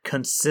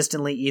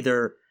 consistently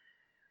either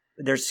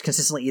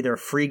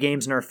free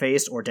games in our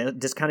face or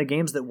discounted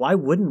games, that why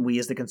wouldn't we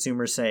as the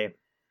consumers say,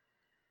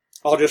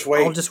 I'll just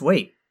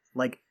wait.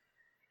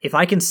 If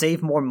I can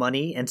save more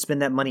money and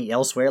spend that money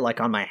elsewhere,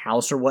 on my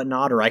house or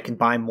whatnot, or I can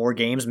buy more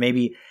games,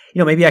 maybe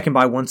I can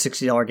buy one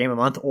 $60 game a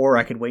month, or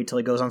I could wait till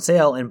it goes on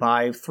sale and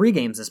buy 3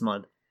 games this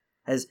month.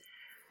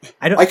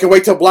 I can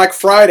wait till Black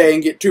Friday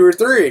and get 2 or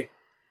 3.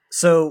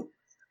 So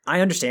I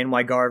understand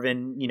why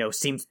Garvin,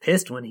 seems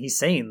pissed when he's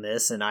saying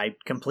this, and I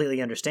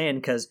completely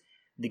understand because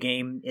the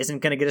game isn't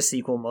going to get a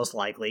sequel, most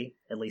likely,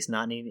 at least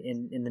not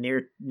in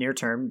the near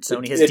term.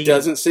 It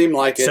doesn't seem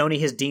like it. Sony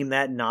has deemed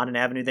that not an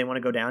avenue they want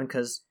to go down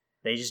because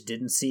they just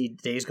didn't see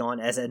Days Gone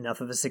as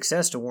enough of a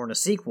success to warrant a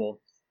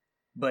sequel.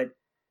 But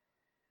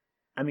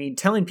I mean,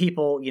 telling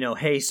people,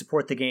 hey,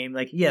 support the game.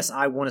 Like, yes,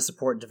 I want to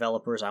support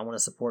developers. I want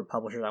to support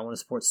publishers. I want to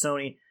support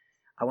Sony.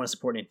 I want to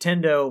support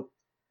Nintendo.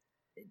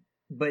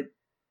 But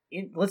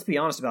let's be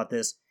honest about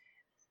this.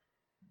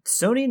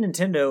 Sony and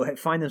Nintendo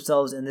find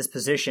themselves in this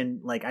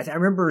position. Like, I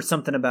remember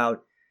something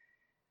about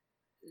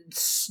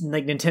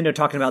like Nintendo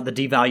talking about the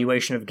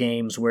devaluation of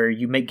games where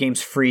you make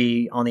games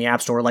free on the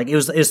App Store. Like, it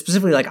was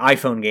specifically like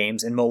iPhone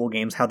games and mobile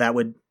games, how that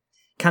would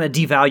kind of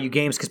devalue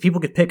games because people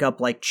could pick up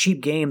like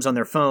cheap games on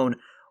their phone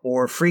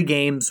or free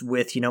games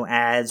with,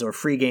 ads or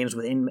free games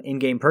with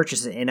in-game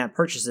purchases, in-app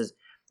purchases,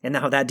 and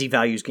how that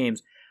devalues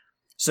games.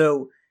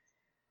 So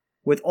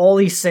with all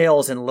these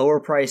sales and lower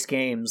priced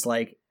games,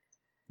 like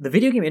the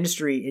video game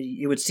industry,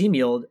 it would seem,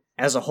 Yield,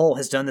 as a whole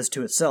has done this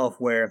to itself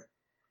where,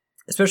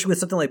 especially with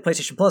something like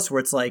PlayStation Plus, where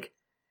it's like,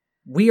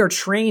 we are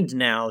trained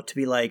now to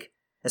be like,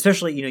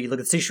 especially, you look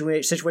at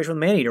the situation with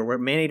Maneater, where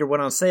Maneater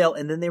went on sale,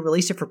 and then they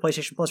released it for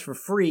PlayStation Plus for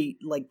free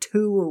like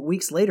 2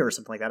 weeks later or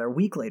something like that, or a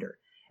week later.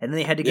 And then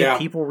they had to give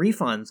people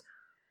refunds.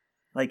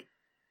 Like,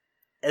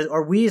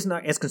 are we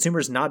as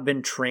consumers not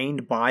been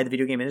trained by the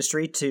video game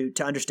industry to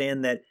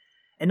understand that,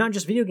 and not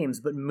just video games,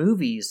 but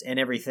movies and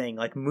everything.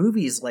 Like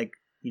movies, like,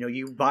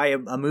 you buy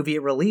a movie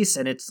at release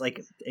and it's like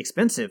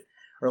expensive,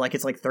 or like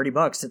it's like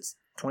 $30, it's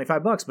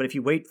 $25. But if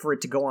you wait for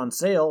it to go on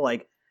sale,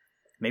 like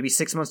maybe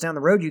 6 months down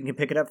the road, you can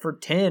pick it up for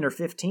 10 or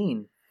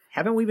 15.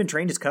 Haven't we been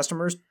trained as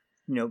customers,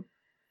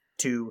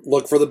 to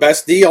look for the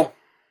best deal?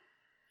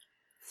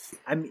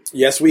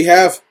 Yes, we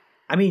have.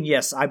 I mean,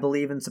 yes, I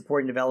believe in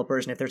supporting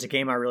developers, and if there's a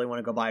game I really want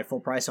to go buy at full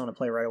price, I want to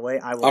play right away,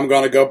 I will. I'm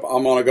gonna go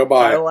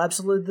buy it. I will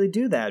absolutely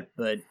do that,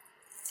 but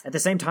at the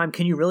same time,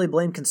 can you really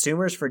blame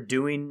consumers for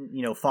doing,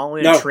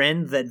 following a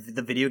trend that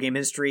the video game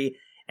industry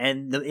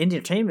and the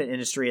entertainment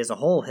industry as a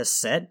whole has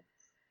set?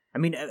 I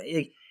mean,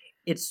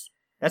 that's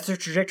the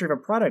trajectory of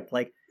a product.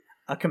 Like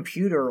a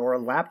computer or a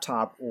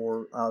laptop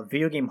or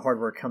video game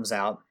hardware comes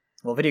out.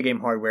 Well, video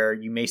game hardware,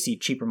 you may see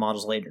cheaper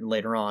models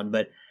later on,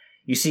 but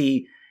you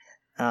see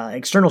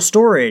external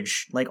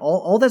storage, like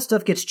all that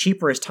stuff gets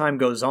cheaper as time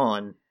goes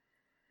on,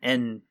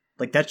 and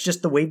like that's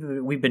just the way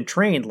we've been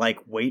trained. Like,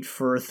 wait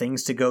for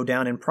things to go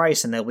down in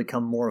price, and they'll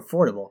become more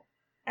affordable.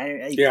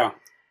 Yeah.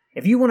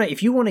 If you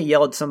want to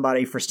yell at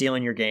somebody for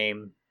stealing your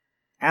game,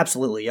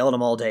 absolutely yell at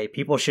them all day.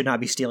 People should not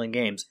be stealing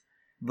games,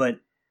 but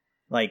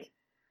like,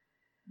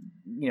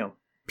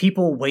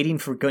 people waiting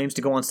for games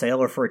to go on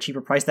sale or for a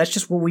cheaper price, that's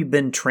just what we've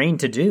been trained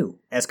to do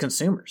as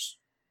consumers.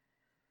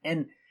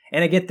 And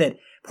I get that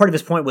part of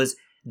his point was,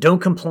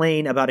 don't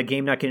complain about a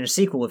game not getting a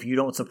sequel if you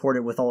don't support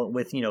it with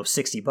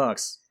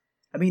 $60.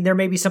 I mean, there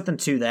may be something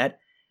to that.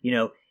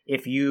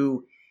 If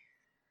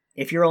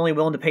you're only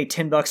willing to pay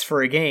 $10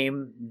 for a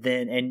game,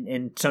 then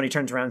and Sony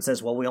turns around and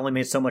says, well, we only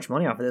made so much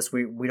money off of this,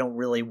 we don't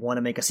really want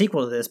to make a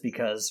sequel to this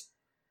because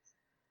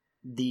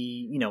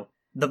the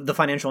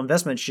financial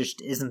investment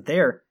just isn't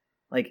there.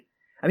 Like,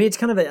 I mean, it's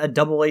kind of a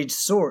double-edged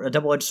sword,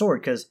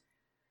 because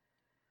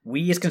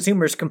we as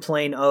consumers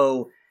complain,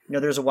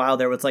 there's a while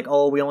there where it's like,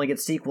 we only get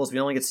sequels,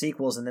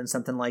 and then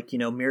something like,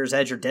 Mirror's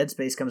Edge or Dead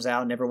Space comes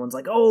out, and everyone's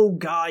like, oh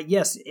god,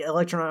 yes,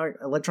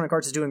 Electronic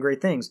Arts is doing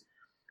great things.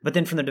 But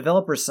then from the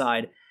developer's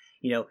side,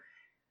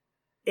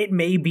 it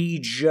may be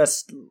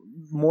just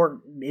more,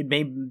 it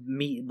may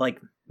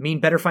mean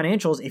better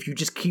financials if you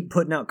just keep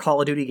putting out Call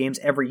of Duty games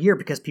every year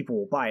because people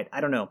will buy it.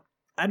 I don't know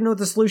what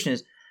the solution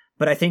is,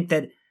 but I think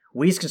that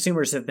we as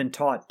consumers have been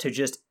taught to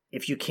just,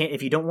 if you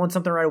don't want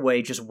something right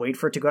away, just wait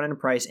for it to go down in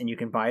price and you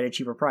can buy it at a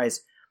cheaper price.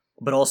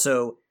 But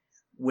also,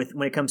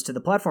 when it comes to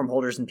the platform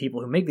holders and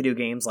people who make video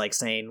games, like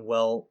saying,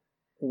 well,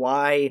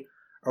 why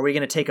are we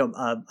going to take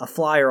a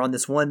flyer on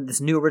this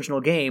new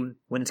original game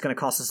when it's going to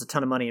cost us a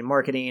ton of money in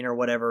marketing or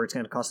whatever, it's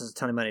going to cost us a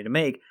ton of money to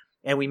make,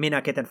 and we may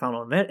not get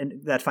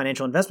that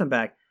financial investment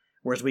back,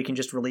 whereas we can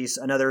just release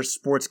another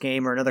sports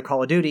game or another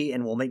Call of Duty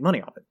and we'll make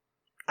money off it.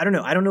 I don't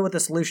know. I don't know what the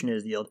solution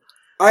is, Yield.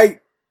 I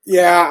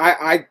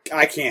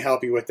can't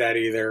help you with that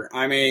either.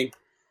 I mean,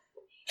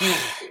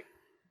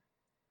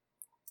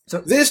 so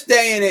this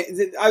day and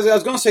age, I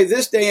was going to say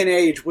this day and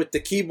age with the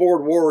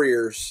keyboard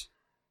warriors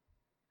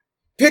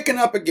picking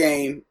up a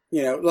game,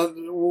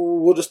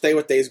 we'll just stay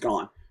with Days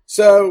Gone.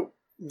 So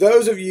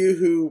those of you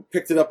who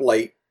picked it up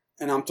late,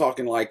 and I'm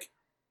talking like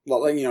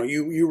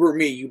you were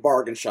me, you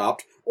bargain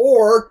shopped,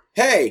 or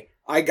hey,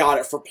 I got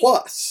it for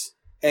Plus,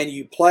 and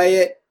you play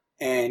it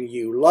and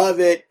you love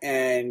it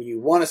and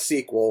you want a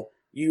sequel.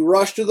 You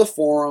rush to the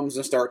forums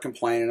and start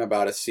complaining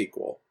about a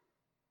sequel.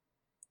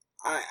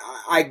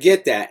 I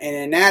get that, and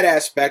in that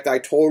aspect, I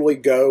totally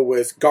go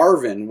with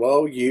Garvin.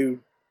 Well,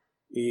 you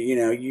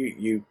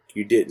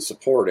didn't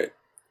support it.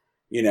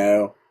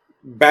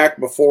 Back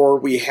before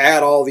we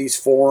had all these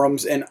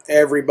forums and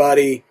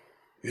everybody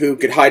who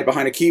could hide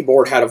behind a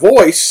keyboard had a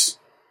voice,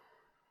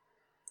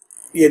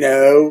 you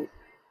know,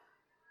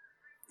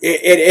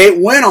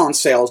 it went on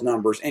sales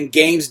numbers, and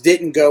games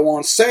didn't go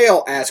on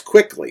sale as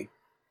quickly.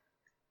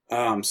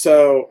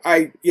 So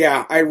I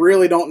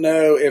really don't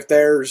know if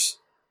there's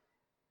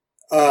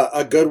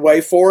a good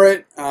way for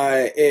it.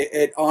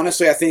 It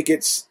honestly, I think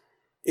it's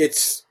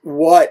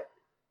what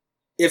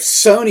if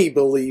Sony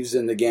believes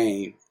in the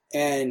game,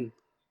 and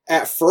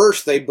at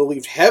first they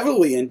believed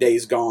heavily in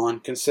Days Gone,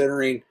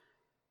 considering,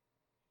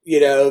 you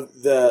know,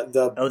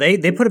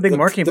 they put a big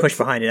marketing push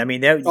behind it. I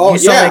mean, you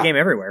saw that game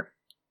everywhere.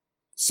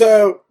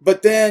 So,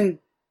 but then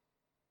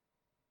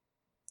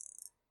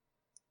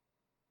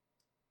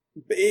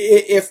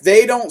if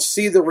they don't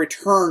see the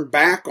return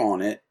back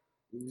on it,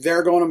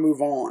 they're going to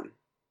move on.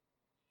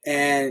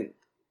 And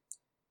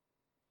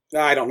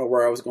I don't know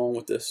where I was going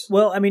with this.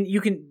 Well, I mean,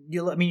 you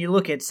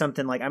look at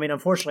something like, I mean,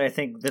 unfortunately, I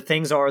think the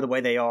things are the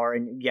way they are,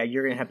 and yeah,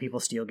 you're going to have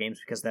people steal games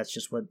because that's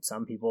just what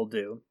some people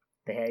do.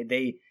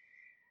 They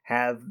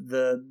have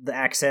the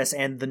access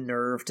and the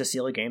nerve to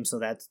steal a game, so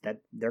that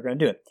they're going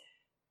to do it.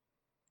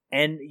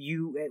 And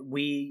you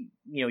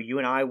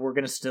and I, we're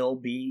going to still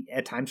be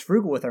at times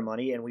frugal with our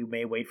money, and we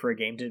may wait for a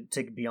game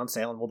to be on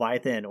sale and we'll buy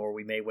it then, or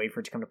we may wait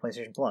for it to come to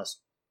PlayStation Plus.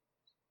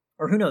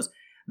 Or who knows?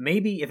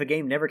 Maybe if a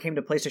game never came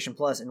to PlayStation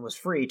Plus and was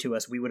free to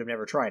us, we would have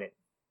never tried it.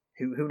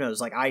 Who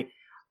knows? Like, I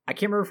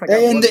can't remember if I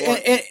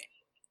got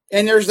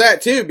and there's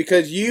that too,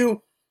 because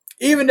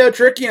even though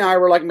Tricky and I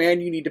were like,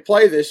 man, you need to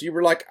play this, you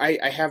were like,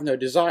 I have no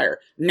desire.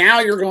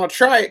 Now you're going to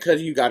try it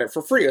because you got it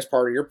for free as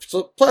part of your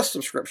Plus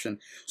subscription.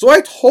 So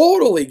I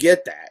totally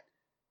get that.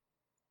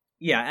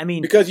 Yeah, I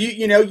mean, because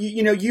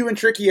you and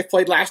Tricky have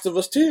played Last of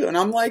Us 2, and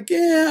I'm like,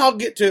 yeah, I'll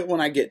get to it when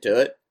I get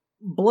to it.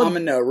 I'm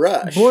in no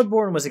rush.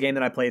 Bloodborne was a game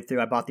that I played through.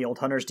 I bought the Old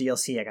Hunters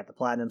DLC. I got the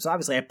Platinum. So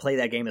obviously I play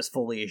that game as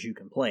fully as you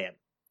can play it.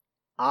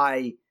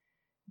 I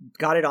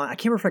got it on, I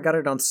can't remember if I got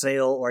it on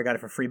sale or I got it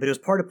for free, but it was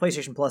part of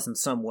PlayStation Plus in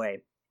some way.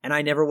 And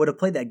I never would have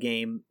played that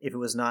game if it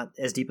was not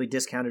as deeply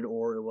discounted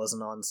or it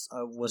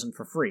wasn't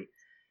for free.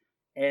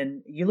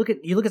 And you look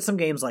at some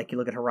games, like you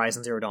look at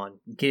Horizon Zero Dawn,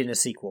 getting a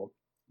sequel.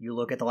 You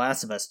look at The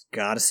Last of Us,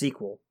 got a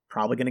sequel,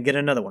 probably going to get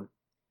another one.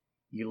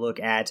 You look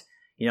at,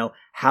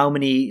 how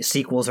many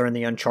sequels are in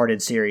the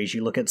Uncharted series.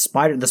 You look at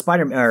Marvel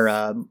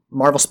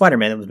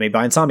Spider-Man that was made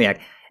by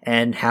Insomniac,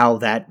 and how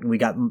that we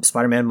got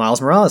Spider-Man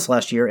Miles Morales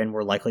last year, and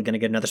we're likely going to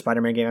get another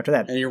Spider-Man game after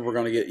that. And we're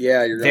going to get,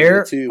 you're going to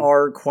get two. There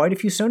are quite a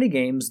few Sony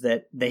games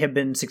that they have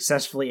been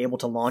successfully able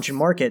to launch and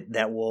market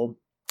that will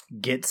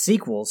get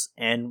sequels,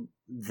 and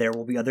there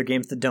will be other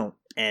games that don't.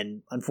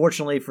 And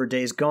unfortunately for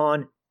Days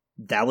Gone,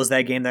 that was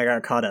that game that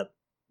got caught up.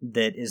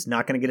 That is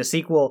not going to get a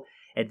sequel.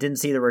 It didn't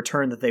see the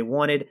return that they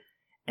wanted.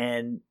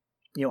 And,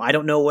 I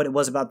don't know what it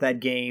was about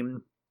that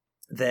game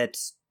that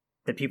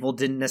people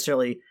didn't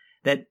necessarily,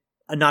 that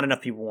not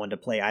enough people wanted to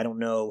play. I don't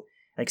know.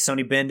 Like,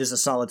 Sony Bend is a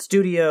solid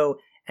studio,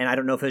 and I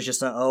don't know if it's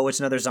just it's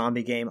another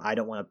zombie game. I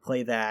don't want to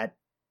play that.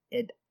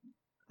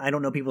 I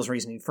don't know people's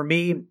reasoning. For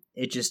me,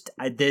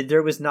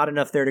 there was not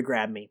enough there to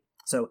grab me.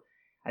 So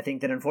I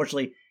think that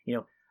unfortunately,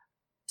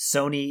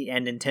 Sony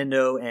and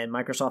Nintendo and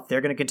Microsoft,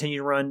 they're going to continue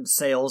to run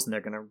sales, and they're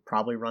going to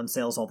probably run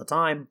sales all the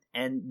time,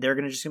 and they're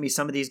going to be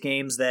some of these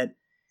games that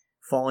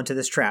fall into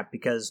this trap,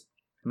 because,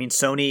 I mean,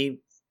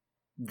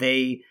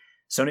 the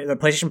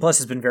PlayStation Plus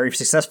has been very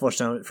successful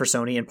for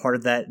Sony, and part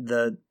of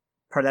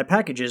that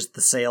package is the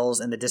sales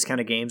and the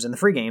discounted games and the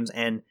free games,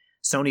 and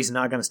Sony's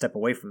not going to step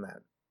away from that.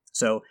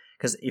 So,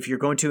 because if you're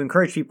going to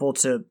encourage people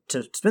to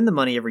spend the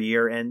money every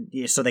year and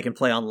so they can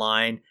play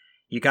online,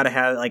 you got to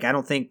have, I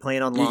don't think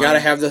playing online, you got to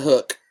have the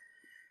hook.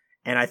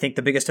 And I think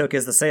the biggest hook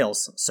is the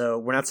sales. So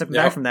we're not stepping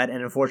back from that.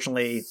 And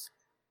unfortunately,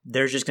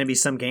 there's just going to be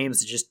some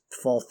games that just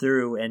fall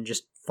through and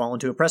just fall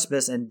into a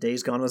precipice. And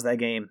Days Gone was that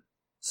game.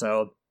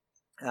 So,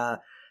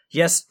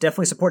 yes,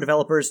 definitely support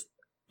developers.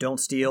 Don't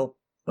steal.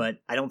 But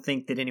I don't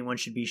think that anyone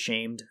should be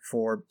shamed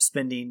for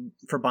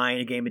buying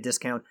a game at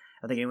discount.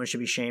 I think anyone should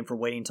be shamed for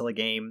waiting until a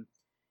game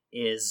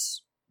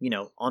is,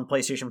 on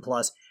PlayStation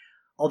Plus.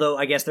 Although,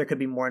 I guess there could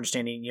be more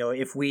understanding,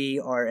 if we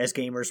are, as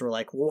gamers, we're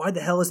like, well, why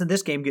the hell isn't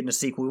this game getting a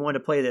sequel? We wanted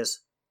to play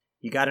this.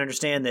 You got to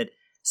understand that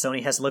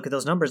Sony has to look at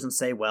those numbers and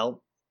say,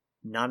 well,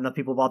 not enough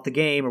people bought the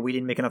game, or we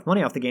didn't make enough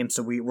money off the game,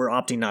 so we're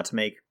opting not to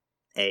make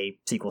a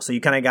sequel. So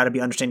you kind of got to be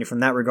understanding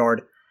from that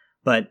regard.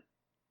 But,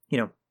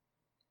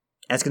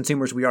 as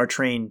consumers, we are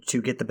trained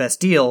to get the best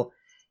deal.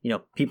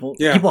 People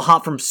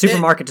hop from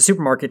supermarket to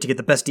supermarket to get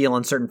the best deal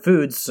on certain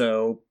foods.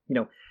 So,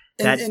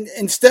 and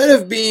instead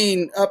of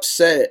being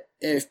upset,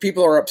 if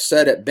people are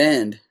upset at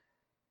Bend,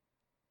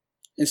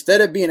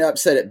 instead of being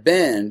upset at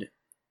Bend,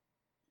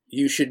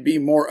 you should be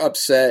more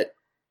upset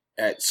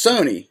at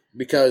Sony,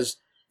 because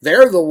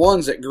they're the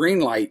ones that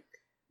greenlight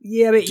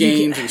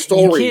games and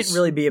stories. You can't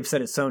really be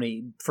upset at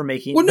Sony for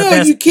making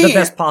the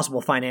best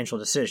possible financial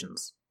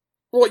decisions.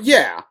 Well,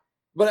 yeah,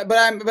 but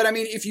I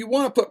mean, if you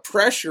want to put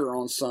pressure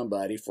on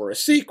somebody for a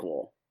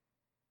sequel,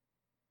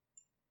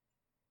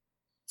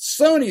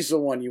 Sony's the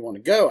one you want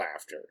to go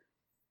after.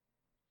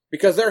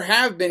 Because there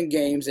have been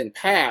games in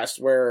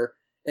past where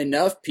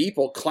enough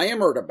people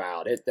clamored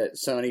about it that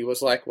Sony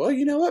was like, well,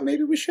 you know what,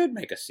 maybe we should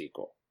make a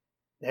sequel.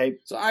 Hey,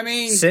 So I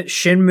mean,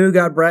 Shenmue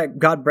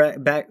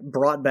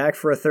brought back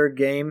for a third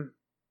game.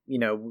 You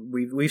know,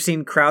 we've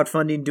seen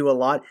crowdfunding do a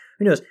lot.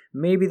 Who knows?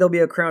 Maybe there'll be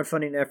a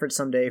crowdfunding effort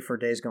someday for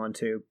Days Gone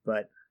 2,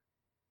 but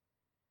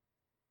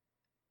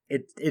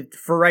it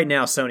for right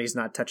now, Sony's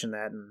not touching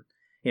that. And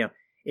you know,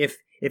 if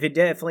it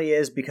definitely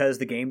is because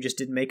the game just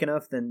didn't make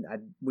enough, then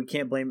we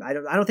can't blame. I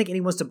don't think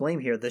anyone's to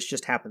blame here. This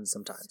just happens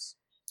sometimes.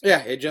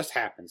 yeah, it just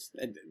happens.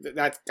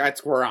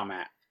 That's where I'm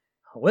at.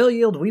 Well,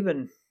 Yield, we've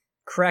been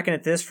cracking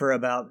at this for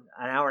about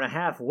an hour and a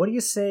half. What do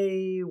you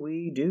say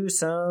we do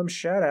some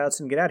shout-outs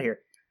and get out of here?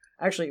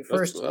 Actually,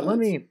 first, let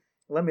me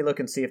look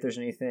and see if there's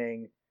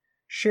anything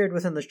shared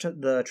within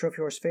the Trophy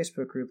Horse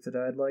Facebook group that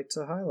I'd like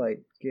to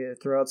highlight.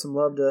 Throw out some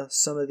love to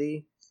some of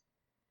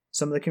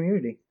the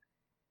community.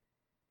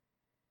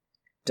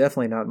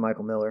 Definitely not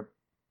Michael Miller.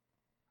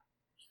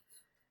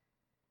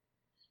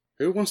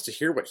 Who wants to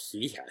hear what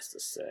he has to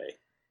say?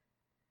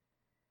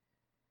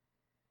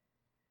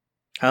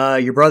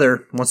 Your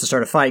brother wants to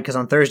start a fight because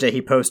on Thursday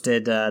he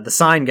posted the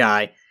sign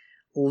guy.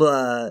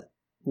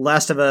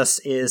 Last of Us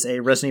is a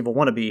Resident Evil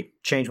wannabe.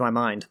 Change my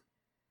mind.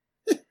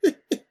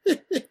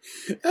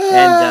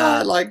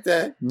 I like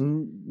that.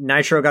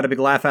 Nitro got a big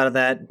laugh out of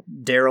that.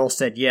 Daryl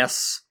said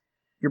yes.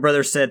 Your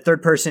brother said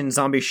third-person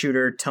zombie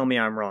shooter. Tell me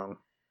I'm wrong.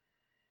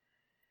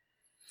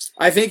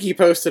 I think he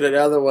posted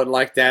another one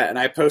like that, and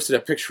I posted a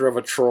picture of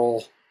a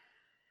troll.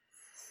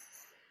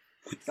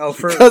 Oh,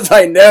 because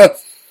I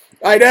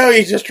know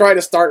he's just trying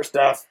to start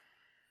stuff.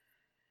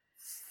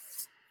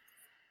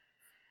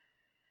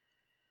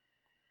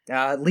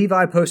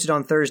 Levi posted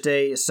on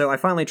Thursday, so I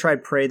finally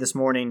tried Prey this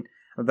morning.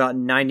 I'm about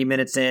 90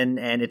 minutes in,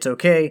 and it's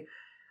okay.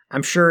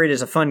 I'm sure it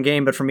is a fun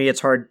game, but for me it's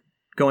hard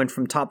going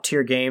from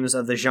top-tier games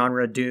of the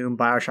genre, Doom,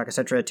 Bioshock,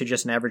 etc., to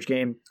just an average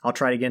game. I'll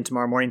try it again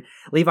tomorrow morning.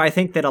 Levi, I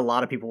think that a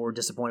lot of people were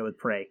disappointed with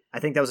Prey. I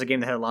think that was a game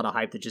that had a lot of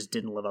hype that just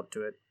didn't live up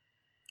to it.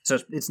 So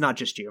it's not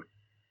just you.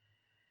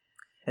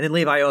 And then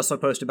Levi also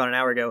posted about an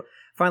hour ago,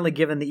 finally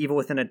given The Evil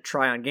Within a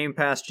try on Game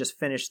Pass, just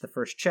finished the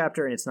first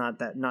chapter, and it's not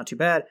too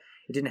bad.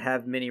 It didn't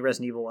have many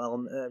Resident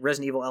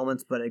Evil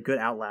elements, but a good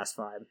Outlast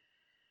vibe.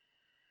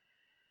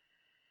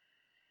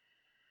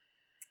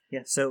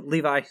 Yeah, so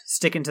Levi,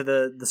 sticking to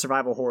the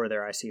survival horror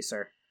there, I see,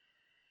 sir.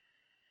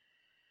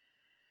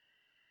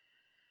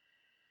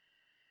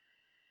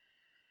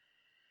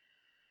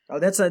 Oh,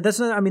 that's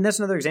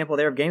another example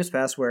there of Games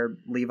Pass where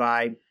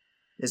Levi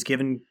is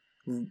given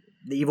The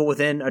Evil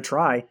Within a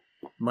try.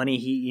 Money,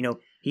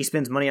 he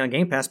spends money on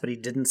Game Pass, but he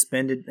didn't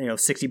spend it,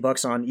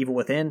 $60 on Evil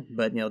Within.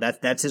 But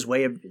that's his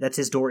way of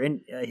his door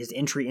in, his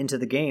entry into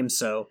the game.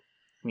 So,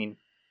 I mean,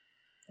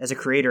 as a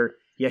creator,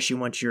 yes, you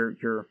want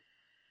your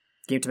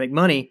game to make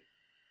money,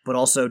 but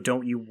also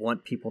don't you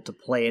want people to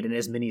play it and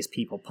as many as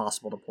people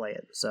possible to play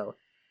it. So,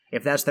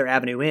 if that's their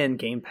avenue in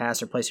Game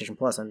Pass or PlayStation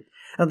Plus, I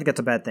don't think that's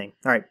a bad thing.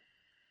 All right,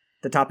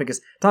 the topic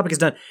is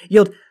done.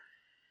 Yield.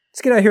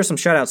 Let's get out here some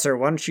shout-outs, sir.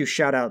 Why don't you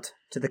shout out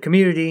to the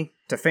community,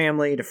 to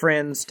family, to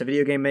friends, to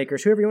video game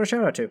makers, whoever you want to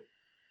shout out to.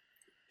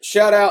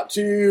 Shout out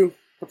to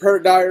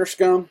Prepared Dire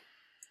Scum.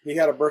 He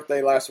had a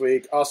birthday last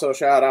week. Also,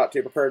 shout out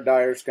to Prepared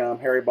Dire Scum,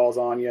 Harry Balls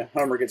on Ya,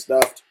 Homer Gets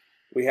Stuffed.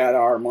 We had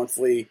our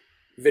monthly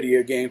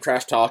video game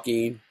trash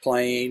talking,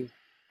 playing.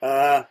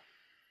 Shout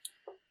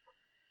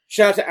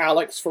out to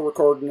Alex for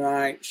recording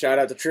tonight. Shout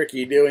out to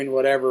Tricky doing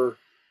whatever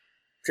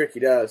Tricky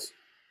does.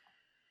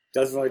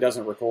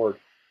 Doesn't record.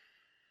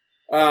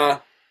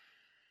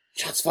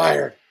 Shots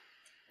fired.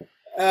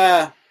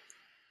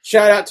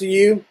 Shout out to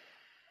you,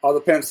 all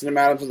the pimps and the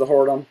madams of the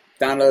whoredom,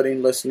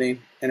 downloading, listening,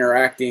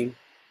 interacting,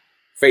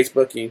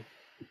 Facebooking,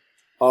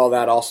 all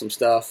that awesome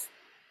stuff.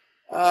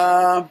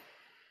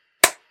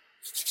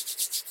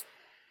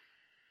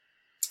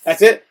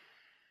 That's it.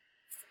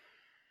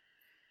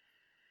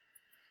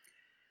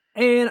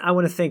 And I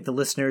want to thank the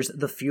listeners,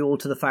 the fuel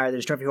to the fire that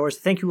is Trophy Horse.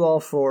 Thank you all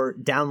for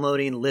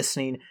downloading,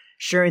 listening,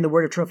 sharing the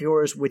word of Trophy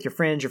Horse with your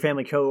friends, your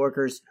family,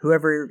 coworkers,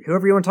 whoever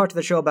you want to talk to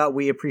the show about.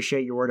 We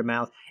appreciate your word of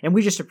mouth, and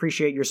we just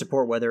appreciate your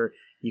support. Whether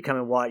you come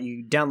and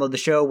you download the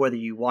show, whether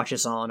you watch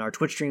us on our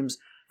Twitch streams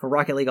for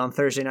Rocket League on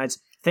Thursday nights.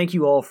 Thank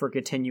you all for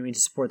continuing to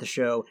support the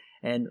show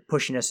and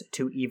pushing us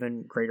to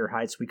even greater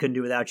heights. We couldn't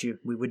do it without you.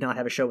 We would not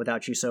have a show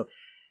without you. So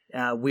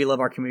we love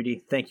our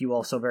community. Thank you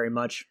all so very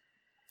much.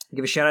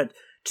 Give a shout out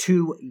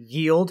to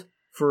Yield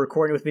for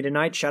recording with me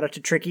tonight. Shout out to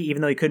Tricky,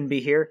 even though he couldn't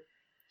be here.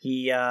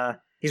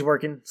 He's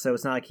working, so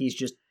it's not like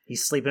he's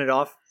sleeping it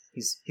off.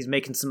 He's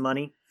making some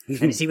money.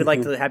 And he would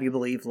like to have you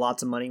believe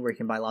lots of money where you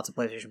can buy lots of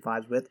PlayStation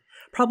 5s with.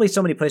 Probably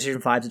so many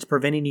PlayStation 5s, it's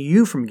preventing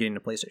you from getting a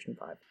PlayStation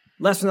 5.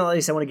 Last but not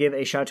least, I want to give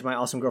a shout out to my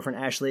awesome girlfriend,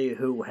 Ashley,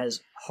 who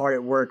has hard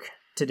at work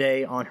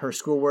today on her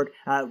schoolwork.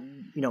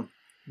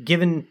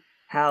 Given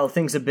how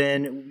things have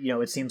been,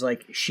 it seems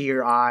like she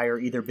or I are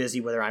either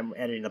busy, whether I'm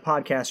editing the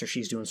podcast or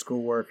she's doing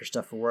schoolwork or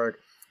stuff for work.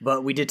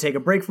 But we did take a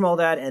break from all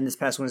that, and this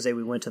past Wednesday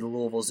we went to the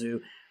Louisville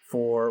Zoo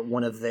for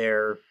one of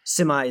their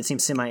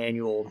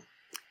semi-annual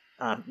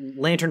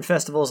lantern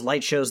festivals,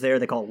 light shows there.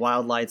 They call it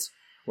Wild Lights,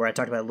 where I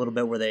talked about a little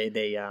bit, where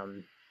they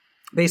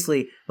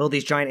basically build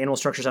these giant animal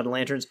structures out of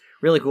lanterns.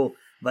 Really cool.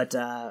 But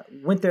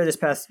went there this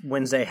past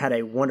Wednesday, had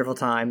a wonderful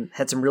time,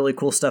 had some really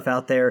cool stuff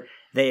out there.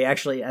 They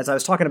actually, as I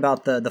was talking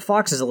about the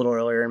foxes a little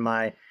earlier in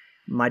my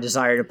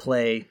desire to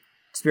play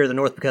Spear of the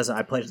North because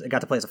I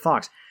got to play as a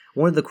fox,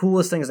 one of the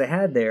coolest things they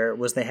had there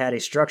was they had a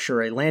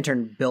structure, a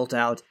lantern built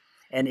out,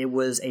 and it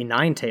was a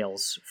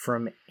Ninetales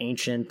from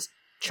ancient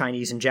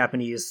Chinese and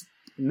Japanese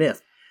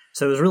myth.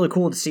 So it was really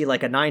cool to see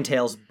like a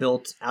Ninetales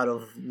built out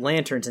of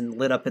lanterns and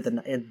lit up in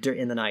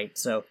the night.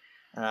 So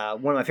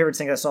one of my favorite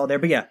things I saw there.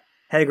 But yeah,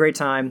 had a great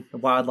time. The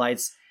Wild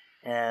Lights,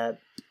 as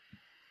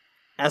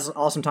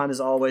awesome time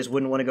as always.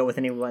 Wouldn't want to go with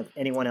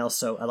anyone else.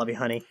 So I love you,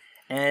 honey.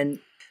 And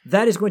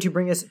that is going to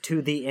bring us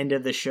to the end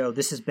of the show.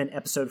 This has been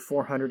episode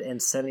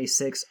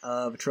 476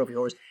 of Trophy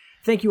Whores.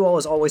 Thank you all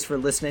as always for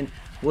listening.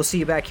 We'll see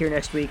you back here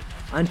next week.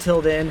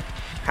 Until then,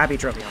 happy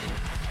trophy hunting.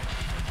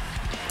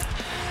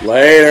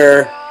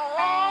 Later.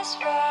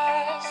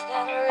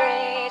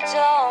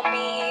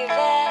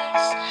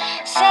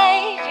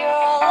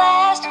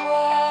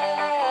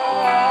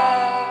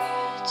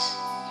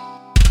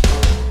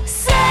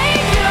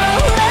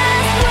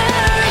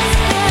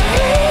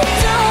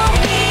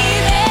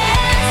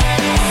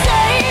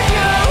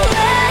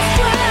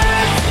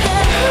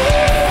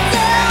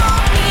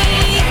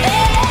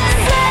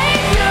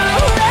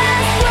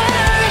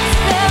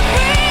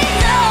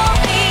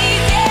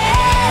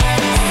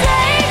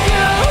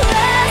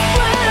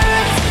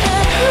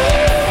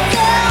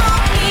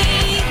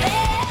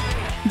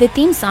 The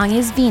theme song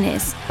is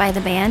Venus by the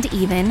band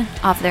Even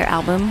off their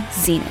album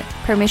Zenith.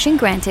 Permission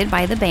granted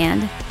by the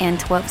band and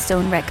 12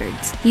 Stone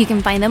Records. You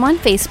can find them on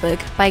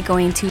Facebook by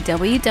going to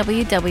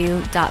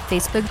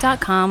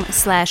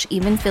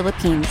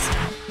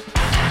www.facebook.com/evenphilippines.